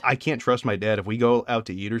 What? I can't trust my dad. If we go out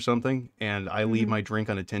to eat or something and I leave my drink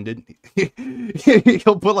unattended,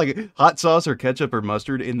 he'll put like hot sauce or ketchup or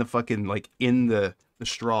mustard in the fucking, like, in the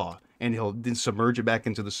straw, and he'll then submerge it back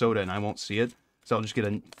into the soda, and I won't see it. So I'll just get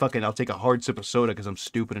I'll take a hard sip of soda because I'm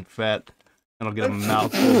stupid and fat, and I'll get a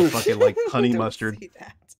mouthful of fucking, like, honey mustard.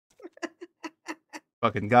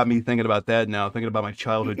 Fucking got me thinking about that now, thinking about my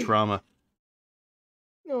childhood trauma.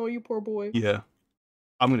 Oh, you poor boy. Yeah.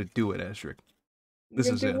 I'm going to do it, Asterik. This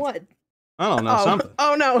is it. What? I don't know, something.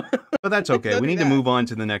 Oh, no. But that's okay. We need to move on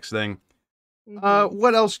to the next thing.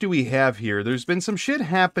 What else do we have here? There's been some shit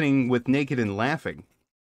happening with Naked and Laughing.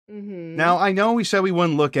 Now, I know we said we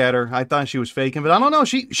wouldn't look at her. I thought she was faking, but I don't know.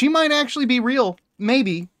 She might actually be real.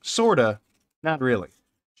 Maybe. Sorta. Not really.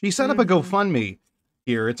 She set up a GoFundMe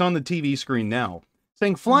here. It's on the TV screen now.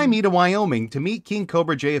 Saying, fly me to Wyoming to meet King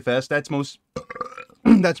Cobra JFS. That's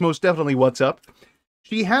most definitely what's up.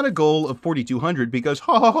 She had a goal of 4,200 because,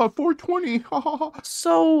 420,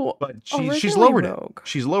 So, but she's lowered it.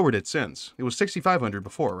 She's lowered it since. It was 6,500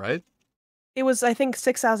 before, right? It was, I think,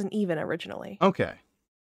 6,000 even originally. Okay.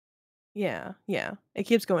 Yeah. It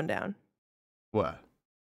keeps going down. What?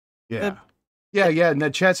 Yeah. Yeah. And the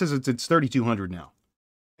chat says it's 3,200 now.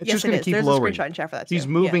 It's yes, just going to keep There's lowering. A screenshot in chat for that too. He's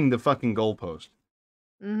moving the fucking goalpost.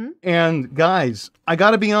 And guys, I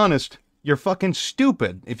gotta be honest, you're fucking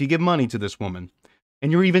stupid if you give money to this woman.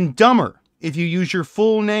 And you're even dumber if you use your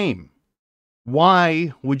full name.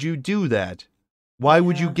 Why would you do that? Why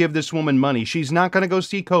would you give this woman money? She's not going to go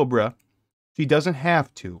see Cobra. She doesn't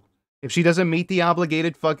have to. If she doesn't meet the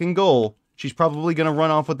obligated fucking goal, she's probably going to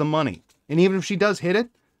run off with the money. And even if she does hit it,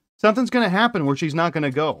 something's going to happen where she's not going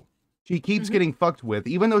to go. She keeps getting fucked with,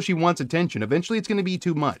 even though she wants attention. Eventually it's going to be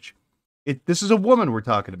too much. This is a woman we're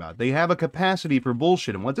talking about. They have a capacity for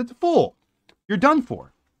bullshit, and once it's full, you're done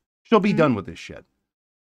for. She'll be done with this shit.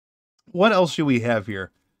 What else do we have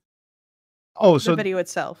here? Oh, so the video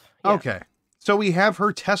itself. Yeah. Okay. So we have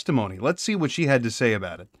her testimony. Let's see what she had to say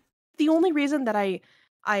about it. The only reason that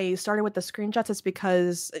I started with the screenshots is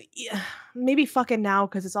because maybe fucking now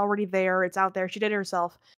because it's already there. It's out there. She did it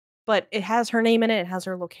herself. But it has her name in it. It has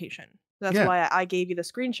her location. That's why I gave you the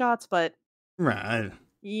screenshots. But right.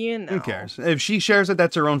 You know. Who cares? If she shares it,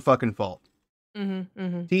 that's her own fucking fault.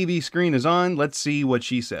 TV screen is on. Let's see what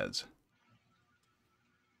she says.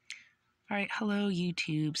 All right, hello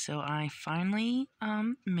YouTube. So I finally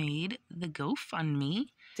made the GoFundMe.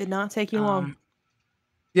 Did not take you long.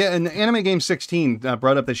 Yeah, and Anime Game 16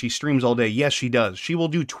 brought up that she streams all day. Yes, she does. She will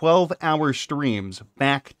do 12-hour streams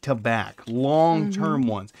back to back, long-term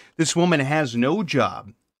ones. This woman has no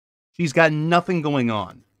job. She's got nothing going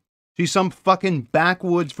on. She's some fucking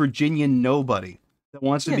backwoods Virginian nobody that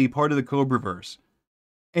wants to be part of the Cobraverse.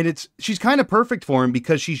 And she's kind of perfect for him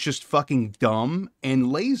because she's just fucking dumb and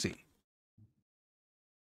lazy.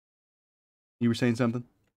 You were saying something?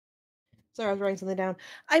 Sorry, I was writing something down.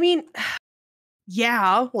 I mean,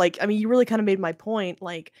 yeah, you really kind of made my point.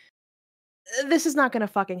 Like, this is not gonna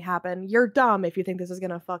fucking happen. You're dumb if you think this is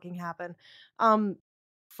gonna fucking happen.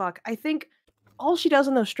 Fuck. I think all she does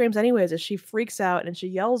in those streams anyways is she freaks out and she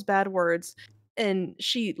yells bad words and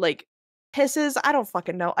she, like, pisses. I don't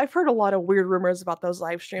fucking know. I've heard a lot of weird rumors about those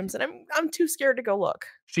live streams and I'm too scared to go look.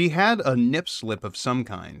 She had a nip slip of some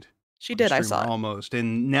kind. She did, I saw it. Almost.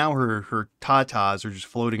 And now her tatas are just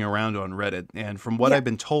floating around on Reddit. And from what I've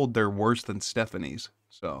been told, they're worse than Stephanie's.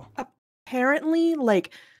 So apparently, like,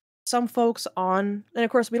 some folks on, and of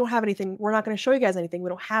course we don't have anything, we're not going to show you guys anything, we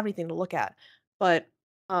don't have anything to look at. But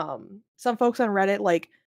some folks on Reddit like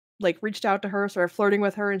reached out to her, started flirting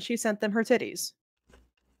with her, and she sent them her titties.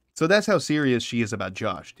 So that's how serious she is about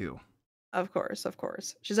Josh, too. Of course.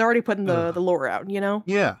 She's already putting the lore out, you know?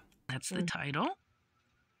 Yeah. That's the title.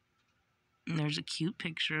 And there's a cute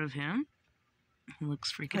picture of him. He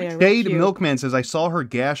looks freaking Shade Milkman says, I saw her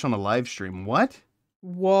gash on a live stream. What?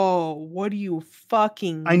 Whoa, what do you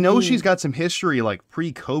fucking I know mean? she's got some history, like,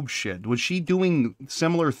 pre-Cobe shit. Was she doing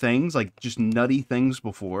similar things, like, just nutty things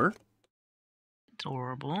before?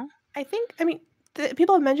 Adorable. I mean,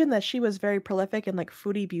 people have mentioned that she was very prolific in, like,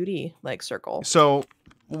 foodie beauty, like, circle. So,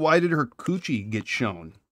 why did her coochie get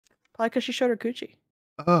shown? Probably because she showed her coochie.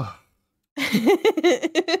 Ugh.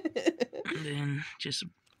 And then just,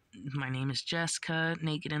 my name is Jessica,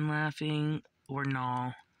 Naked and Laughing, or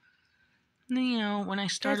no. You know, when I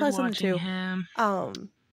started watching him.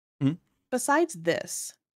 Besides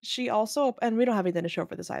this, she also, and we don't have anything to show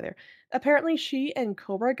for this either. Apparently, she and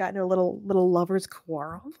Cobra got in a little lovers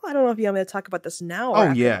quarrel. I don't know if you want me to talk about this now or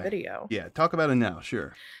after the video. Yeah, talk about it now,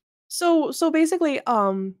 sure. So basically,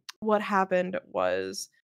 what happened was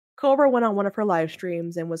Cobra went on one of her live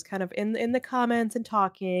streams and was kind of in the comments and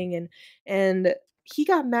talking, and he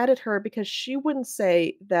got mad at her because she wouldn't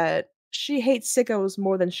say that she hates sickos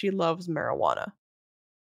more than she loves marijuana.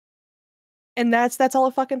 And that's all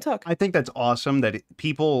it fucking took. I think that's awesome that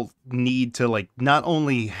people need to, like, not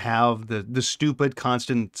only have the stupid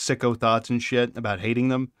constant sicko thoughts and shit about hating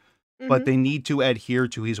them, but they need to adhere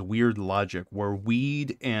to his weird logic where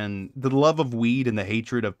weed and the love of weed and the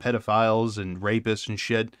hatred of pedophiles and rapists and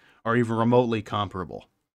shit are even remotely comparable.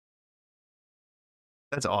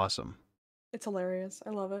 That's awesome. It's hilarious. I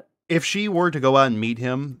love it. If she were to go out and meet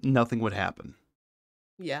him, nothing would happen.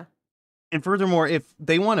 Yeah. And furthermore, if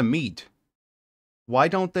they want to meet, why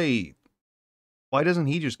doesn't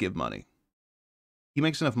he just give money? He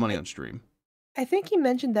makes enough money on stream. I think he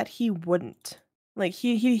mentioned that he wouldn't. Like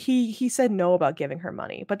he said no about giving her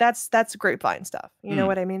money, but that's grapevine stuff. You know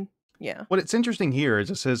what I mean? Yeah. What's interesting here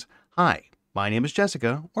is it says, "Hi, my name is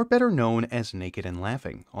Jessica, or better known as Naked and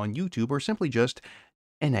Laughing on YouTube, or simply just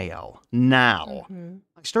NAL. Now,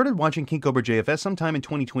 I started watching King Cobra JFS sometime in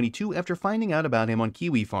 2022 after finding out about him on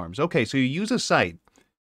Kiwi Farms." Okay, so you use a site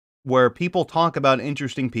where people talk about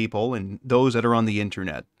interesting people and those that are on the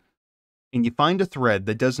internet, and you find a thread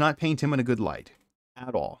that does not paint him in a good light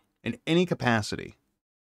at all, in any capacity,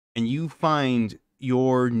 and you find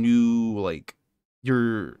your new, like,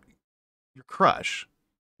 your crush.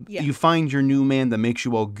 Yeah. You find your new man that makes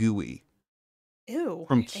you all gooey. Ew.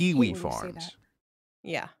 From I hate Kiwi when you say Farms. that.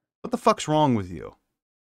 Yeah. What the fuck's wrong with you?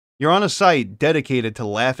 You're on a site dedicated to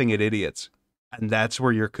laughing at idiots, and that's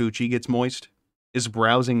where your coochie gets moist? Is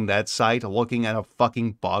browsing that site looking at a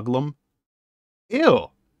fucking boglum?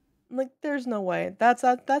 Ew. Like, there's no way. That's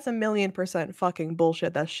a 1,000,000% fucking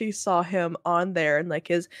bullshit that she saw him on there and like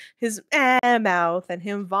his mouth and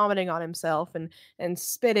him vomiting on himself and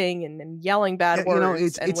spitting and yelling bad Yeah,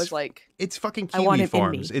 words and was like, it's fucking I want Kiwi him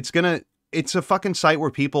in me. Farms. It's a fucking site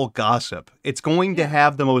where people gossip. It's going to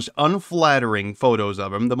have the most unflattering photos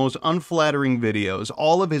of him, the most unflattering videos,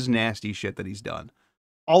 all of his nasty shit that he's done.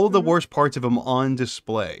 All of the worst parts of him on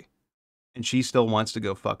display. And she still wants to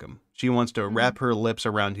go fuck him. She wants to wrap her lips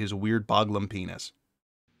around his weird boglum penis.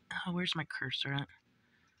 Oh, where's my cursor at?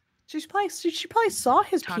 She probably saw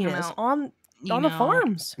his Talking penis about, on you the know,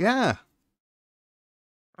 farms. Yeah.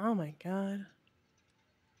 Oh my god.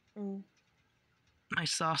 My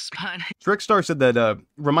soft spot. Trickstar said that,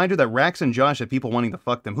 reminder that Rax and Josh have people wanting to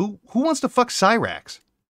fuck them. Who wants to fuck Cyrax?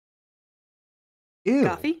 Ew.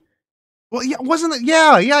 Gothy? Well, yeah, wasn't it?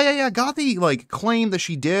 Yeah. Gothy, like, claimed that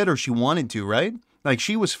she did or she wanted to, right? Like,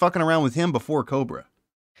 she was fucking around with him before Cobra.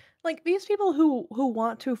 Like, these people who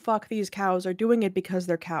want to fuck these cows are doing it because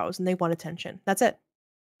they're cows and they want attention. That's it.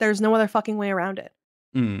 There's no other fucking way around it.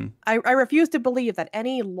 I refuse to believe that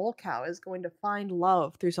any lol cow is going to find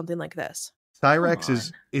love through something like this.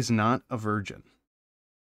 Cyrax is not a virgin.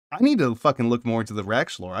 I need to fucking look more into the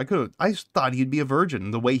Rax lore. I thought he'd be a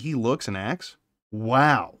virgin, the way he looks and acts.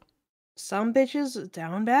 Wow. Some bitches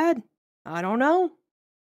down bad. I don't know.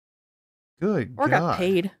 Good Or God. got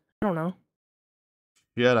paid. I don't know.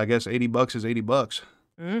 Yeah, I guess $80 is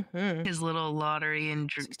 $80. His little lottery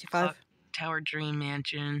and 65 Tower Dream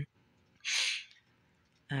Mansion.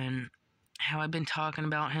 And how I've been talking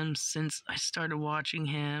about him since I started watching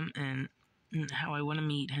him and how I want to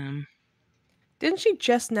meet him. Didn't she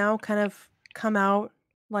just now kind of come out,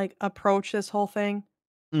 like, approach this whole thing?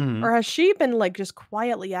 Or has she been, like, just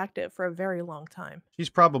quietly active for a very long time? She's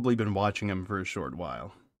probably been watching him for a short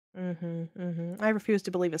while. I refuse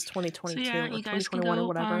to believe it's 2022 So yeah, or you guys can 2021 go or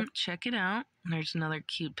whatever. check it out. There's another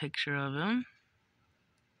cute picture of him.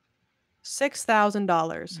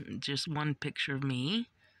 $6,000. Just one picture of me.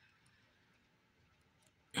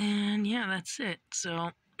 And yeah, that's it.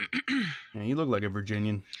 So Yeah, you look like a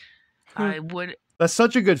Virginian. I would. That's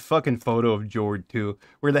such a good fucking photo of Jord, too,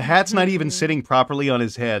 where the hat's not even sitting properly on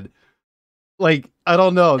his head. Like, I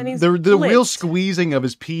don't know, the real squeezing of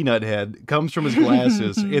his peanut head comes from his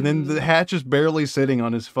glasses, and then the hat just barely sitting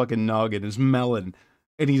on his fucking noggin, his melon,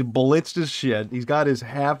 and he's blitzed as shit. He's got his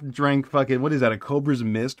half-drank fucking, what is that, a Cobra's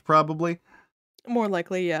Mist, probably? More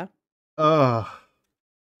likely, yeah. Ugh.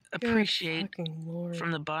 Appreciate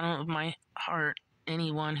from the bottom of my heart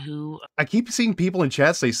anyone who... I keep seeing people in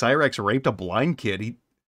chat say Cyrax raped a blind kid.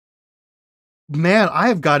 Man, I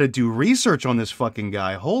have got to do research on this fucking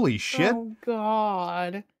guy. Holy shit. Oh,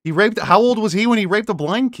 God. How old was he when he raped a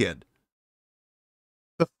blind kid?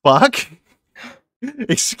 The fuck?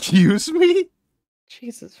 Excuse me?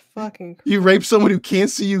 Jesus fucking Christ. You raped someone who can't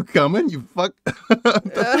see you coming? You fuck... What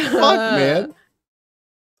the fuck, man?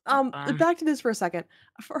 Back to this for a second.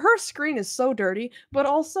 Her screen is so dirty, but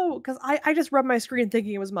also, because I just rubbed my screen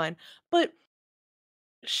thinking it was mine, but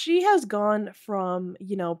she has gone from,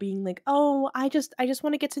 being like, "Oh, I just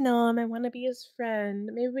want to get to know him. I want to be his friend.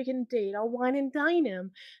 Maybe we can date. I'll wine and dine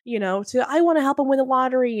him," to I want to help him win the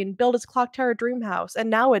lottery and build his clock tower dream house. And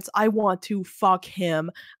now it's I want to fuck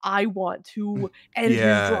him. I want to end his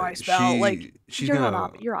Yeah, dry spell. Like she's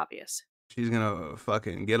you're obvious. gonna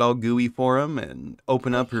fucking get all gooey for him and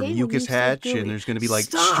open up her hate when mucus you say hatch, gooey. and there's gonna be like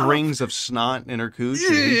Stop! strings of snot in her cooch,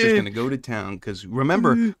 and he's just gonna go to town. Because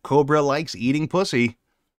remember, Cobra likes eating pussy.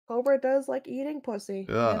 Cobra does like eating pussy.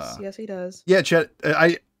 Ugh. Yes, he does. Yeah, Chet.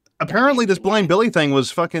 Apparently this blind Billy thing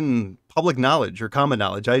was fucking public knowledge or common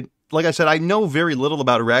knowledge. Like I said, I know very little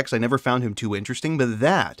about Rex. I never found him too interesting,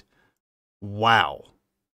 but wow.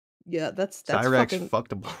 Yeah, that's Cyrax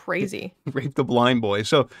fucking crazy. Raped the blind boy.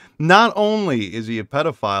 So not only is he a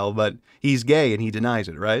pedophile, but he's gay and he denies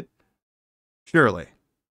it, right? Surely.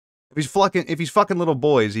 If he's fucking little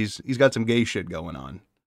boys, he's got some gay shit going on.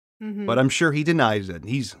 Mm-hmm. But I'm sure he denies it.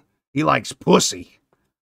 He likes pussy.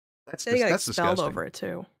 That's They got that's expelled disgusting. over it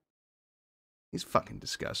too. He's fucking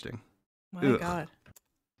disgusting. My Ugh. God.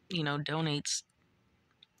 Donates.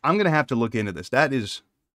 I'm gonna have to look into this. That is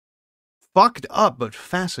fucked up, but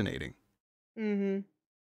fascinating. Mm-hmm.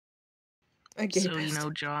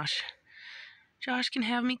 So, Josh can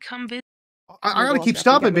have me come visit. I gotta keep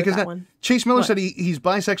stopping because Chase Miller said he's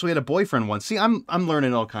bisexual. He had a boyfriend once. See, I'm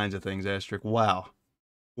learning all kinds of things, Asterik. Wow.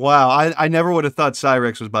 I never would have thought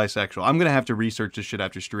Cyrex was bisexual. I'm gonna have to research this shit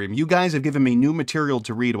after stream. You guys have given me new material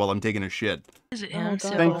to read while I'm taking a shit.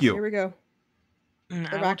 Thank you. Here we go.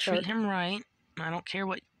 I will treat him right. I don't care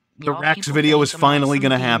what. The Rex video is finally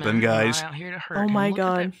gonna happen, guys. Out here to hurt Oh him. my Look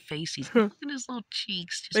God. At that face. Look at his little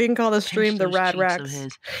cheeks. Just We can call this stream pinch the those Rad cheeks of Rex.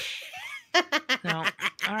 his. So,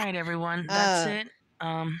 all right, everyone. That's it.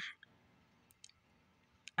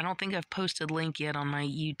 I don't think I've posted a link yet on my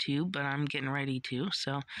YouTube, but I'm getting ready to.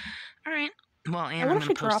 So, all right. Well, and I'm going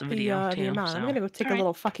to post a video too. I'm so, gonna go take a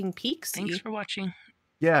little fucking peek. Thanks for watching.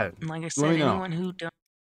 Yeah. And like I let said, me know. anyone who don't.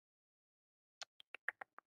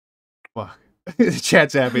 Well, the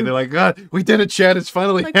chat's happy. They're like, God, we did it, chat. It's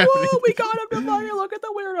finally Like, happening. whoa, we got him to fucking look at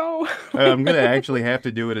the weirdo. I'm gonna actually have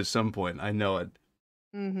to do it at some point. I know it.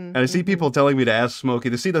 And I see people telling me to ask Smokey.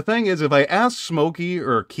 The thing is, if I ask Smokey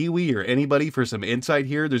or Kiwi or anybody for some insight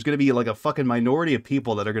here, there's going to be like a fucking minority of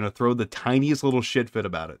people that are going to throw the tiniest little shit fit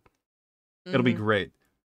about it. It'll be great.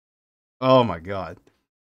 Oh my God.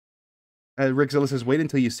 Rickzilla says, wait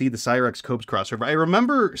until you see the Cyrex Cobes crossover. I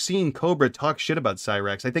remember seeing Cobra talk shit about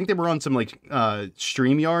Cyrex. I think they were on some like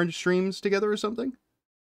StreamYard streams together or something.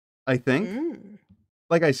 I think.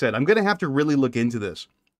 Like I said, I'm going to have to really look into this.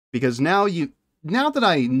 Because now that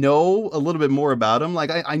I know a little bit more about him, like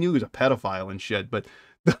I knew he was a pedophile and shit, but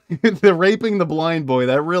the raping the blind boy,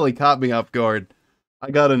 that really caught me off guard. I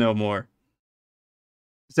gotta know more.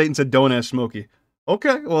 Satan said, don't ask Smokey.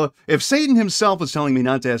 Okay, well, if Satan himself is telling me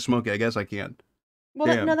not to ask Smokey, I guess I can. Well,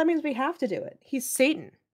 that means we have to do it. He's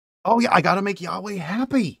Satan. Oh yeah, I gotta make Yahweh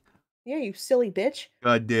happy. Yeah, you silly bitch.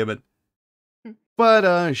 God damn it.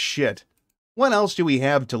 But, shit. What else do we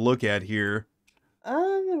have to look at here?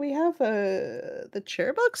 We have the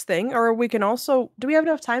chair bugs thing, or we can also. Do we have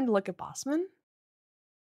enough time to look at Bossman?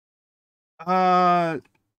 I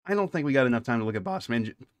don't think we got enough time to look at Bossman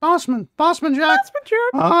Jack. Bossman Jack.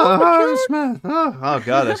 Oh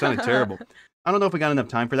God, that sounded terrible. I don't know if we got enough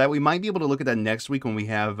time for that. We might be able to look at that next week when we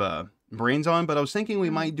have Brains on, but I was thinking we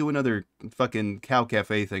might do another fucking Cow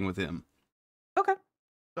Cafe thing with him. Okay.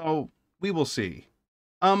 So we will see.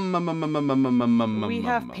 We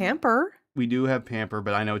have Pamper. We do have Pamper,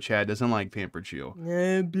 but I know Chad doesn't like Pampered Chew.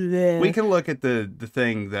 Bleh. We can look at the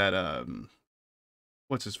thing that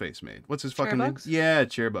what's his face made? What's his fucking name? Yeah,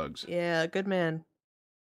 Chairbugs. Yeah, good man.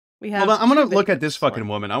 We have. Hold on, I'm gonna look at this fucking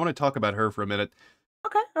woman. I want to talk about her for a minute.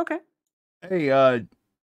 Okay. Hey,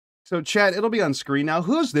 so Chad, it'll be on screen now.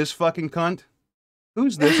 Who's this fucking cunt?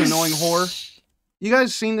 Who's this annoying whore? You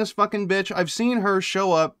guys seen this fucking bitch? I've seen her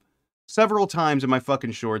show up several times in my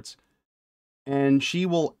fucking shorts. And she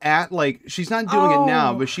will she's not doing it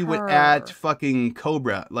now, but she would at fucking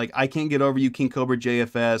Cobra. Like, I can't get over you, King Cobra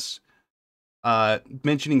JFS.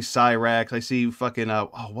 Mentioning Cyrax. I see fucking,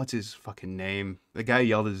 what's his fucking name? The guy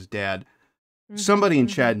yelled at his dad. Somebody in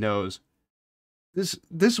chat knows.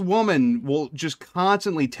 This woman will just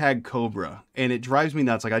constantly tag Cobra, and it drives me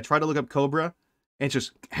nuts. Like, I try to look up Cobra, and it's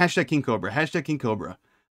just hashtag King Cobra, hashtag King Cobra.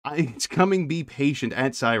 It's coming, be patient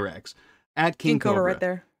at Cyrax. At King Cobra. Right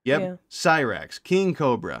there. Yep. Yeah. Cyrax, King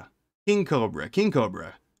Cobra.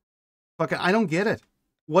 Fucking, I don't get it.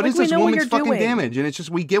 What is this woman's fucking damage? And it's just,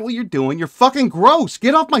 we get what you're doing. You're fucking gross.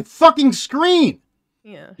 Get off my fucking screen.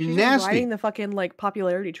 Yeah, You're she's nasty. riding the fucking like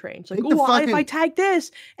popularity train. She's like, Think the oh, fucking- if I tag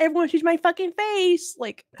this, everyone sees my fucking face.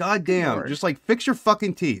 Like, God good damn, lord. just like fix your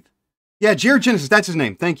fucking teeth. Yeah, Jared Genesis, that's his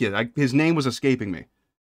name. Thank you. His name was escaping me.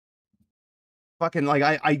 Fucking like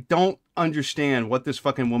I don't understand what this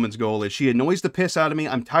fucking woman's goal is. She annoys the piss out of me.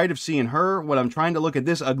 I'm tired of seeing her when I'm trying to look at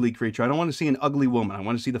this ugly creature. I don't want to see an ugly woman. I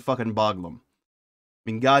want to see the fucking Boglum.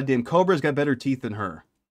 I mean, goddamn, Cobra's got better teeth than her.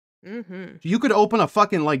 Mm-hmm. You could open a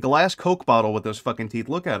fucking like glass Coke bottle with those fucking teeth.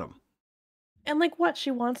 Look at them. And like, what she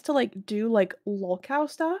wants to like do like lolcow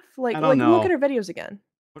stuff. Like, I don't know. look at her videos again.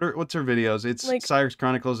 What's her videos? It's Like, Cyrus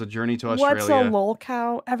Chronicles: A Journey to Australia. What's a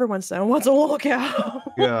lolcow? Everyone's saying, what's a lolcow?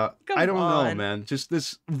 Yeah, Come I don't know, on. man. Just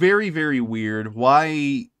this very, very weird.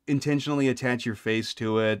 Why intentionally attach your face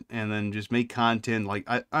to it and then just make content like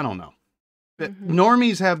I don't know.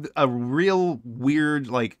 Normies have a real weird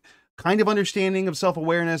like kind of understanding of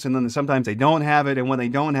self-awareness, and then sometimes they don't have it, and when they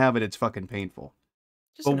don't have it, it's fucking painful.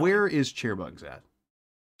 But where is Cheerbugs at?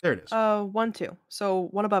 There it is. 1, 2. So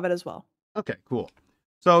one above it as well. Okay, cool.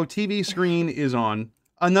 So TV screen is on.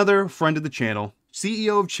 Another friend of the channel,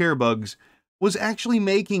 CEO of Cheerbugs, was actually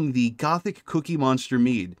making the Gothic Cookie Monster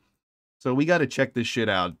mead. So we got to check this shit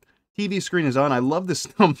out. TV screen is on. I love this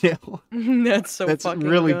thumbnail. That's fucking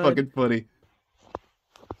really good. fucking funny.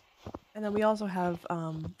 And then we also have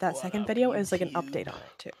that second video is like an update on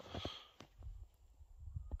it too.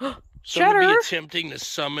 So I'm gonna Cheddar! be attempting to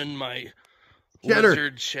summon my Cheddar.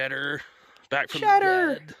 lizard Cheddar back from Cheddar!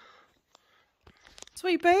 the dead.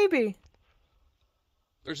 Sweet baby.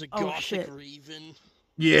 There's a Oh, gothic shit. raven.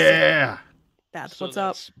 Yeah. That's So what's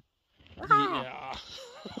up. Yeah.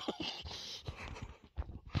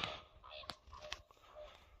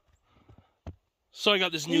 So I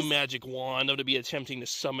got this new magic wand. I'm gonna be attempting to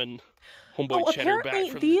summon Homeboy Oh, Cheddar back apparently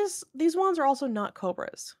from these ones are also not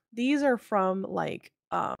cobras. These are from like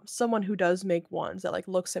someone who does make ones that like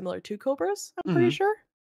look similar to cobras. I'm pretty Mhm. sure.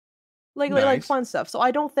 Like Nice. fun stuff. So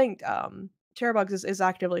I don't think Cheerbugs is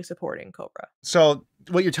actively supporting Cobra. So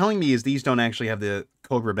what you're telling me is these don't actually have the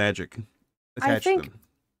Cobra magic attached to them.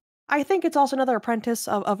 I think it's also another apprentice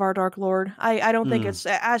of our Dark Lord. I don't think Hmm. it's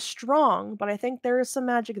as strong, but I think there is some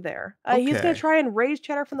magic there. He's gonna Okay. try and raise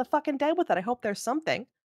Cheddar from the fucking dead with it. I hope there's something.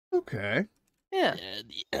 Okay. Yeah.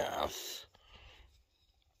 Yeah.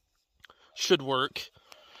 Should work.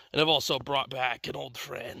 And I've also brought back an old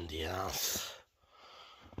friend, yes.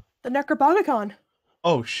 The Necrobogicon.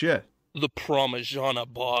 Oh shit. The Parmigiana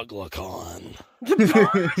Boglacon.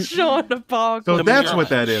 Sean the Bog. So that's what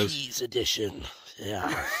that is. Cheese edition.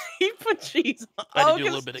 Yeah. He put cheese on. I had Oh, to do a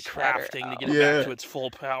little 'cause bit of Cheddar. crafting to get Oh. it Yeah. back to its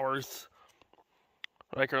full powers.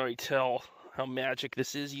 I can already tell how magic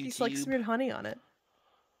this is, YouTube. He's like smeared honey on it.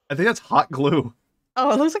 I think that's hot glue.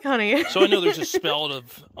 Oh, it looks like honey. So I know there's a spell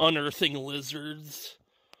of unearthing lizards.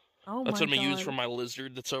 Oh That's my what I'm gonna use God. for my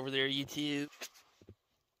lizard that's over there, YouTube.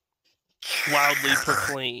 Loudly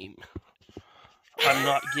proclaim. I'm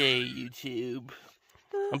not gay, YouTube.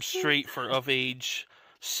 I'm straight for of age,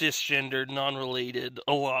 cisgendered, non-related,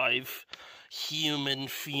 alive, human,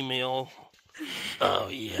 female. Oh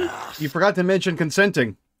yeah. You forgot to mention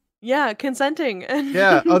consenting. Yeah, consenting.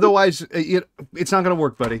 Yeah, otherwise it's not gonna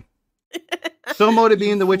work, buddy. So mote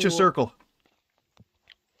be in the Witcher circle.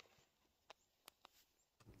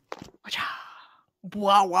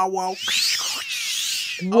 Wow, wow, wow.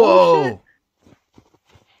 Whoa.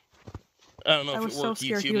 I don't know I if was it so worked,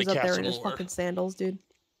 scared YouTube. he was to up there cast in some his lore. fucking sandals, dude.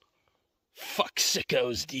 Fuck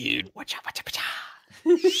sickos, dude.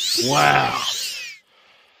 Wow.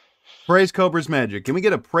 Praise Cobra's magic. Can we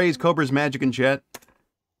get a praise Cobra's magic in chat?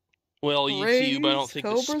 Well, YouTube, I Praise don't think the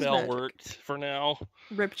Cobra's spell magic. worked for now.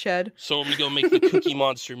 Rip Ched. So I'm gonna go make the Cookie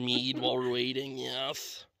Monster mead while we're waiting,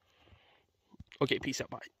 yes. Okay, peace out,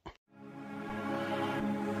 bye.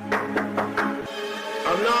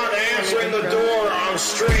 I'm not answering the door. I'm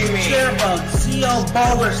streaming. CO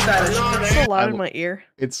baller status. It's so loud in my ear.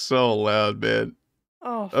 It's so loud, man.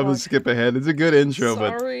 Oh, I'm gonna fuck. skip ahead. It's a good intro,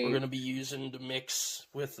 but Sorry. We're gonna be using to mix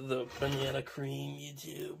with the banana cream,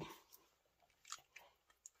 YouTube.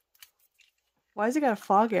 Why has he got a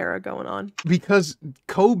fog era going on? because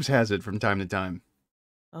Cobes has it from time to time.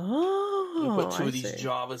 Oh, We'll put two I of these see.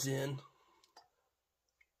 Javas in.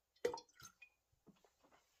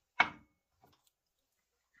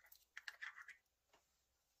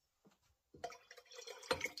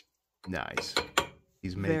 Nice.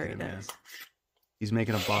 He's making Very it, man. nice. He's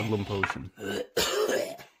making a Boglum potion.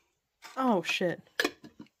 Oh shit.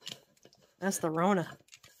 That's the Rona.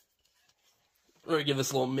 We're gonna give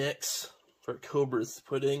this a little mix for Cobra's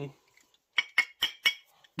pudding.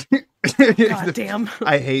 God damn.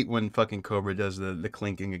 I hate when fucking Cobra does the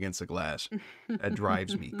clinking against the glass. That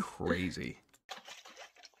drives me crazy.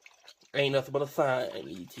 Ain't nothing but a thing,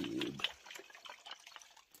 YouTube.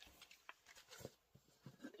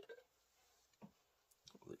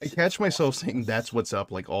 I catch myself saying that's what's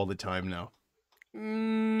up like all the time now.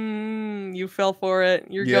 You fell for it.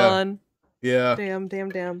 You're gone. Yeah. Damn.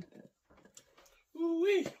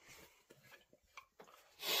 Ooh-wee.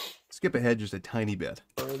 Skip ahead just a tiny bit.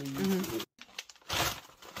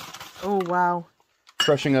 Oh, wow.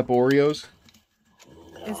 Crushing up Oreos.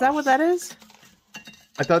 Is that what that is?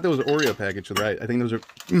 I thought that was an Oreo package, right? I think those are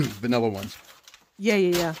vanilla ones.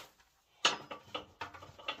 Yeah.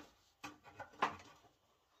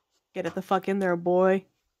 Get it the fuck in there, boy.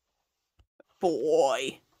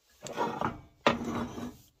 Boy.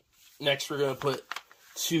 Next, we're gonna put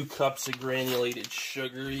 2 cups of granulated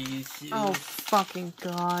sugar. YouTube. Oh, fucking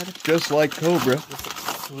God. Just like Cobra.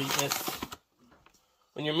 Sweetness.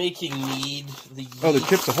 When you're making mead, the Oh, the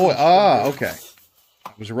Chips Ahoy. Ah, okay.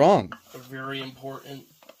 I was wrong. Are very important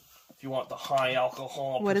if you want the high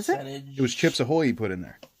alcohol What is it? percentage. It was Chips Ahoy he put in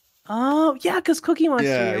there. Oh, yeah, because Cookie Monster.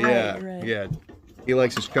 Yeah, You're right. yeah. He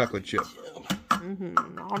likes his chocolate chip.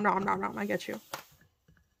 No, I get you.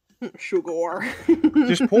 Sugar.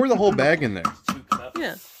 Just pour the whole bag in there. 2 cups.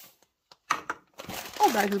 Yeah.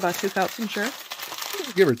 Whole bag is about 2 cups, I'm sure.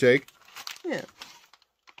 Give or take. Yeah.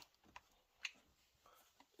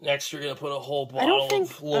 Next, you're gonna put a whole I don't bottle think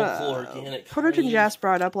of local organic. Protege honey. Jazz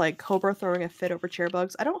brought up like Cobra throwing a fit over chair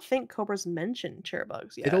bugs. I don't think Cobra's mentioned chair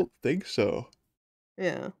bugs yet. I don't think so.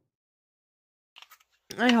 Yeah.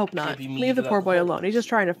 I hope not. Can't be mean Leave the without poor the boy honey. alone. He's just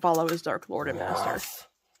trying to follow his Dark Lord and Master.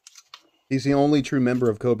 He's the only true member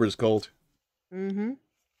of Cobra's cult. Mm-hmm.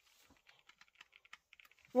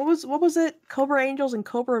 What was it? Cobra Angels and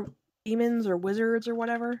Cobra Demons or Wizards or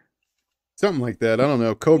whatever? Something like that. I don't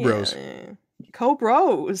know. Cobros. Yeah.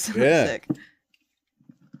 Cobros. Yeah. Sick.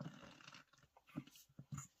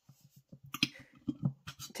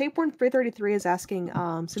 Tapeworm 333 is asking,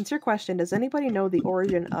 sincere question, does anybody know the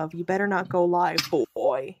origin of You Better Not Go Live,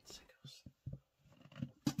 boy?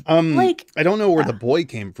 I don't know where the boy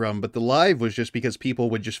came from, but the live was just because people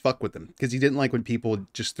would just fuck with him. Because he didn't like when people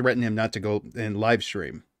would just threaten him not to go and live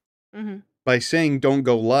stream. Mm-hmm. By saying don't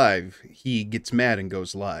go live, he gets mad and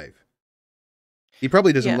goes live. He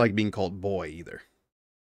probably doesn't like being called boy either.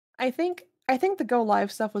 I think the Go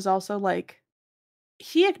Live stuff was also like,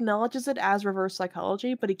 he acknowledges it as reverse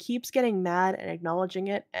psychology, but he keeps getting mad and acknowledging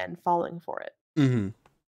it and falling for it. Mm-hmm.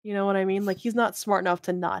 You know what I mean? Like, he's not smart enough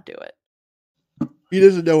to not do it. He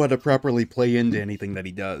doesn't know how to properly play into anything that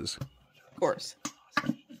he does. Of course.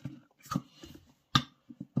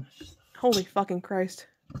 Holy fucking Christ.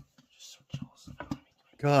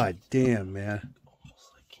 God damn, man.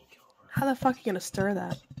 How the fuck are you gonna stir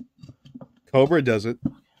that? Cobra does it.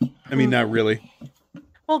 I mean, not really.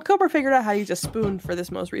 Well, Cobra figured out how to use a spoon for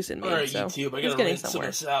this most recent meal, Alright, so YouTube, I he's gotta getting rinse somewhere.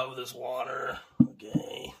 this out with this water.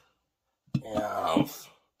 Okay. Yeah.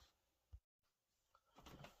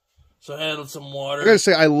 So I added some water. I gotta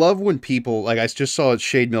say, I love when people, like I just saw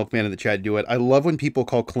Shade Milkman in the chat do it. I love when people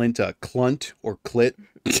call Clint a clunt or clit.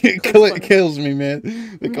 Clit kills me,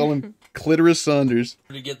 man. They call him Clitoris Saunders.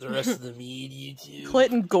 To get the rest of the mead, YouTube.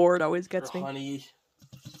 Clit and gourd always gets me. Honey.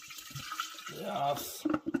 Yeah.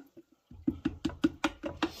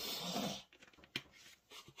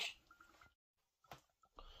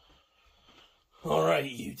 Alright,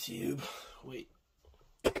 YouTube. Wait.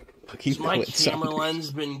 Has my camera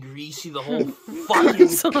lens been greasy the whole fucking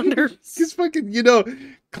Saunders? Because fucking,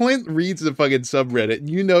 Clint reads the fucking subreddit, and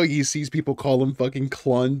he sees people call him fucking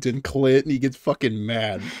clunt and clit, and he gets fucking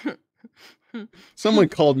mad. Someone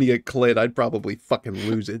called me a clit, I'd probably fucking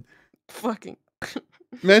lose it. Fucking.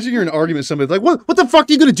 Imagine you're in an argument with somebody like, what the fuck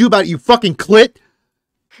are you gonna do about it, you fucking clit?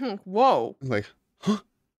 Whoa. I'm like, huh?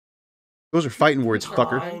 Those are fighting words,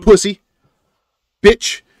 fucker. Pussy.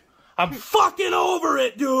 Bitch. I'm fucking over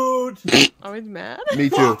it, dude! Oh, he's mad? Me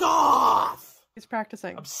too. Fuck off! He's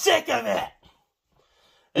practicing. I'm sick of it!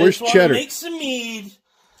 Where's cheddar? Make some mead,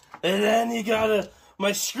 and then you gotta...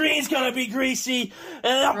 My screen's gonna be greasy,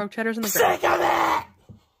 and I'm Rogue cheddar's in the sick ground.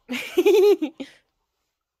 of it!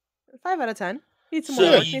 5 out of 10. Need some So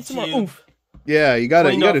more. you Need some more do- oomph. Yeah, you gotta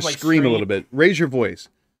Clean off my scream a screen. little bit. Raise your voice.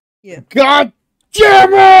 Yeah. God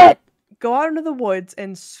damn it! Go out into the woods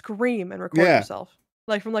and scream and record Yeah. yourself.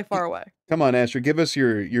 Like from far away. Come on, Aster, give us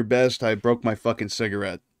your best. I broke my fucking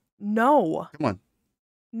cigarette. No. Come on.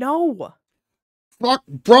 No. Fuck,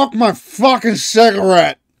 broke my fucking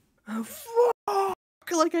cigarette. Oh, fuck.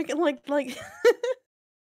 Like I can I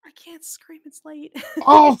can't scream. It's late.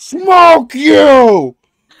 I'll smoke you.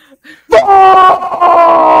 Fuck!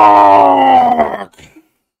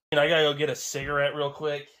 I gotta go get a cigarette real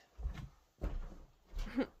quick.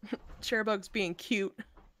 Chairbugs being cute.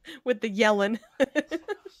 With the yelling.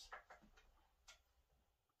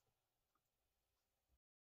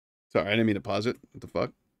 Sorry, I didn't mean to pause it. What the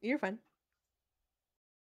fuck? You're fine.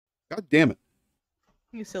 God damn it.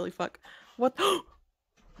 You silly fuck. What?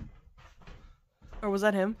 Or was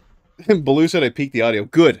that him? Baloo said I peaked the audio.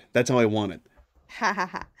 Good. That's how I want it. Ha ha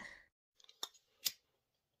ha.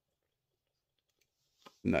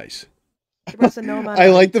 Nice. I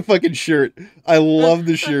like the fucking shirt. I love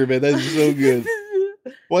the shirt, man. That's so good.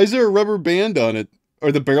 Why is there a rubber band on it?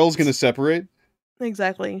 Are the barrels going to separate?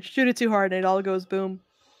 Exactly. Shoot it too hard and it all goes boom.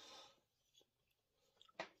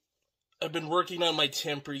 I've been working on my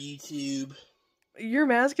temper, YouTube. Your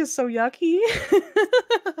mask is so yucky.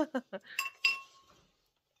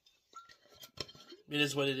 It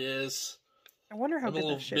is what it is. I wonder how I'm good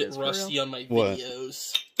a this shit little is bit rusty on my What?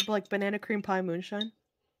 videos. Like banana cream pie moonshine.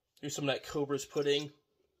 Here's some of that Cobra's pudding.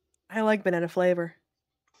 I like banana flavor.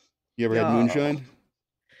 You ever had moonshine?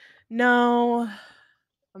 No.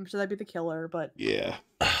 I'm sure that'd be the killer, but Yeah.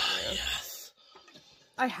 Yes.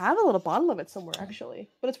 I have a little bottle of it somewhere actually.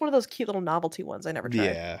 But it's one of those cute little novelty ones I never tried.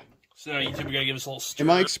 Yeah. So now YouTube, we gotta give us a little stir. In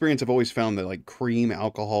my experience, I've always found that like cream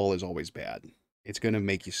alcohol is always bad. It's going to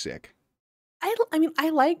make you sick. I mean, I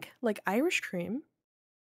like Irish cream.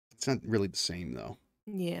 It's not really the same though.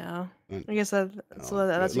 Yeah. Mm. I guess that's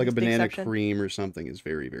like a the banana exception. cream or something is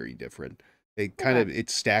very, very different. It kind of it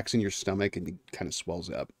stacks in your stomach and it kind of swells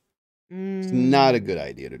up. It's not a good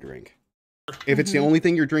idea to drink. If it's the only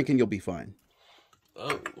thing you're drinking, you'll be fine.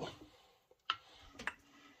 Oh.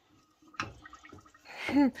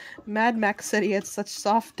 Mad Max said he had such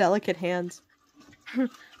soft, delicate hands.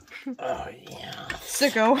 Oh yeah.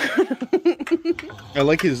 Sicko. I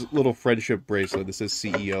like his little friendship bracelet that says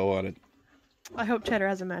CEO on it. I hope Cheddar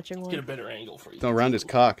has a matching one. Get a better angle for you. It's around his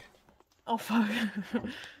cock. Oh fuck.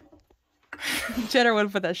 Cheddar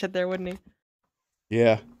would put that shit there, wouldn't he?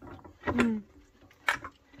 Yeah.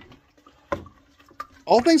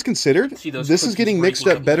 All things considered, See, those this is cookies getting break mixed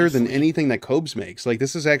one up up better than nicely. anything that Cobes makes. Like,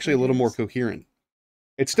 this is actually a little more coherent.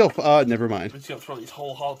 It's still, never mind. I'm just gonna throw these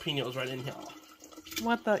whole jalapenos right in here.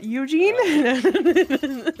 What the Eugene?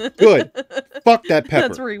 Good. Fuck that pepper.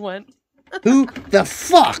 That's where he went. Who the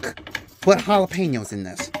fuck put jalapenos in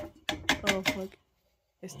this? Oh fuck.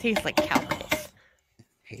 This tastes like cow piss.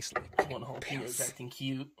 Tastes like One jalapeno's acting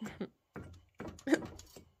cute.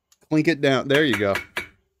 clink it down. There you go.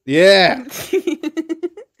 Yeah.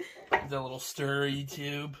 That little stir,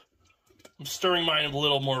 YouTube. I'm stirring mine a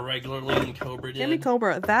little more regularly than Cobra did. Jimmy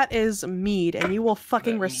Cobra, that is mead, and you will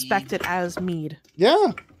fucking respect it as mead. Yeah.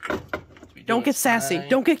 Don't get sassy.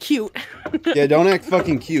 Don't get cute. Yeah, don't act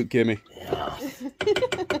fucking cute, Kimmy.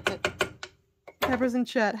 Peppers in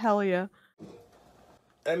chat, hell yeah.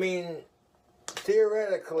 I mean,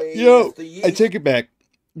 theoretically, Yo, if the yeast I take it back.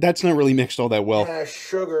 That's not really mixed all that well. has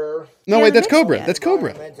sugar. No, wait, that's Cobra. That's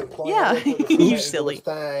Cobra. Yeah, you silly.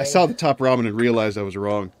 I saw the top ramen and realized I was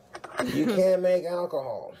wrong. You can't make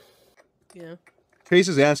alcohol. Yeah. Trace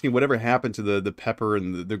is asking whatever happened to the pepper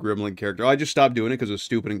and the gremlin character. Oh, I just stopped doing it because it was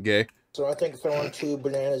stupid and gay. So I think throwing 2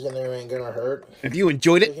 bananas in there ain't gonna hurt. If you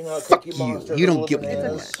enjoyed it, You know, fuck Cookie you. Monster, You don't little get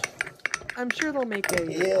bananas. I'm sure they'll make a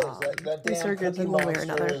Yes, that damn resurgence Cookie in one way or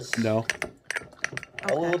Monster another. is No.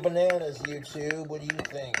 a little bananas, YouTube. What do you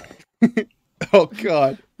think? Oh,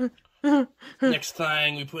 God. Next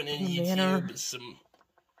thing we put in Banana. YouTube is some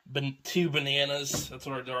 2 bananas. That's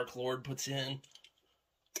what our Dark Lord puts in.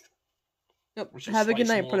 Yep. We're just Have a good slicing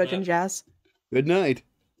night, a little Production bit. Jazz. Good night.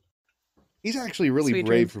 He's actually really Sweet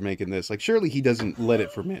brave dreams. for making this. Like, surely he doesn't let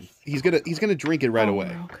it ferment. He's gonna drink it right Oh,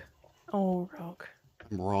 away. Rogue. Oh, Rogue.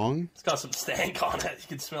 I'm wrong? It's got some stank on it. You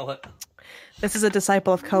can smell it. This is a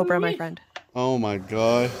disciple of Cobra, my friend. Oh my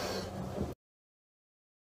god.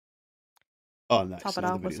 Oh, nice. Top it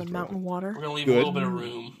Now off the with video's some rolling. mountain water. We're gonna leave Good. a little bit of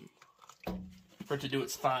room for it to do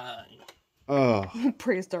its thing. Oh.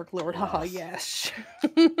 Praise Dark Lord. Haha, yes.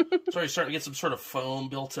 Sorry, starting to get some sort of foam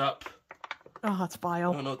built up. Oh, that's I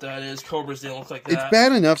vile. don't know what that is. Cobras didn't look like It's that.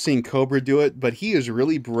 bad enough seeing Cobra do it, but he is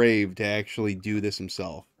really brave to actually do this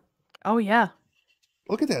himself. Oh, yeah.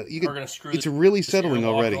 Look at that. You We're can, gonna screw it's this really settling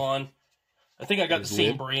airlock already. on. I think I got the His same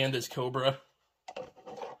lid. brand as Cobra.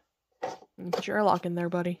 Put your airlock in there,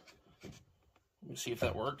 buddy. Let me see if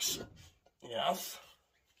that works. Yes.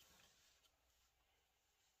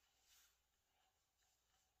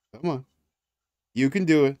 Come on. You can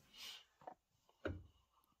do it.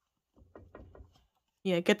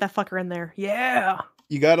 Yeah, get that fucker in there. Yeah.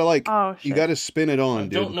 You gotta like, Oh, you shit. gotta spin it on, I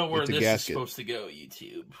dude. don't know where it's a this is gasket. supposed to go,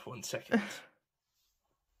 YouTube. 1 second.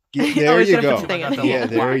 There he's you gonna go. put the thing I got that Yeah, little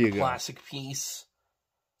there black you go. plastic piece.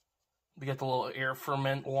 We got the little air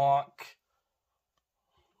ferment lock.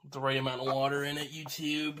 The right amount of water in it,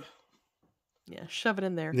 YouTube. Yeah, shove it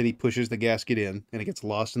in there. And then he pushes the gasket in, and it gets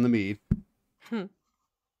lost in the meat.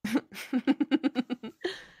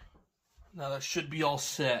 Now that should be all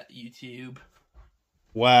set, YouTube.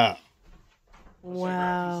 Wow.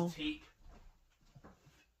 Wow.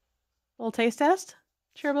 Little taste test?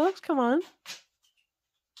 Cheerbox, come on. You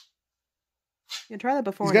can try that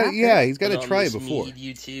before. He's got to try it before.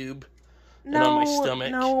 YouTube. No, and on my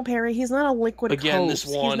stomach. No, Perry, he's not a liquid Again, coach. this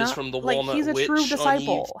one is from the Walnut He's a Witch true on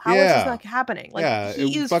disciple. YouTube. How is this not happening? Like,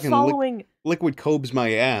 he is fucking following... Liquid Cobes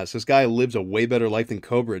my ass. This guy lives a way better life than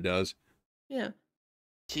Cobra does. Yeah.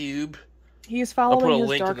 YouTube. He's I'll following put a his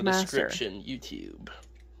link Dark in the Master. description, YouTube.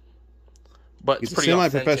 But He's it's a pretty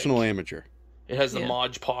semi-professional authentic. amateur. It has the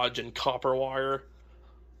Mod Podge and copper wire.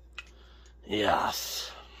 Yes.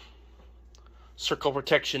 Circle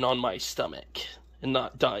protection on my stomach. And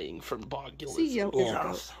not dying from bogulism. See you.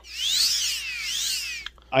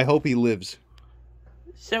 I hope he lives.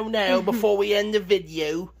 So now, before we end the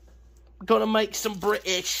video, we're gonna make some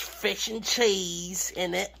British fish and cheese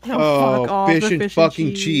in it. Oh, fuck off, fish and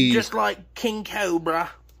fucking cheese. Just like King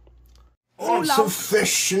Cobra. Want some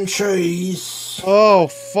fish and cheese? Oh,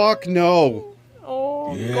 fuck no.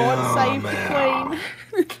 Oh, Yeah, God save man.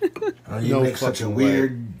 the Queen. You No make such a fucking way.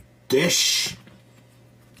 weird dish.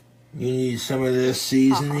 You need some of this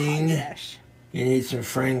seasoning. You need some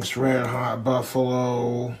Frank's Red Hot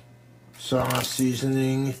Buffalo sauce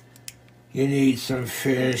seasoning. You need some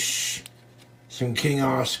fish, some King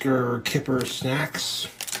Oscar Kipper snacks.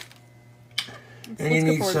 And you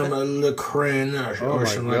need some Lacrin or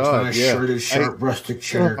some like nice shredded sharp rustic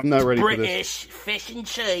cheddar. I'm not ready for British fish and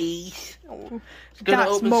cheese. Gonna That's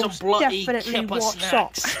open most some bloody definitely Kipper what's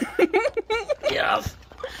snacks. Yes.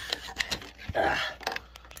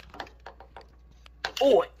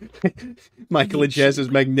 Oi. Michael and Jazz's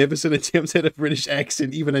magnificent attempts at a British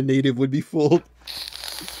accent, even a native would be fooled.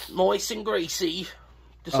 Moist and greasy.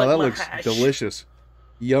 Just Oh, like that my looks hash. delicious.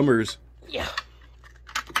 Yummers. Yeah.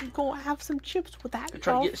 I'm gonna have some chips with that.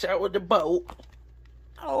 Try to get this out with the boat.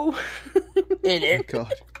 Oh. In it.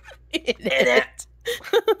 God. In it.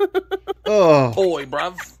 Oh. Oi,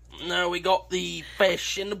 bruv. Now we got the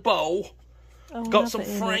fish in the bowl. Oh, Got some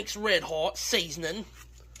nothing in it. Frank's Red Hot seasoning.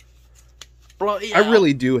 Bloody I hell.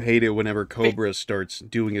 really do hate it whenever Cobra starts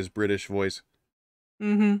doing his British voice.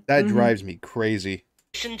 Mm-hmm. That drives me crazy.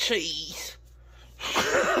 Fish and cheese.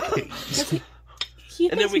 He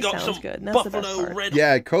And then thinks we he got sounds some good, and that's the best buffalo part. red.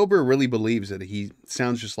 Yeah, Cobra really believes that he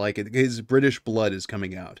sounds just like it. His British blood is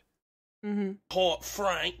coming out. Mm-hmm. Hot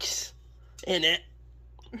Franks in it.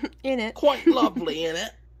 In it. Quite lovely in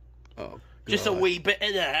it. Oh, Just a God. wee bit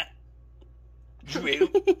of that. Drew.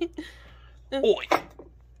 Oi.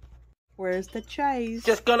 Where's the cheese?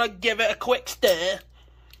 Just gonna give it a quick stir.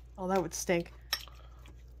 Oh, that would stink.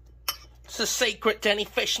 It's a secret to any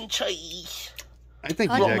fish and cheese. I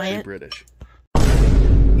think I he's like actually it. British.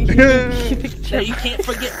 Now you can't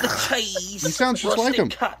forget the cheese. He sounds just like Rusted him.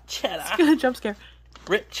 cut cheddar. Good jump scare.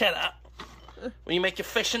 Ripped cheddar. When you make your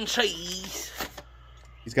fish and cheese.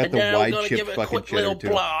 He's got And the now I'm wide gonna chip give it a fucking quick little cheddar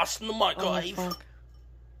too. blast in the Oh, microwave fuck.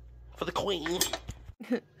 for the queen.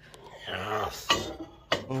 Yes.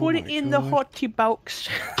 Put it in the hottie box.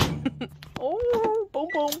 Oh, boom,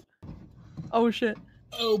 boom. Oh, shit.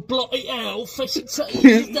 Oh, bloody hell, fish and cheese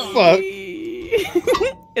is done. Fuck.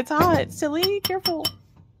 It's hot. Silly, careful.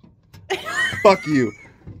 Fuck you.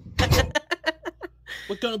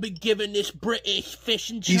 We're gonna be giving this British fish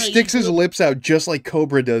and He cheese. sticks his lips out just like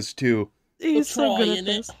Cobra does too. He's so good at trying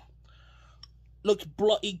this. it. Looks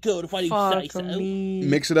bloody good if I do say Fuck so. me.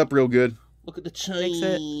 Mix it up real good. Look at the Mix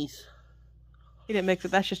it. cheese. He didn't mix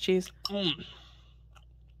it. That's just cheese.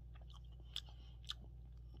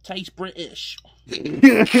 Tastes British. This Who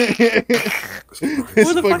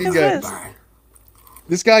the fuck fucking is guy. this?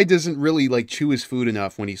 This guy doesn't really like chew his food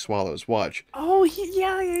enough when he swallows. Watch. Oh,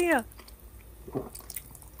 yeah.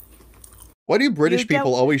 Why do British You don't-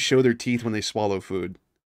 people always show their teeth when they swallow food?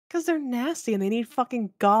 Because they're nasty and they need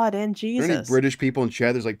fucking God and Are there any Jesus. British people in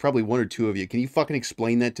chat? There's like probably one or two of you. Can you fucking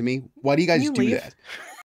explain that to me? Why do you guys you do leave? that?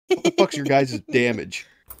 What the fuck's your guys' damage?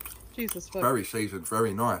 Jesus fuck. Very seasoned,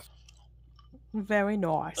 very nice. Very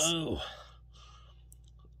nice. Oh.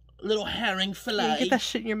 Little herring Yeah, fillet. get that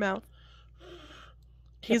shit in your mouth.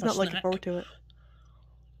 He's Kipper not looking snack. forward to it.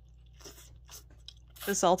 Is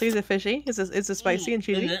it salty? Is it fishy? Is it spicy and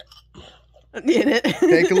cheesy? In it. In it.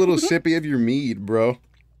 Take a little sippy of your mead, bro.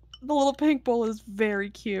 The little pink bowl is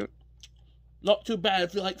very cute. Not too bad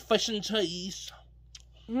if you like fish and cheese.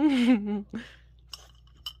 Don't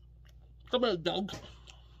Come on, dog.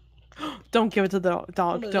 give it to the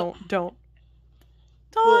dog. Don't.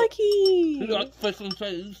 Doggy! You like fish and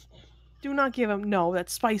cheese? Do not give him. No,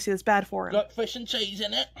 that's spicy. That's bad for him. Got fish and cheese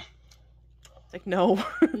in it? It's like, no.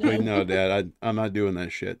 Wait, no, Dad. I'm not doing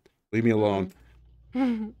that shit. Leave me alone.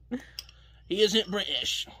 He isn't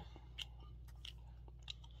British.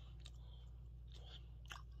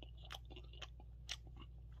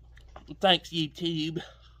 Thanks, YouTube.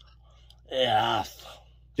 Yeah.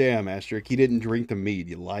 Damn, Asterik, he didn't drink the mead.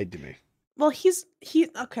 You lied to me. Well,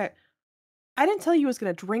 okay. I didn't tell you he was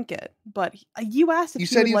gonna drink it, but you asked if You he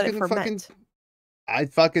said would he was let it gonna ferment. I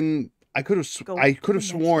could have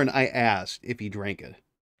sworn I asked if he drank it.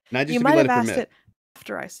 Not just You if might he let have it asked ferment. it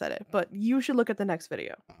after I said it, but you should look at the next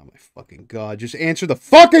video. Oh my fucking god! Just answer the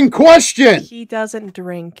fucking question. He doesn't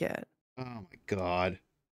drink it. Oh my god.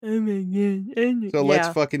 Oh my god. So let's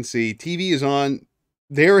fucking see. TV is on.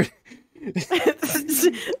 There.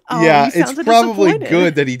 Oh, yeah, he it's sounds probably disappointed.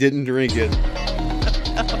 good that he didn't drink it.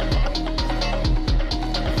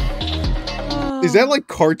 Is that like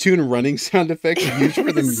cartoon running sound effects used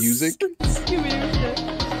for the music? That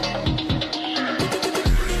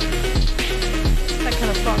kind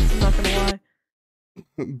of sucks, I'm not gonna lie.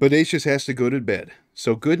 Bodacious has to go to bed.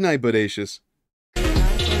 So good night, Bodacious.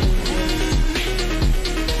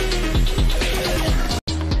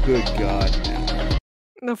 Good god, man.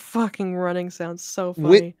 The fucking running sounds so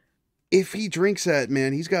funny. If he drinks that,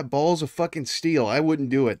 man, he's got balls of fucking steel. I wouldn't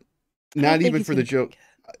do it. I don't Not think even he's for the gonna joke.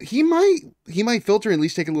 He might filter and at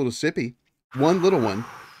least take a little sippy. One little one.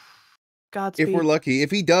 Godspeed. If we're lucky.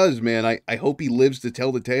 If he does, man, I hope he lives to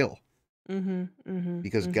tell the tale.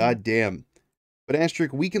 Because goddamn. But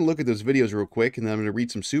Asterik, we can look at those videos real quick, and then I'm going to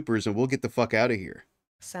read some supers, and we'll get the fuck out of here.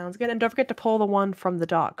 Sounds good. And don't forget to pull the one from the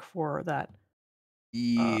doc for that.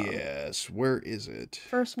 Yes. Where is it?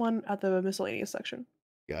 First one at the miscellaneous section.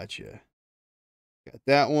 Gotcha. Got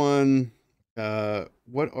that one.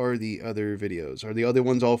 What are the other videos? Are the other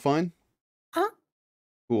ones all fine? Huh?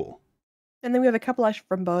 Cool. And then we have a couple extra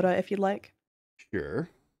from Boda if you'd like. Sure.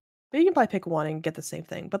 But you can probably pick one and get the same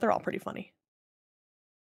thing, but they're all pretty funny.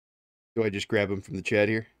 Do I just grab them from the chat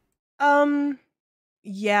here?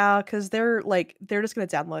 Yeah, because they're just gonna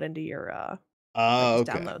download into your Okay.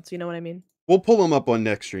 downloads, you know what I mean? We'll pull them up on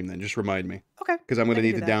next stream then. Just remind me. Okay. Because I'm going to I can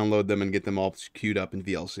need do to that. download them and get them all queued up in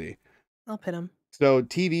VLC. I'll pin them. So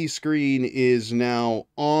TV screen is now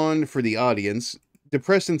on for the audience.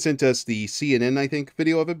 DePreston sent us the CNN, I think,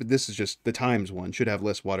 video of it, but this is just the Times one. Should have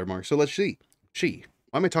less watermarks. So let's see.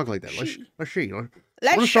 Why am I talking like that? Let's see.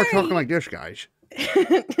 Let's start talking like this, guys.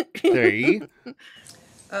 See?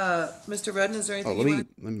 Mr. Redden, is there anything Let you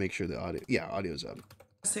me make sure the audio. Yeah, audio's up.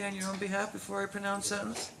 want to say on your own behalf before I pronounce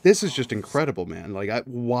sentence? This is just incredible, man. Like,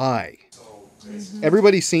 why?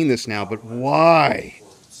 Everybody's seen this now, but why?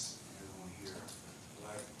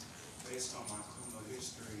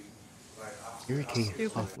 Erica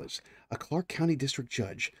Hoffless, a Clark County District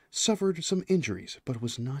Judge, suffered some injuries, but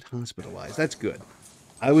was not hospitalized. That's good.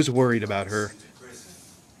 I was worried about her.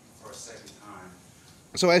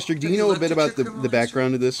 So, Asterik, do you know a bit about the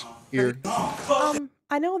background of this here?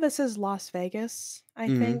 I know this is Las Vegas, I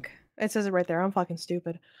think. It says it right there. I'm fucking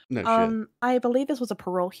stupid. No shit. I believe this was a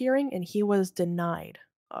parole hearing, and he was denied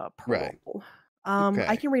parole. Right. I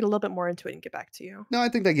Okay. can read a little bit more into it and get back to you. No, I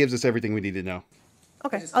think that gives us everything we need to know.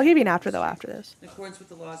 Okay, I'll give you an after, though, after this. In accordance with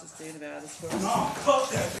the laws of the state of Nevada.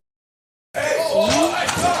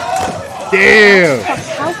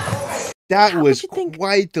 Damn! That was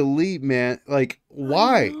quite the leap, man. Like,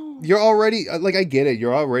 why? You're already, like, I get it.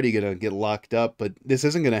 You're already going to get locked up, but this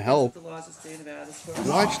isn't going to help. Watch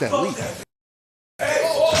that leap.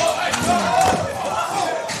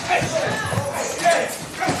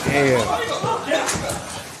 Damn.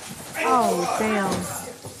 Oh, damn.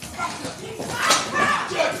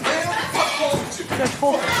 Judge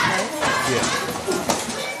Holford, right?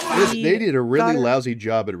 Yeah. They did a really lousy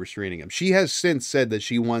job at restraining him. She has since said that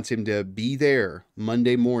she wants him to be there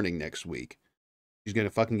Monday morning next week. She's going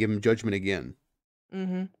to fucking give him judgment again.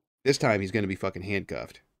 Mm-hmm. This time he's going to be fucking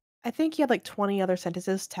handcuffed. I think he had like 20 other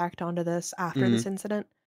sentences tacked onto this after this incident.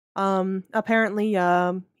 Apparently,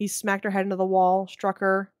 he smacked her head into the wall, struck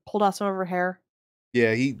her, pulled out some of her hair.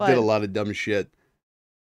 Yeah, he did a lot of dumb shit.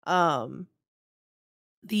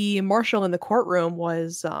 The marshal in the courtroom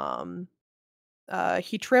was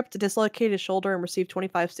he tripped, dislocated his shoulder, and received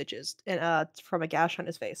 25 stitches from a gash on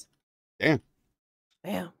his face. Damn.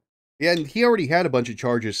 Damn. Yeah, and he already had a bunch of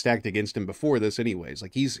charges stacked against him before this anyways.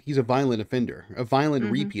 Like, he's a violent offender. A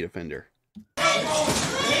violent repeat offender.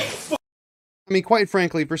 I mean, quite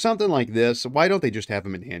frankly, for something like this, why don't they just have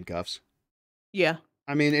him in handcuffs? Yeah.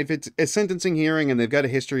 I mean, if it's a sentencing hearing and they've got a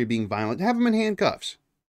history of being violent, have him in handcuffs.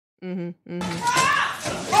 Mm-hmm.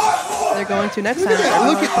 they're going to next time.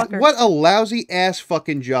 Look at what a lousy ass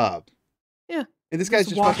fucking job. Yeah. And this guy's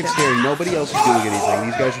just walk fucking it. staring. Nobody else is doing anything.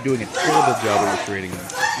 These guys are doing a terrible job of restraining them.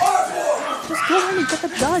 Just go in and get the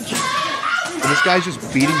judge. And this guy's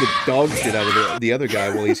just beating the dog shit out of the other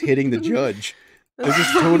guy while he's hitting the judge. They're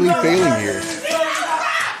just totally failing here.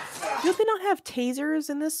 Do they not have tasers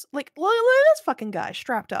in this? Like, look at this fucking guy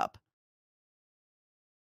strapped up.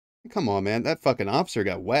 Come on, man. That fucking officer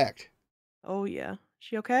got whacked. Oh, yeah.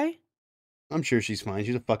 She okay? I'm sure she's fine.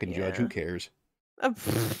 She's a fucking judge. Who Yeah. cares? That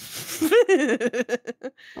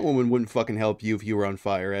woman wouldn't fucking help you if you were on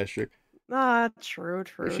fire, Asterik. True.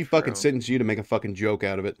 She fucking sentenced you to make a fucking joke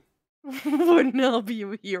out of it. Wouldn't help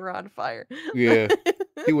you if you were on fire. Yeah.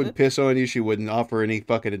 She wouldn't piss on you. She wouldn't offer any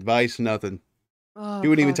fucking advice, nothing. Oh, She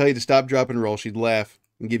wouldn't even fuck. tell you to stop, drop, and roll. She'd laugh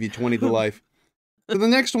and give you 20 to life. So the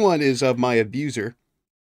next one is of my abuser.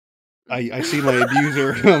 I see my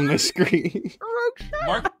abuser on the screen.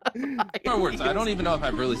 Mark my words. I don't even know if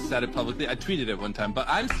I've really said it publicly. I tweeted it one time, but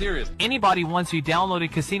I'm serious. Anybody once you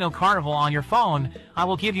downloaded Casino Carnival on your phone, I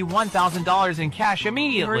will give you $1,000 in cash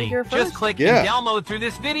immediately. here Just first. click Yeah. and download through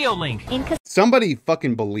this video link. Somebody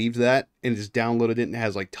fucking believed that and just downloaded it and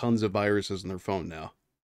has like tons of viruses on their phone now.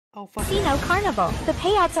 Oh, fuck. Casino Carnival. The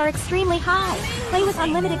payouts are extremely high. Play with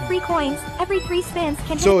unlimited free coins. Every 3 spins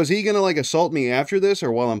can So is he gonna like assault me after this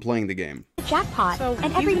or while I'm playing the game? hit a jackpot. and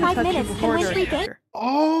he's every gonna 5 touch you minutes before, can win during, free and games.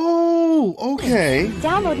 Oh, okay.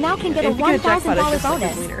 Download now can get a If you get a jackpot, it's $1,000 just like a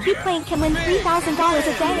bonus. wiener. Keep playing can win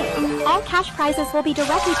 $3,000 a day. All cash prizes will be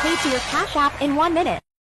directly paid to your Cash App in 1 minute.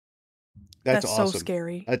 That's so awesome.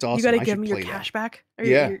 scary. That's awesome. You gotta I give should me your play that. cash back. Or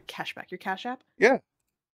Yeah. your cash back. Your cash app. Yeah.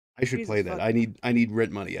 I should Jesus play that. fuck. I need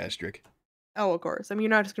rent money, Asterik. Oh, of course. I mean, you're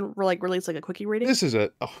not just gonna like release like a quickie rating. This is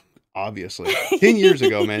obviously 10 years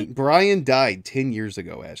ago, man. Brian died 10 years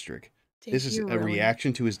ago, Asterik. Did This is you a really?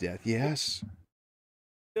 reaction to his death. Yes.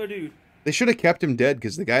 Yo, dude. They should have kept him dead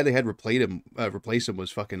because the guy they had replace him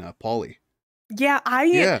was fucking Paulie. Yeah,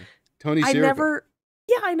 Tony I Sirica.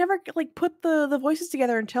 I never like put the voices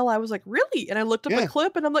together until I was like, really? And I looked up Yeah. a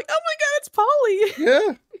clip and I'm like, oh my god, it's Polly.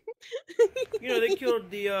 Yeah. You know, they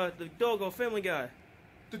killed the dog on Family Guy.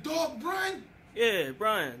 The dog, Brian? Yeah,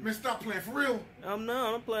 Brian. Man, stop playing for real. I'm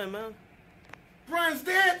not playing, man. Brian's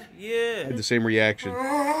dead? Yeah. Had the same reaction.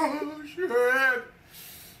 Oh, shit.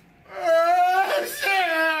 Oh,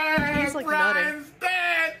 shit. He's like Brian's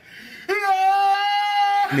dead.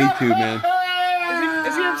 Me too, man.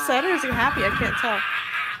 Is he upset or is he happy? I can't tell.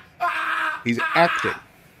 He's acting.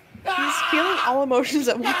 He's feeling all emotions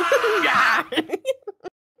at once. Yeah.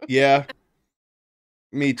 Yeah.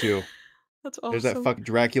 Me too. That's awesome. There's that fucking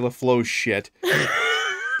Dracula flow shit.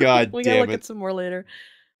 God We gotta damn look it. at some more later.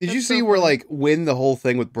 Did That's you so see where, funny. like, when the whole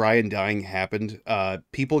thing with Brian dying happened,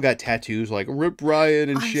 people got tattoos like "Rip Brian"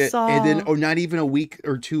 and I shit, and then, saw. not even a week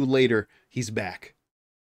or two later, he's back.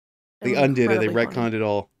 It They was undid it. They incredibly retconned it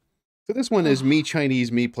all. So this one is me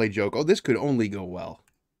Chinese, me play joke. Oh, this could only go well.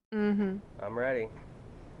 Mm-hmm. I'm ready.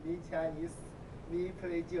 Me Chinese, me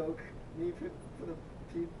play joke, me put the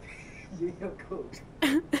in your coat.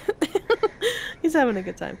 He's having a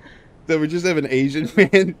good time. So we just have an Asian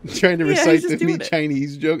man trying to Yeah, he's recite just the me doing it.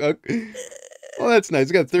 Chinese joke. Okay. Well, that's nice.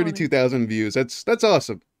 It's got 32,000 views. That's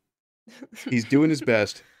awesome. He's doing his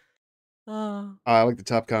best. I like the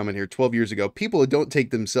top comment here. 12 years ago, people who don't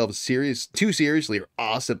take themselves too seriously are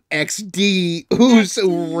awesome. XD. Who's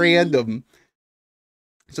so random?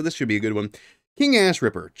 So this should be a good one. King Ass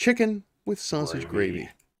Ripper. Chicken with sausage gravy.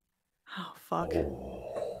 Oh, fuck.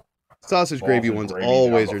 Sausage gravy ones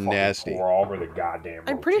always are nasty.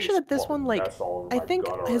 I'm pretty sure that this one, like, I think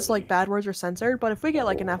his, like, bad words are censored, but if we get,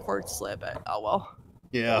 like, an F word slip, oh well.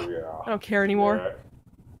 Yeah. I don't care anymore.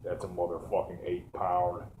 That's a motherfucking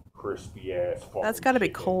 8-pound crispy ass fucking That's gotta be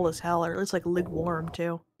cold as hell, or at least, like, lukewarm,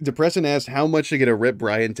 too. Depressant asked how much to get a Rip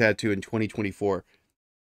Brian tattoo in 2024.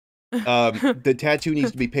 The tattoo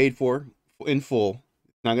needs to be paid for in full.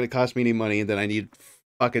 It's not going to cost me any money, and then I need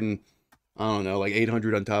fucking, I don't know, like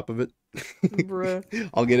 800 on top of it. Bruh.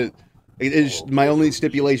 I'll get it. It's my only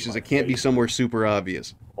stipulation is it can't be somewhere super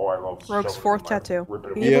obvious. Rogue's fourth tattoo.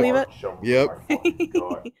 Can you Yep. believe it? Yep.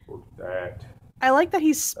 I like that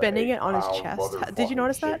he's spinning it on his chest. Did you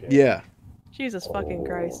notice that? Yeah. Jesus fucking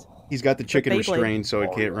Christ. He's got the chicken Beyblade. restrained so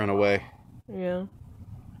it can't run away. Yeah.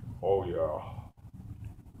 Oh yeah.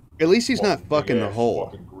 At least he's not fucking the hole.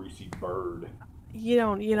 Fucking greasy bird. You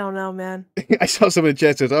don't know, man. I saw someone in the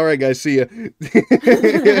chat says, "All right, guys, see ya."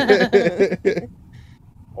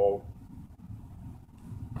 Oh.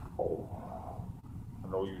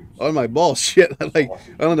 On my balls, shit. I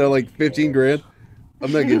don't know, like 15 grand.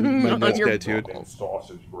 I'm not getting my On nuts your tattooed.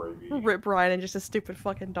 Sausage gravy. Rip Brian and just a stupid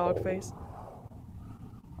fucking dog face.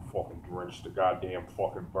 Fucking drenched the goddamn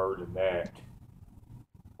fucking bird in that.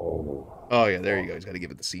 Oh yeah, there you go. He's got to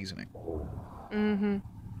give it the seasoning. Mm-hmm.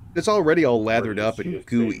 It's already all lathered up and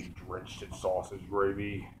gooey. Drenched in sausage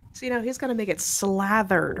gravy. So, you know, he's gonna make it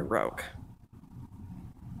slathered, Roke.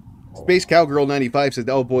 Space Cowgirl 95 said,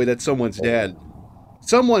 "Oh boy, that's someone's dad.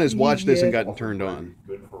 Someone has watched this and gotten turned on.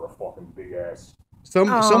 Good for a fucking big ass.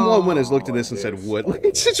 Someone has looked at this and said, "What?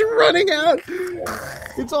 It's just running out.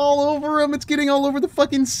 It's all over him. It's getting all over the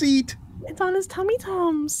fucking seat. It's on his tummy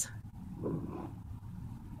tums.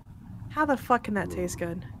 How the fuck can that taste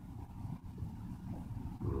good?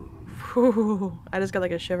 Whew, I just got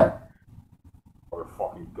like a shiver.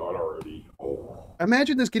 Fucking gut already.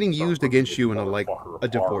 Imagine this getting used against you in a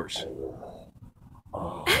divorce."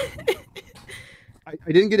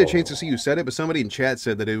 I didn't get a chance to see who said it, but somebody in chat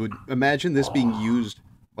said that it would imagine this being used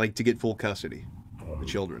like to get full custody of the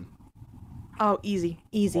children. Oh, easy.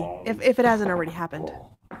 If it hasn't already happened.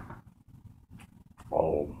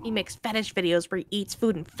 He makes fetish videos where he eats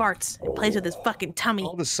food and farts and plays with his fucking tummy.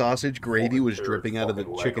 All the sausage gravy was dripping out of the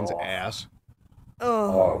chicken's ass.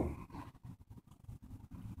 Oh.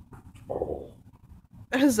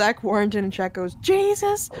 Zach Warrington in chat goes,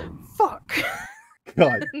 Jesus, fuck.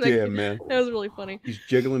 God damn, man. That was really funny. He's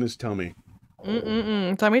jiggling his tummy.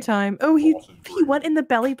 Tummy time. Oh, he went in the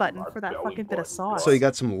belly button for that fucking bit of sauce. So you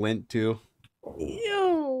got some lint too.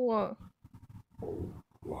 Ew.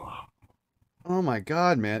 Oh my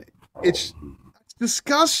god, man. It's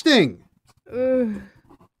disgusting. Chicken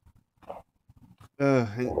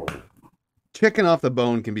off the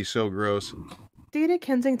bone can be so gross. Data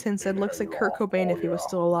Kensington said looks like Kurt Cobain if he was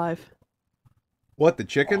still alive. What, the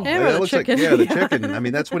chicken? Yeah, That the looks chicken. like, yeah, the chicken. I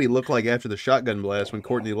mean, that's what he looked like after the shotgun blast when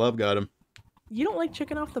Courtney Love got him. You don't like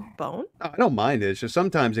chicken off the bone? I don't mind it. It's just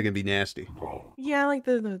sometimes it can be nasty. Yeah, like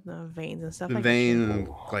the veins and stuff. The like vein and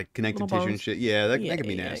like connective Little tissue and bones. shit. Yeah, that can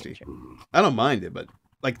be Yeah, nasty. I get I don't mind it, but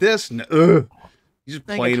like this, ugh. He's just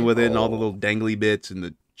I get playing you. with it and all the little dangly bits and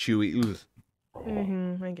the chewy. Ugh.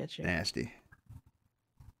 I get you. Nasty.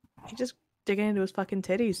 He just digging into his fucking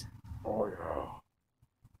titties. Oh yeah.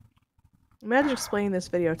 Imagine explaining this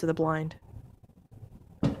video to the blind.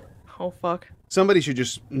 Oh fuck. Somebody should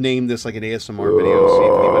just name this like an ASMR video, see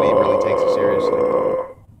if anybody really takes it seriously.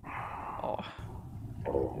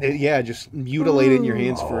 Yeah, just mutilate it in your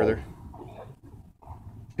hands further.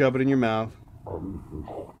 Shove it in your mouth.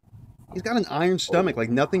 He's got an iron stomach, like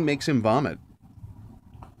nothing makes him vomit.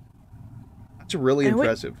 That's really And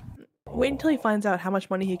impressive. Wait until he finds out how much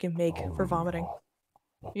money he can make for vomiting.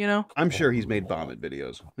 You know? I'm sure he's made vomit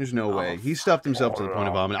videos. There's no way. He stuffed himself to the point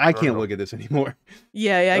of vomit. I can't look at this anymore.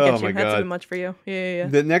 Yeah, I Oh get my you. That's a God. bit much for you. Yeah.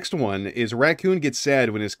 The next one is raccoon gets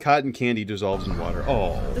sad when his cotton candy dissolves in water.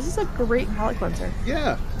 Oh. This is a great palate cleanser.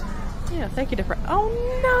 Yeah. Yeah, thank you, different. Oh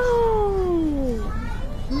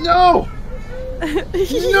no! No!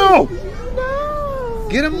 No! No!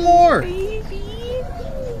 Get him more! Baby!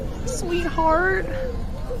 Sweetheart!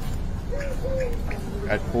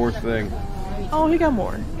 That poor thing. Oh, he got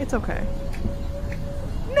more. It's okay.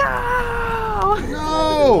 No!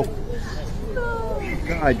 No!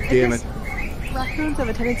 God damn it. Raccoons have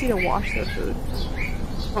a tendency to wash their food.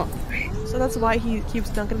 Huh. So that's why he keeps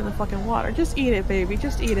dunking in the fucking water. Just eat it, baby.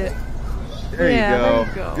 Just eat it. There Yeah, you go. there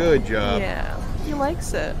you go. Good job. Yeah, he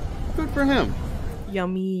likes it. Good for him.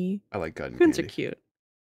 Yummy. I like cotton Raccoons are candy. cute.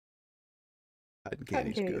 Cotton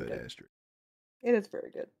candy's candy is good, good. Asterik. It is very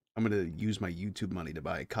good. I'm going to use my YouTube money to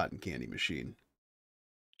buy a cotton candy machine.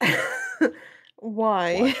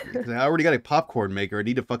 Why? 'Cause I already got a popcorn maker. I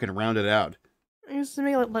need to fucking round it out. You used to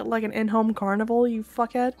make like an in-home carnival, you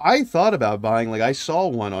fuckhead. I thought about buying, like, I saw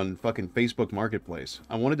one on fucking Facebook Marketplace.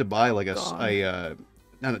 I wanted to buy, like, not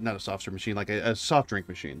a soft serve machine, like a soft drink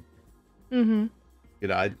machine. Mm-hmm. You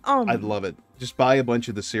know, I'd love it. Just buy a bunch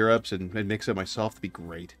of the syrups and mix it myself. It'd be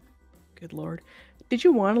great. Good lord. Did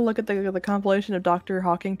you want to look at the compilation of Dr.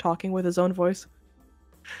 Hawking talking with his own voice?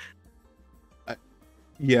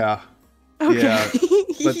 Yeah. Okay. Yeah.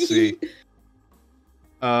 Let's see.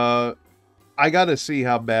 I gotta see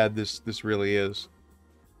how bad this really is.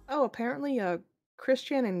 Oh, apparently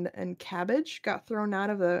Christian and Cabbage got thrown out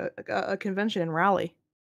of a convention in Raleigh.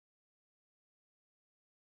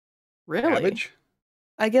 Really? Cabbage?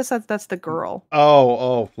 I guess that's the girl.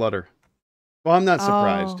 Oh, Flutter. Well, I'm not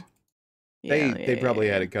surprised. Oh. They probably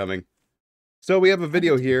had it coming. So we have a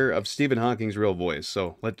video here of Stephen Hawking's real voice.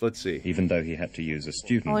 So let's see. Even though he had to use a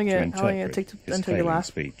student I'll to get interpret take his until you failing laugh.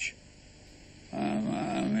 speech. I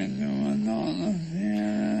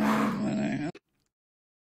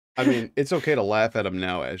mean, it's okay to laugh at him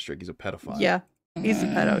now, Asterik. He's a pedophile. Yeah, he's a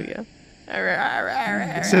pedo. Yeah.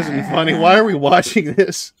 This isn't funny. Why are we watching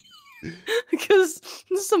this? Because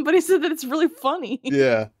somebody said that it's really funny.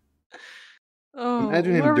 Yeah. Oh,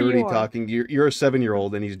 Imagine him whoever dirty you are. talking. You're a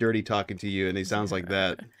 7-year-old and he's dirty talking to you and he sounds like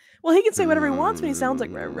that. Well, he can say whatever he wants, but he sounds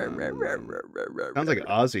like. Sounds like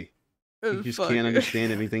Ozzy. You just can't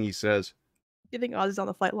understand anything he says. You think Ozzy's on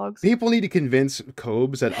the flight logs? People need to convince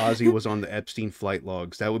Cobes that Ozzy was on the Epstein flight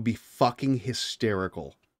logs. That would be fucking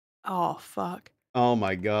hysterical. Oh, fuck. Oh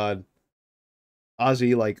my god.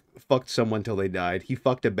 Ozzy, like, fucked someone till they died. He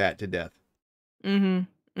fucked a bat to death. But...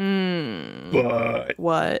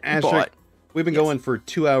 What? Asterik, we've been going for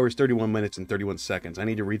 2 hours, 31 minutes, and 31 seconds. I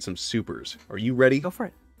need to read some supers. Are you ready? Go for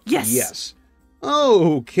it. Yes! Yes.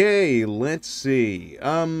 Okay, let's see.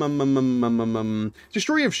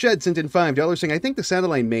 Destroyer of Shed sent in $5 saying, I think the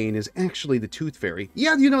satellite main is actually the Tooth Fairy.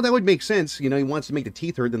 Yeah, you know, that would make sense. You know, he wants to make the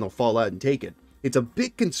teeth hurt, then they'll fall out and take it. It's a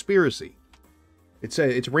big conspiracy.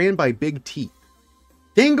 It's ran by Big Teeth.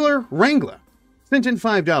 Dangler Wrangler sent in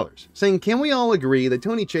 $5 saying, can we all agree that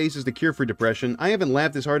Tony Chase is the cure for depression? I haven't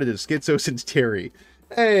laughed as hard at a schizo since Terry.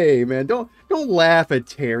 Hey, man, don't laugh at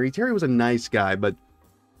Terry. Terry was a nice guy, but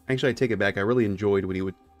actually, I take it back. I really enjoyed when he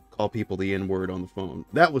would call people the N-word on the phone.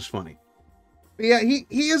 That was funny. But yeah, he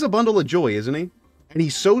is a bundle of joy, isn't he? And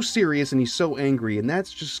he's so serious and he's so angry, and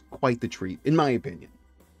that's just quite the treat, in my opinion.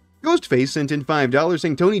 Ghostface sent in $5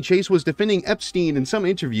 saying Tony Chase was defending Epstein in some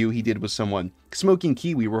interview he did with someone. Smoking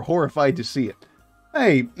Kiwi were horrified to see it.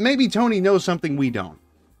 Hey, maybe Tony knows something we don't.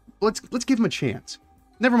 Let's give him a chance.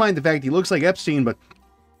 Never mind the fact he looks like Epstein, but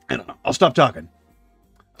I don't know. I'll stop talking.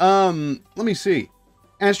 Let me see.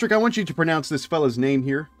 Asterik, I want you to pronounce this fella's name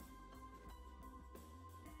here.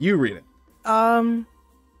 You read it.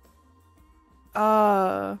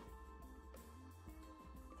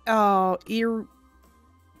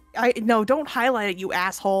 No, don't highlight it, you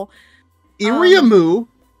asshole. Iriamu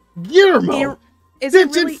Guillermo. Is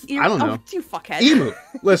it really? I don't know. Oh, you fuckhead. Emu.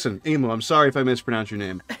 Listen, Emu, I'm sorry if I mispronounced your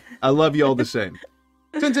name. I love you all the same.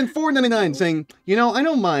 Sent in $4.99 saying, you know, I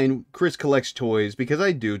don't mind Chris collects toys because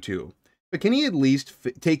I do too. But can he at least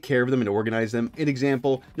take care of them and organize them? An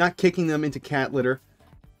example, not kicking them into cat litter.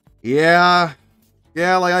 Yeah,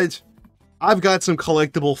 like I've got some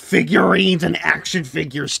collectible figurines and action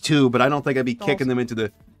figures too, but I don't think I'd be kicking them into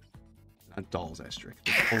the... Not dolls, Asterik.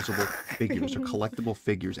 Disposable figures or collectible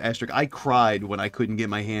figures. Asterik, I cried when I couldn't get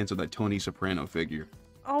my hands on that Tony Soprano figure.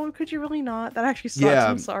 Oh, could you really not? That actually sucks. Yeah,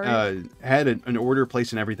 I'm sorry. Had an order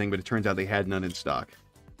placed and everything, but it turns out they had none in stock.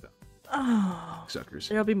 Oh, suckers.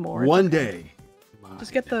 There'll be more. One day.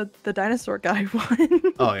 Just get the dinosaur guy one.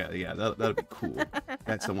 Oh yeah, that'd be cool.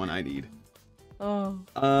 That's the one I need. Oh.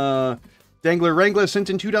 Dangler Wrangler sent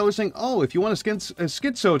in $2 saying, oh, if you want a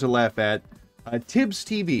schizo to laugh at, Tibbs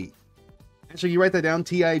TV. So you write that down,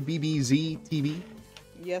 Tibbz TV.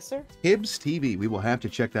 Yes, sir. Tibbs TV. We will have to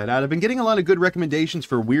check that out. I've been getting a lot of good recommendations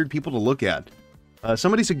for weird people to look at.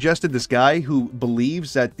 Somebody suggested this guy who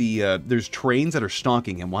believes that there's trains that are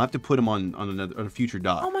stalking him. We'll have to put him on a future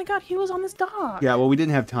doc. Oh my god, he was on this dock. Yeah, well, we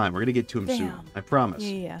didn't have time. We're going to get to him soon. I promise.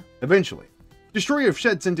 Yeah. Eventually. Destroyer of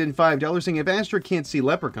Shed sent in $5 saying, if Asterik can't see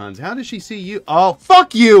leprechauns, how does she see you? Oh,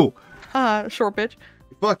 fuck you! Short bitch.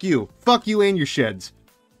 Fuck you. Fuck you and your sheds.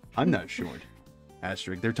 I'm not short.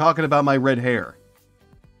 Asterik, they're talking about my red hair.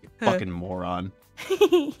 You fucking moron.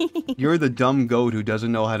 You're the dumb goat who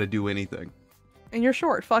doesn't know how to do anything. And you're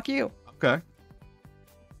short. Fuck you. Okay.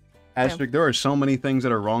 Asterik, there are so many things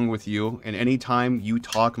that are wrong with you, and anytime you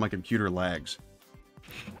talk, my computer lags.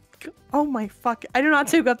 Oh my fuck. I do not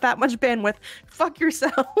take up that much bandwidth. Fuck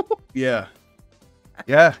yourself. Yeah.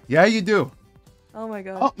 Yeah, you do. Oh my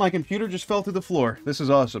god. Oh, my computer just fell to the floor. This is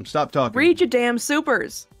awesome. Stop talking. Read your damn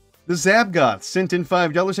supers. The Zabgoth sent in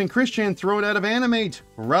 $5 and Christian thrown out of Animate.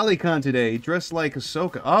 RallyCon today, dressed like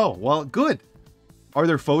Ahsoka. Oh, well, good. Are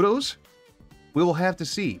there photos? We will have to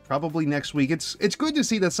see. Probably next week. It's good to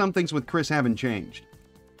see that some things with Chris haven't changed.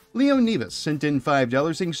 Leo Nevis sent in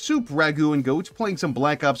 $5 saying soup, ragu, and goats playing some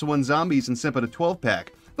Black Ops 1 zombies and sip at a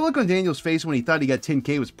 12-pack. The look on Daniel's face when he thought he got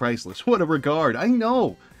 10K was priceless. What a regard. I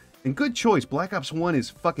know. And good choice. Black Ops 1 is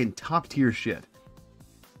fucking top-tier shit.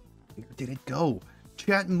 Where did it go?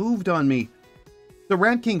 Chat moved on me. The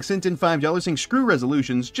Rat King sent in $5 saying screw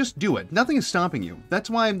resolutions, just do it. Nothing is stopping you. That's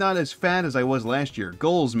why I'm not as fat as I was last year.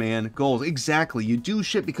 Goals, man. Goals. Exactly. You do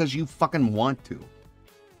shit because you fucking want to.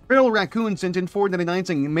 Riddle Raccoon sent in $4.99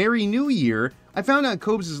 saying Merry New Year. I found out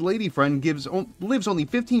Cobes' lady friend lives only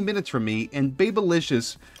 15 minutes from me and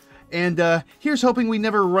Babelicious. And here's hoping we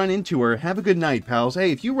never run into her. Have a good night, pals.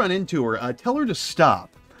 Hey, if you run into her, tell her to stop.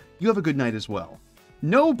 You have a good night as well.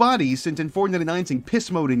 Nobody sent in $4.99 saying piss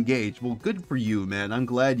mode engaged. Well, good for you, man. I'm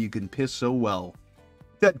glad you can piss so well.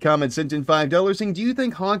 That comment sent in $5 saying, do you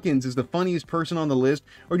think Hawkins is the funniest person on the list,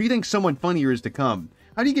 or do you think someone funnier is to come?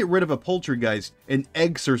 How do you get rid of a poltergeist and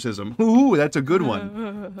exorcism? Ooh, that's a good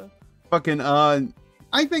one. Fucking,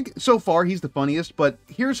 I think so far he's the funniest, but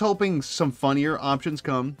here's hoping some funnier options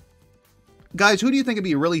come. Guys, who do you think would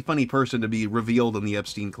be a really funny person to be revealed on the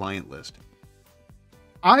Epstein client list?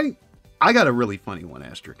 I got a really funny one,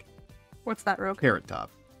 Asterik. What's that, Rogue? Carrot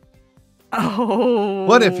Top. Oh.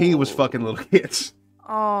 What if he was fucking little kids?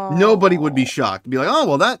 Oh. Nobody would be shocked. Be like, oh,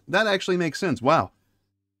 well, that actually makes sense. Wow.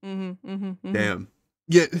 Damn.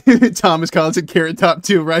 Yeah, Thomas Collins said Carrot Top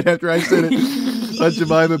too, right after I said it. Bunch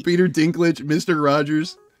Jemima, Peter Dinklage, Mr.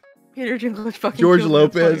 Rogers, Peter Dinklage, fucking George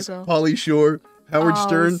Lopez, Pauly Shore, Howard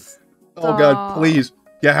Stern. Stop. Oh God, please.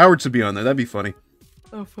 Yeah, Howard should be on there. That'd be funny.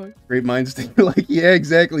 Oh fuck. Great minds think like, yeah,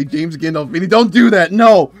 exactly. James Gandolfini. Don't do that.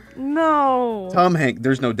 No. No. Tom Hanks.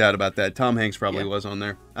 There's no doubt about that. Tom Hanks probably was on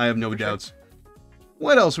there. I have no doubts.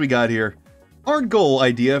 What else we got here? Art goal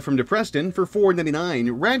idea from DePreston for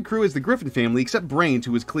 $4.99. Rad crew is the Griffin family, except Brains,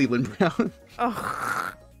 who is Cleveland Brown.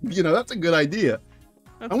 Oh. You know, that's a good idea.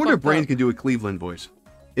 I wonder if Brains can do a Cleveland voice.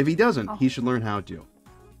 If he doesn't, he should learn how to.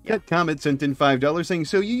 That comment sent in $5 saying,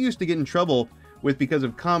 so you used to get in trouble because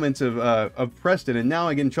of comments of Preston, and now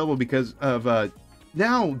I get in trouble because of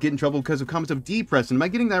comments of D. Preston. Am I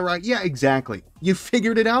getting that right? Yeah, exactly. You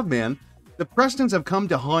figured it out, man. The Prestons have come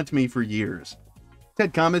to haunt me for years.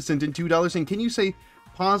 Ted Comment sent in $2 saying, can you say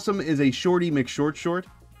Possum is a Shorty McShort short?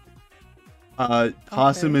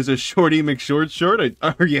 Possum is a Shorty McShort short?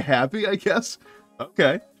 Are you happy, I guess?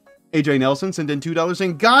 Okay. AJ Nelson sent in $2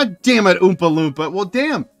 saying, God damn it, Oompa Loompa. Well,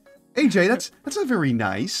 damn. AJ, that's not very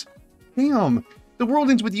nice. Damn. The World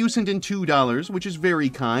Ends With You sent in $2, which is very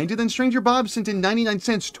kind. And then Stranger Bob sent in 99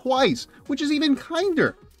 cents twice, which is even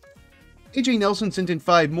kinder. AJ Nelson sent in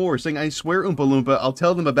 5 more, saying, I swear, Oompa Loompa, I'll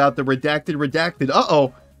tell them about the redacted.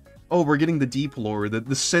 Uh-oh. Oh, we're getting the deep lore,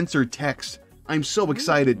 the censored text. I'm so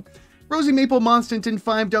excited. Rosie Maple Moth sent in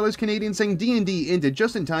 $5 Canadian, saying, D&D ended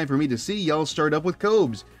just in time for me to see y'all start up with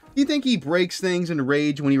Cobes. Do you think he breaks things in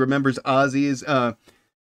rage when he remembers Ozzy what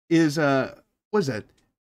is that?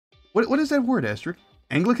 What is that word, Asterik?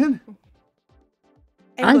 Anglican?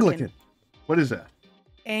 Anglican. What is that?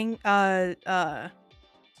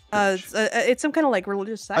 It's some kind of like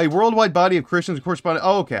religious sect. A worldwide body of Christians corresponding.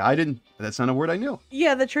 Oh, okay. That's not a word I knew.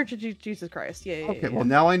 Yeah, the Church of Jesus Christ. Yeah. Okay, well,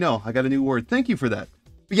 now I know. I got a new word. Thank you for that.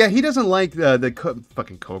 But yeah, he doesn't like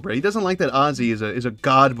fucking Cobra. He doesn't like that Ozzy is a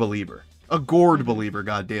God believer. A gourd believer,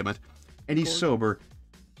 goddammit. And he's sober.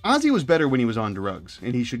 Ozzy was better when he was on drugs,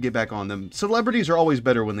 and he should get back on them. Celebrities are always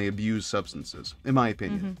better when they abuse substances, in my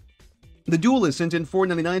opinion. The Duelist sent in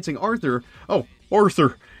 $4.99 saying, Arthur,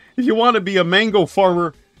 if you want to be a mango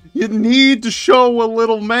farmer, you need to show a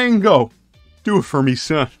little mango. Do it for me,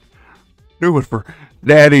 son. Do it for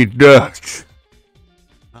Daddy Dutch.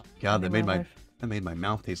 Oh, God, that made my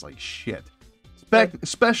mouth taste like shit.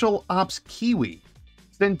 Special Ops Kiwi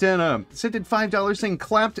sent in $5 saying,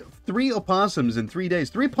 clapped 3 opossums in 3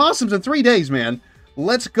 days. 3 possums in 3 days, man.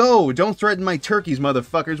 Let's go. Don't threaten my turkeys,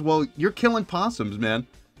 motherfuckers. Well, you're killing possums, man.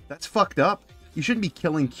 That's fucked up. You shouldn't be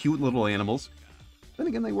killing cute little animals. Then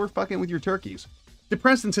again, they were fucking with your turkeys.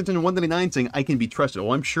 DePreston sent in $1.99 saying, I can be trusted.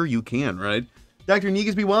 Oh, I'm sure you can, right? Dr.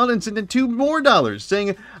 Negasby Wild sent in $2 more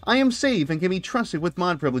saying, I am safe and can be trusted with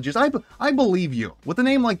mod privileges. I believe you. With a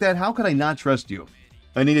name like that, how could I not trust you?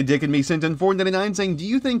 Anita Dick and me sent in $4.99 saying, do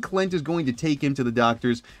you think Clint is going to take him to the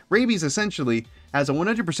doctors? Rabies essentially has a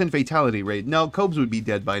 100% fatality rate. No, Cobes would be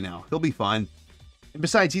dead by now. He'll be fine. And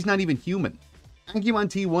besides, he's not even human. Agumon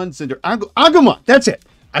T1 sent Agumon! That's it!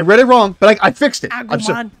 I read it wrong, but I fixed it.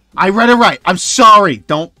 I read it right. I'm sorry.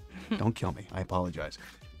 Don't kill me. I apologize.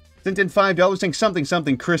 Sent in $5 saying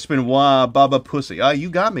something Crispin Wah Baba Pussy. You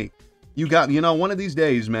got me. You got me. You know, one of these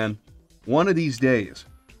days, man. One of these days.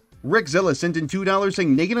 Rick Zilla sent in $2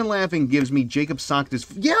 saying, Naked and Laughing gives me Jacob Sockness.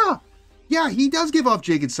 Yeah, he does give off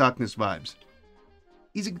Jacob Sockness vibes.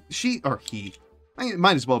 He. It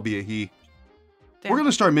might as well be a he. Damn. We're going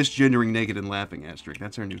to start misgendering Naked and Laughing, Asterik.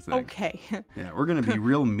 That's our new thing. Okay. Yeah, we're going to be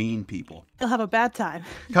real mean people. He'll have a bad time.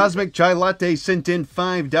 Cosmic Chai Latte sent in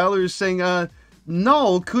 $5 saying,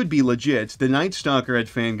 Null could be legit. The Night Stalker had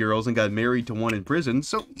fangirls and got married to one in prison.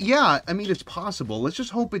 So, yeah, I mean, it's possible. Let's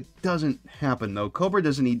just hope it doesn't happen, though. Cobra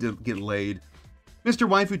doesn't need to get laid. Mr.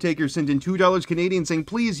 Waifu Taker sent in $2 Canadian saying,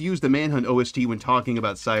 please use the Manhunt OST when talking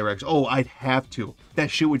about Cyrax. Oh, I'd have to.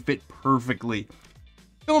 That shit would fit perfectly.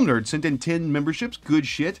 Film Nerd sent in 10 memberships. Good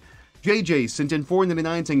shit. JJ sent in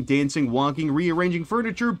 $4.99 saying, dancing, walking, rearranging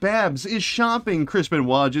furniture. Babs is shopping. Chris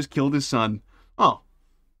Benoit just killed his son. That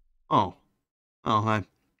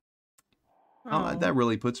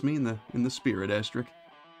really puts me in the spirit, Asterik.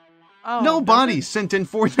 Oh, Nobody sent in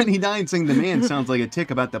 $4.99 saying the man sounds like a tick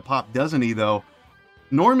about to pop, doesn't he, though?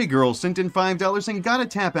 Normie Girl sent in $5 saying, gotta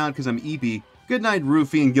tap out because I'm EP. Good night,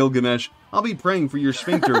 Roofy and Gilgamesh. I'll be praying for your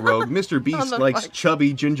sphincter, Rogue. Mr. Beast likes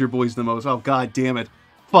chubby ginger boys the most. Oh, god damn it.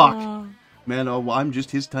 Fuck. Man, oh, well, I'm just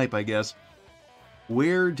his type, I guess.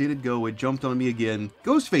 Where did it go? It jumped on me again.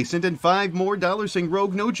 Ghostface sent in $5 more saying,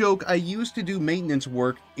 Rogue, no joke, I used to do maintenance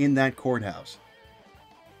work in that courthouse.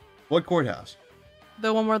 What courthouse?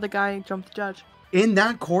 The one where the guy jumped the judge. In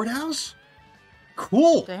that courthouse?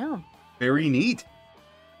 Cool. Damn. Very neat.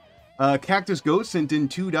 Cactus Goat sent in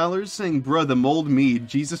 $2 saying, bruh, the mold mead.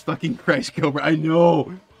 Jesus fucking Christ, Cobra. I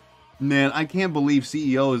know. Man, I can't believe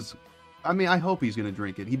CEO is... I mean, I hope he's gonna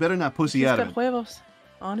drink it. He better not pussy out of it. Huevos,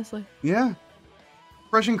 honestly. Yeah.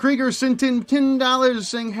 Fresh and Krieger sent in $10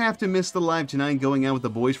 saying, have to miss the live tonight, going out with the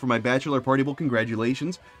boys for my bachelor party. Well,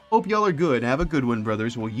 congratulations. Hope y'all are good. Have a good one,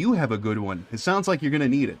 brothers. Well, you have a good one. It sounds like you're gonna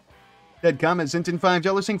need it. Dead Comment sent in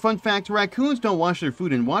 $5 saying, fun fact, raccoons don't wash their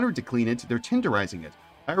food in water to clean it. They're tenderizing it.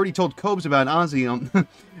 I already told Cobes about Ozzy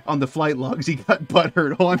on the flight logs. He got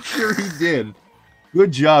butthurt. Oh, I'm sure he did.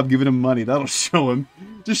 Good job giving him money. That'll show him.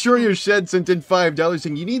 Destroy Your Shed sent in $5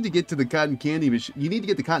 saying, you need to get to the cotton candy machine. You need to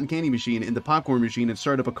get the cotton candy machine and the popcorn machine and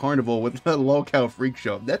start up a carnival with a low-cow freak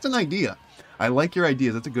show. That's an idea. I like your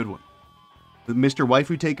ideas. That's a good one. The Mr.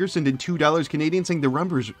 Waifu Taker sent in $2 Canadian saying the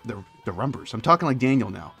rumbers. The rumbers. I'm talking like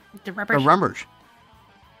Daniel now. The rumbers. The rumbers.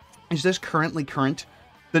 Is this currently current?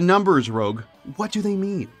 The numbers, Rogue. What do they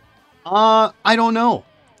mean? I don't know.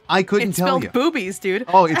 I couldn't tell you. It's spelled boobies, dude.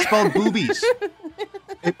 Oh, it's spelled boobies.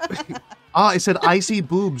 It said icy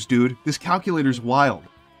boobs, dude. This calculator's wild.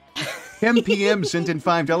 MPM sent in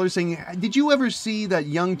 $5 saying, did you ever see that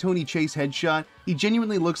young Tony Chase headshot? He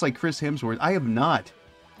genuinely looks like Chris Hemsworth. I have not.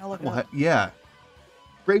 I'll look it Well, up. yeah.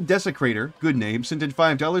 Grave Desecrator, good name, sent in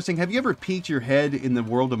 $5 saying, have you ever peeked your head in the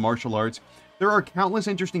world of martial arts? There are countless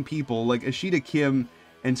interesting people like Ashita Kim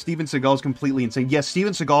and Steven Seagal's completely insane. Yes,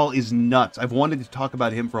 Steven Seagal is nuts. I've wanted to talk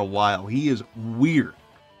about him for a while. He is weird.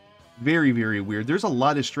 Very, very weird. There's a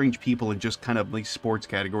lot of strange people in just kind of like sports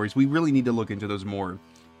categories. We really need to look into those more.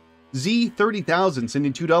 Z30,000 sent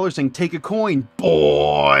in $2 saying, take a coin.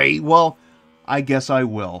 Boy! Well, I guess I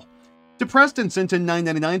will. DePreston sent in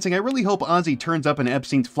 $9.99 saying, I really hope Ozzy turns up in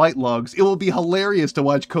Epstein's flight logs. It will be hilarious to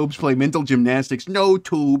watch Cobes play mental gymnastics. No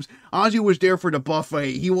tubes. Ozzy was there for the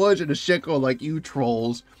buffet. He wasn't a sicko like you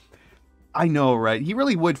trolls. I know, right? He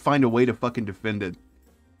really would find a way to fucking defend it.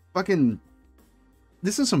 Fucking...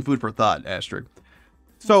 This is some food for thought, Asterik.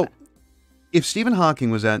 So, if Stephen Hawking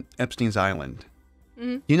was at Epstein's Island,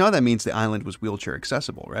 you know that means the island was wheelchair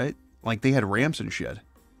accessible, right? Like, they had ramps and shit.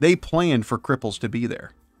 They planned for cripples to be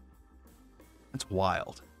there. That's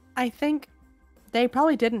wild. I think they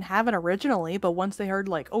probably didn't have it originally, but once they heard,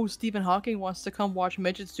 like, oh, Stephen Hawking wants to come watch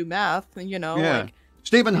midgets do math, you know, Yeah. like...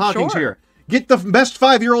 Stephen Hawking's sure. here. Get the best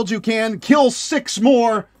 5-year-olds you can, kill 6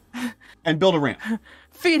 more, and build a ramp.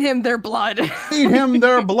 Feed him their blood. Feed him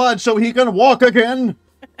their blood so he can walk again.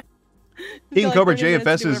 King Like, Cobra bring him in to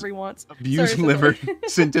do JFS's whatever he wants. abused Sorry, liver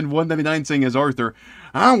sent in $1.99 saying as Arthur,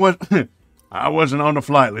 I wasn't on the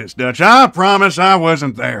flight list, Dutch. I promise I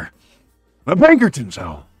wasn't there. The Pinkertons,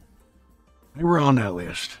 though. They were on that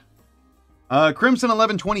list. Crimson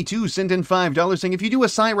 1122 sent in $5 saying, if you do a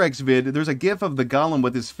Cyrex vid, there's a gif of the Golem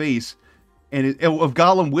with his face, and of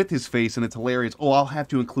Gollum with his face, and it's hilarious. Oh, I'll have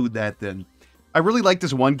to include that then. I really like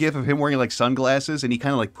this one gif of him wearing like sunglasses, and he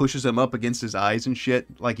kind of like pushes them up against his eyes and shit,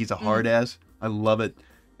 like he's a hard ass. I love it.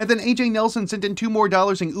 And then AJ Nelson sent in $2 more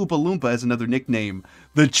saying Oompa Loompa as another nickname.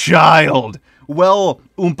 The Child. Well,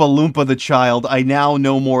 Oompa Loompa the Child, I now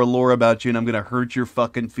know more lore about you, and I'm gonna hurt your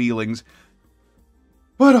fucking feelings.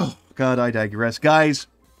 But oh, God, I digress. Guys,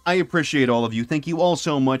 I appreciate all of you. Thank you all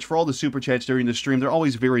so much for all the super chats during the stream. They're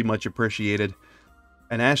always very much appreciated.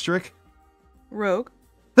 And Asterik? Rogue.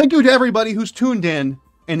 Thank you to everybody who's tuned in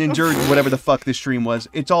and endured whatever the fuck this stream was.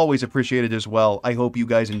 It's always appreciated as well. I hope you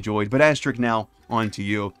guys enjoyed. But Asterik, now, on to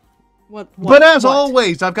you. But as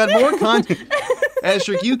always, I've got more content.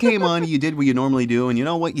 Asterik, you came on, you did what you normally do, and you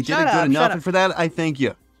know what? You did Shut it good up, enough, shut and up. for that, I thank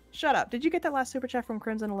you. Shut up. Did you get that last super chat from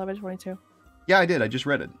Crimson 1122? Yeah, I did. I just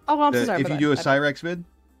read it. Oh, well, I'm so sorry If about you do a that. Cyrex vid?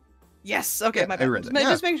 Yes. Okay, my I bad. read that.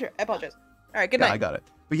 Just make sure. I apologize. All right, good Yeah, night. I got it.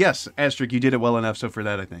 But yes, Asterik, you did it well enough, so for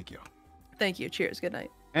that, I thank you. Thank you. Cheers. Good night.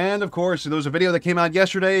 And of course, there was a video that came out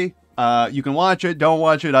yesterday. You can watch it, don't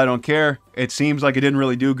watch it, I don't care. It seems like it didn't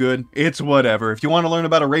really do good. It's whatever. If you want to learn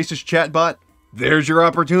about a racist chatbot, there's your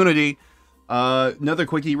opportunity. Another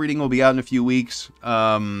quickie reading will be out in a few weeks.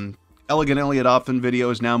 Elegant Elliot Offen video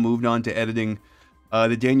has now moved on to editing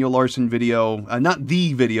the Daniel Larson video, not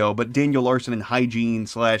the video, but Daniel Larson and hygiene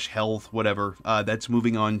 / health, whatever. That's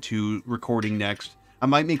moving on to recording next. I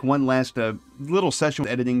might make one last little session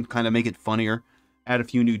with editing, kind of make it funnier, add a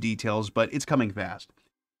few new details, but it's coming fast.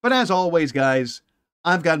 But as always, guys,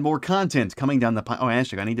 I've got more content coming down the pipe. Oh,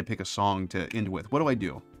 Asterik, I need to pick a song to end with. What do I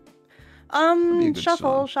do?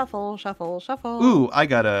 Shuffle, shuffle, shuffle, shuffle. Ooh, I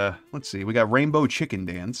got let's see, we got Rainbow Chicken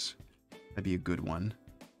Dance. That'd be a good one.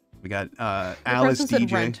 We got Alice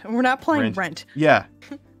DJ. Rent. We're not playing Rent. Yeah.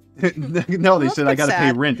 No, they said I gotta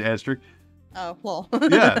pay rent, Asterik. Oh, well.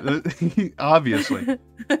 Yeah, obviously.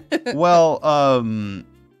 Well,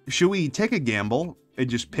 should we take a gamble and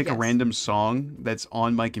just pick a random song that's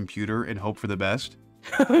on my computer and hope for the best?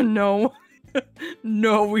 No.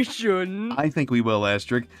 No, we shouldn't. I think we will,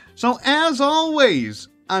 Asterik. So, as always,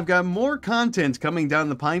 I've got more content coming down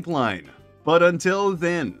the pipeline. But until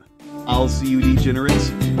then, I'll see you degenerates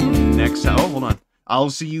next time. Oh, hold on. I'll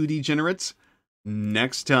see you degenerates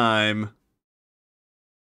next time.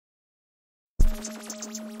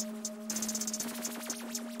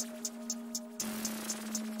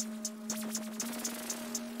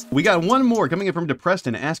 We got one more coming in from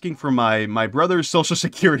Depreston asking for my brother's social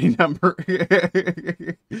security number.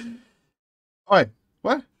 All right.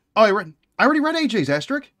 What? Oh, I already read AJ's,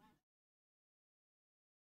 Asterik.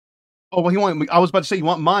 Oh, well, I was about to say, you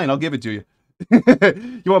want mine? I'll give it to you.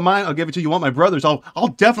 You want mine? I'll give it to you. You want my brother's?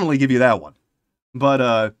 I'll definitely give you that one.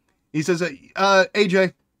 But he says,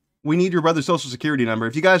 AJ, we need your brother's social security number.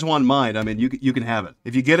 If you guys want mine, I mean, you can have it.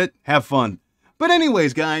 If you get it, have fun. But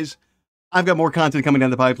anyways, guys, I've got more content coming down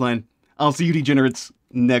the pipeline. I'll see you degenerates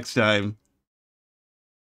next time.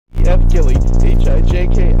 F Gilly,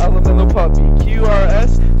 HIJK elemental puppy,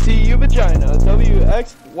 QRS, TU vagina,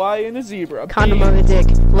 WXY in a zebra. Condom on the dick,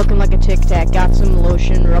 looking like a tic tac, got some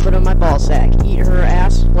lotion, rub it on my ball sack, eat her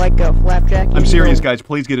ass like a flapjack. I'm serious, guys.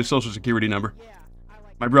 Please get his social security number.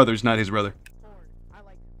 My brother's not his brother. I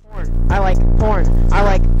like porn. I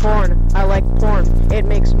like porn. I like porn. It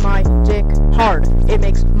makes my dick hard. It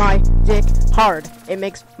makes my dick hard. It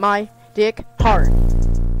makes my dick hard.